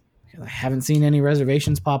 I haven't seen any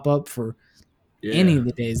reservations pop up for any of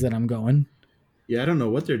the days that I'm going. Yeah, I don't know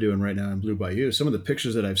what they're doing right now in Blue Bayou. Some of the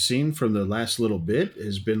pictures that I've seen from the last little bit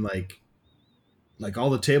has been like all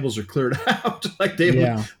the tables are cleared out. They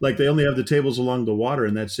only have the tables along the water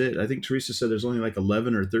and that's it. I think Teresa said there's only like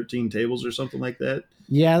 11 or 13 tables or something like that.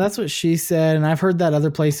 Yeah, that's what she said. And I've heard that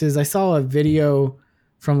other places. I saw a video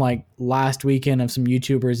from like last weekend of some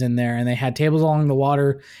YouTubers in there, and they had tables along the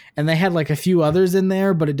water, and they had like a few others in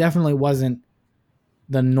there, but it definitely wasn't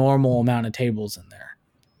the normal amount of tables in there.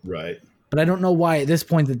 Right. But I don't know why at this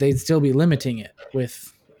point that they'd still be limiting it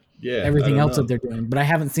with everything else that they're doing. But I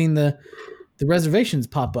haven't seen the reservations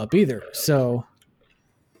pop up either. So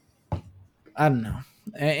I don't know.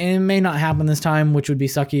 And it may not happen this time, which would be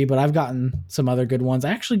sucky, but I've gotten some other good ones.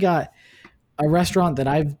 I actually got a restaurant that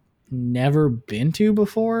I've never been to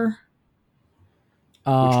before. Which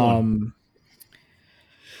one?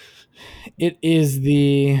 It is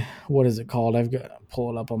what is it called? I've got to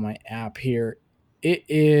pull it up on my app here. It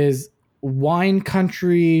is Wine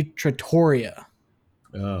Country Trattoria.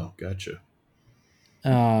 Oh, gotcha.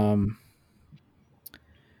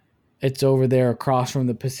 It's over there across from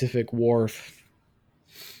the Pacific Wharf,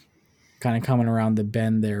 kind of coming around the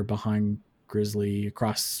bend there behind Grizzly,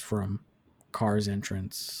 across from Car's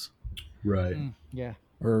entrance. Right. Yeah.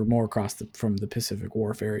 Or more across from the Pacific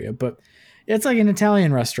Wharf area. But it's like an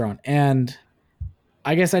Italian restaurant. And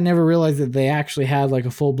I guess I never realized that they actually had like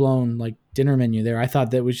a full-blown like dinner menu there. I thought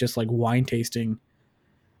that was just like wine tasting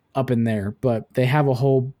up in there. But they have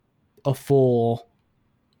a full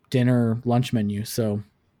dinner lunch menu. So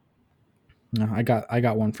I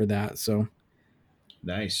got one for that. So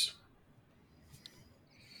nice.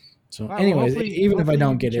 So anyways, even if I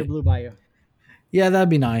don't get it. Blue Bayou. Yeah, that'd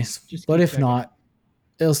be nice. Just But keep if checking. not,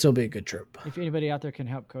 it'll still be a good trip. If anybody out there can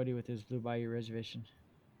help Cody with his Blue Bayou reservation,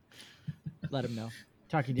 let him know.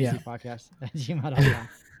 Talking Disney podcast at gmail.com.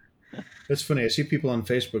 That's funny. I see people on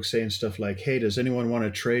Facebook saying stuff like, "Hey, does anyone want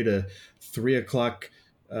to trade a 3:00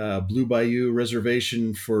 Blue Bayou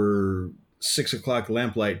reservation for 6:00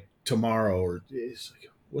 Lamplight tomorrow?" Or it's like,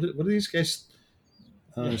 what are these guys?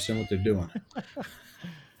 I don't understand what they're doing.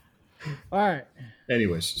 All right.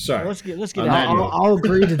 Anyways, sorry. Let's get On out that of here. note. I'll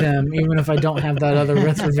agree to them even if I don't have that other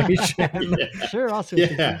reservation. Sure, I'll see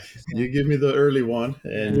what Yeah, you you give me the early one,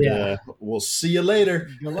 and Yeah. we'll see you later.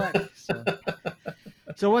 Good luck.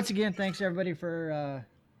 So once again, thanks everybody for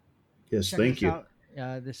Yes, checking thank us you.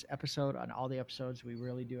 out, this episode on all the episodes. We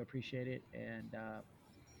really do appreciate it, and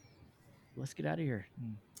let's get out of here.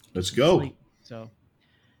 Let's go. Sleep. So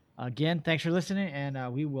again, thanks for listening,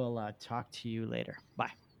 and we will talk to you later.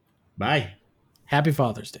 Bye. Bye. Happy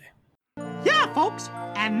Father's Day. Yeah, folks,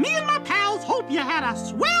 and me and my pals hope you had a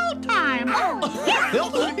swell time. Yeah.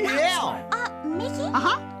 Mickey?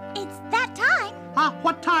 Uh-huh. It's that time.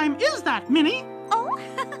 What time is that, Minnie? Oh,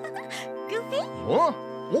 Goofy? Huh?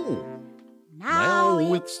 Oh,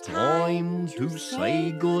 now it's time to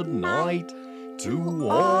say goodnight to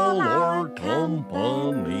all our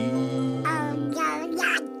company.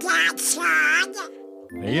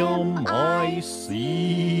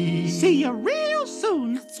 M-I-C See you real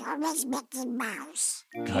soon. It's always Mickey Mouse.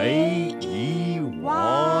 K-E-Y.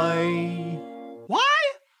 Why?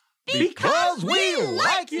 Because we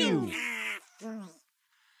like you.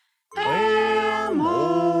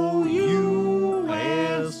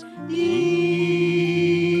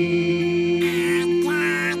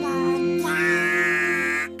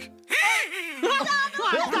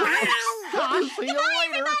 Goodbye,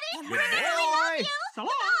 everybody. Bye. So long.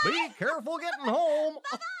 Be careful getting home.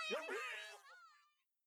 Bye-bye.